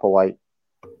go up a weight.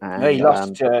 And, he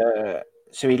lost.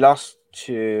 So he lost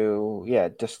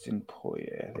to Dustin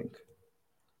Poirier, I think.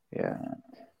 Yeah.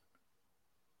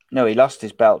 No, he lost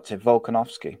his belt to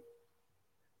Volkanovski.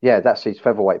 Yeah, that's his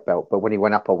featherweight belt. But when he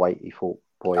went up a weight, he fought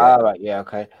Poirier. Oh, right, yeah,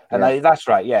 okay. And that's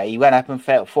right, yeah. He went up and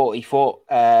fought. He fought.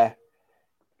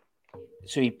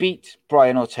 So he beat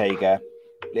Brian Ortega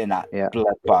in that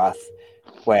bloodbath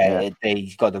where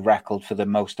he's got the record for the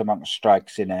most amount of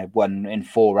strikes in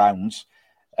 4 rounds.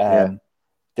 The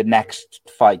next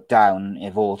fight down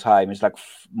of all time is like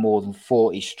more than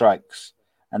 40 strikes,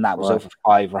 and that was over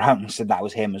 5 rounds, and that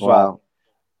was him as well.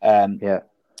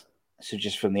 So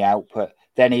just from the output.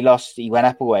 Then he lost. He went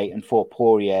up a weight and fought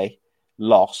Poirier,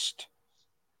 lost.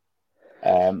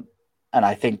 And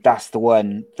I think that's the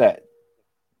one that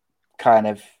kind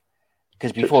of,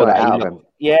 because before that,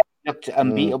 he looked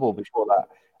unbeatable before that.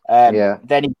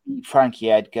 Then he beat Frankie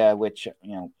Edgar, which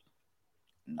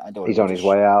I don't. He's on his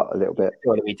way out a little bit. I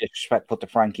don't want to be disrespectful to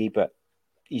Frankie, but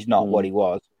he's not what he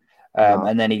was.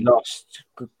 And then he lost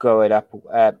going up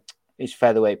his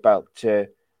featherweight belt to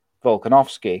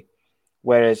Volkanovski.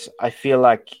 Whereas I feel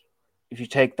like if you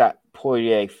take that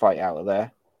Poirier fight out of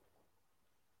there,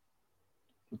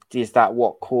 is that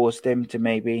what caused him to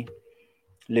maybe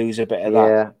lose a bit of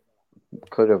that?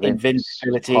 Could have been.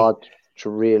 Invincibility. It's hard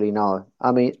to really know.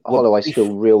 I mean, Holloway's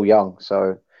still real young,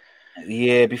 so.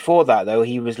 Yeah, before that though,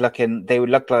 he was looking. They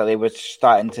would look like they were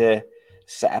starting to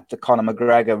set up the Conor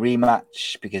McGregor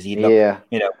rematch because he looked,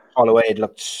 Holloway had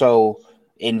looked so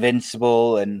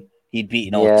invincible and he'd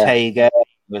beaten Ortega.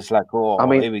 It was like,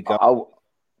 here we go.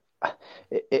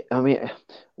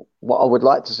 What I would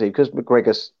like to see, because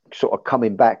McGregor's sort of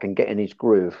coming back and getting his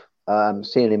groove,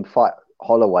 seeing him fight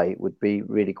Holloway would be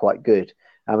really quite good.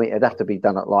 I mean, it'd have to be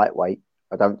done at lightweight.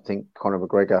 I don't think Conor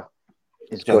McGregor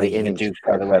has got it in him to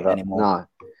featherweight anymore. No,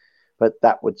 but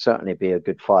that would certainly be a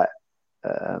good fight.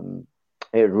 It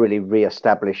would really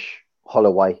re-establish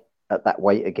Holloway at that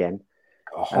weight again.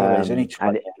 Holloway's only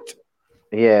 28.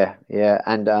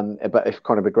 But if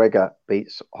Conor McGregor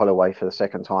beats Holloway for the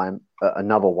second time at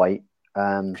another weight,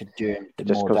 could do it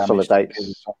just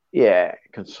consolidates.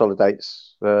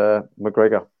 Consolidates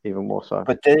McGregor even more so.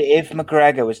 But if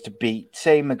McGregor was to beat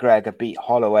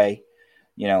Holloway,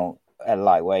 at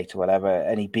lightweight or whatever,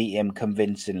 and he beat him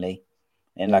convincingly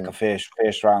in like a first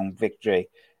round victory,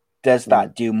 does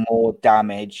that do more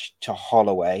damage to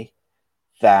Holloway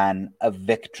than a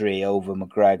victory over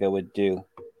McGregor would do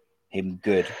him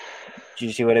good? Do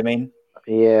you see what I mean?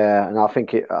 Yeah, and I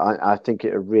think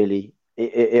it really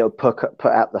it'll put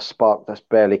out the spark that's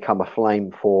barely come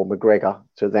aflame for McGregor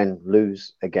to then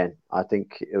lose again. I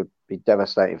think it would be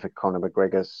devastating for Conor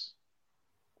McGregor's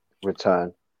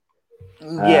return.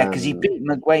 Yeah, because he beat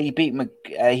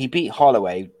he beat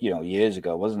Holloway, years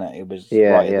ago, wasn't it? It was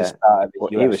at the start of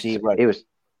his UFC run. He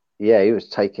was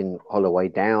taking Holloway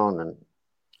down, and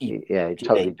he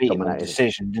totally beat dominated him on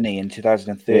decision, didn't he, in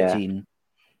 2013? Yeah.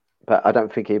 But I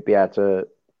don't think he'd be able to.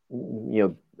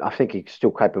 I think he's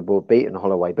still capable of beating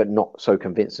Holloway, but not so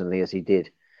convincingly as he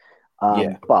did.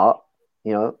 But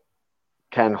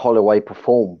can Holloway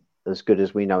perform as good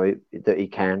as we know that he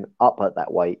can up at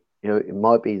that weight? It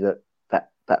might be that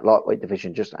lightweight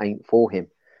division just ain't for him.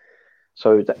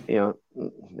 So that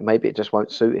maybe it just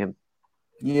won't suit him.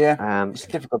 Yeah, it's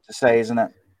difficult to say, isn't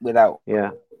it?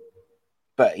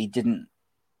 But he didn't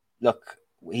look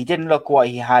what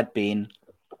he had been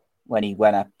when he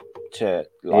went up to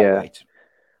lightweight. Yeah.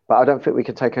 But I don't think we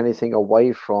can take anything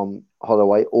away from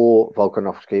Holloway or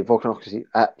Volkanovski. Volkanovski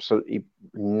absolutely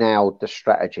nailed the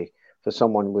strategy for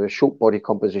someone with a short body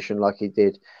composition like he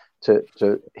did to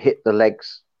hit the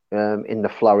legs in the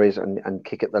flurries and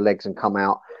kick at the legs and come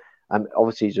out.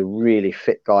 Obviously, he's a really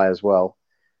fit guy as well.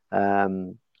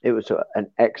 It was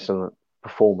an excellent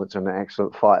performance and an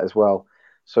excellent fight as well.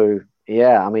 So,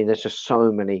 there's just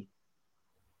so many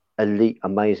elite,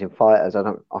 amazing fighters. I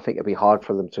think it'd be hard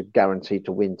for them to guarantee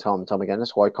to win time and time again.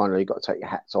 That's why kind of you got to take your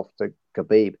hats off to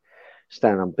Khabib,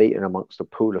 staying unbeaten amongst the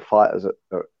pool of fighters that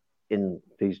are in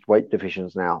these weight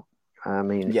divisions now.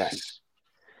 Yes.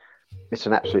 It's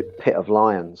an absolute pit of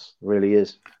lions, it really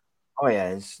is. Oh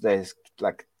yeah, there's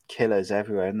like killers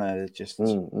everywhere, and they're just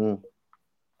an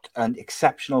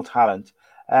exceptional talent.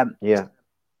 The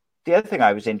other thing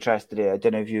I was interested in, I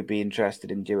don't know if you'd be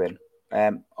interested in doing.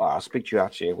 I'll speak to you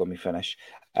actually when we finish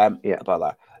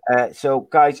about that. So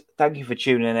guys, thank you for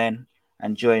tuning in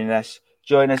and joining us.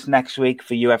 Join us next week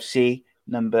for UFC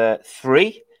number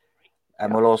 3.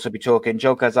 And we'll also be talking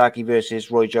Joe Kazaki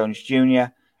versus Roy Jones Jr.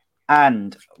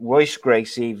 and Royce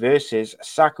Gracie versus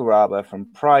Sakuraba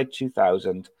from Pride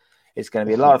 2000. It's going to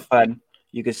be a lot of fun.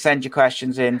 You can send your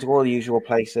questions in to all the usual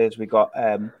places. We got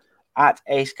at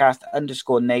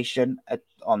ACEcast_nation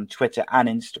on Twitter and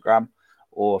Instagram,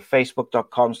 or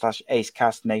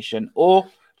facebook.com/ACEcastNation, or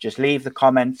just leave the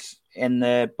comments in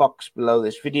the box below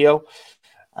this video,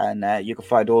 and you can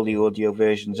find all the audio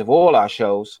versions of all our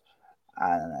shows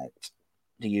and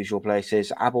the usual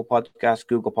places: Apple Podcasts,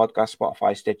 Google Podcasts,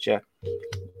 Spotify, Stitcher,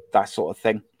 that sort of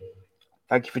thing.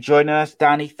 Thank you for joining us,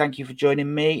 Danny. Thank you for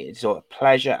joining me. It's a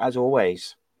pleasure as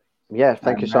always. Yeah,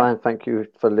 thank you, Simon. Thank you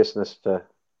for listeners to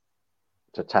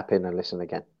tap in and listen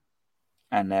again.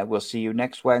 And we'll see you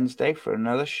next Wednesday for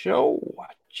another show.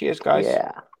 Cheers, guys.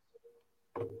 Yeah.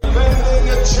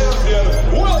 Defending champion,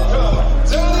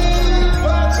 welcome, Danny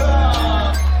Batten.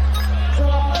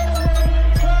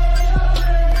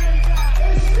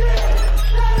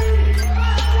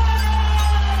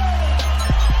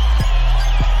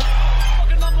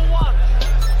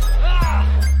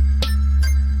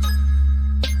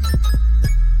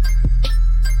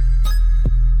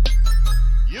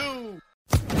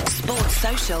 Sports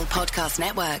Social Podcast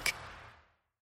Network.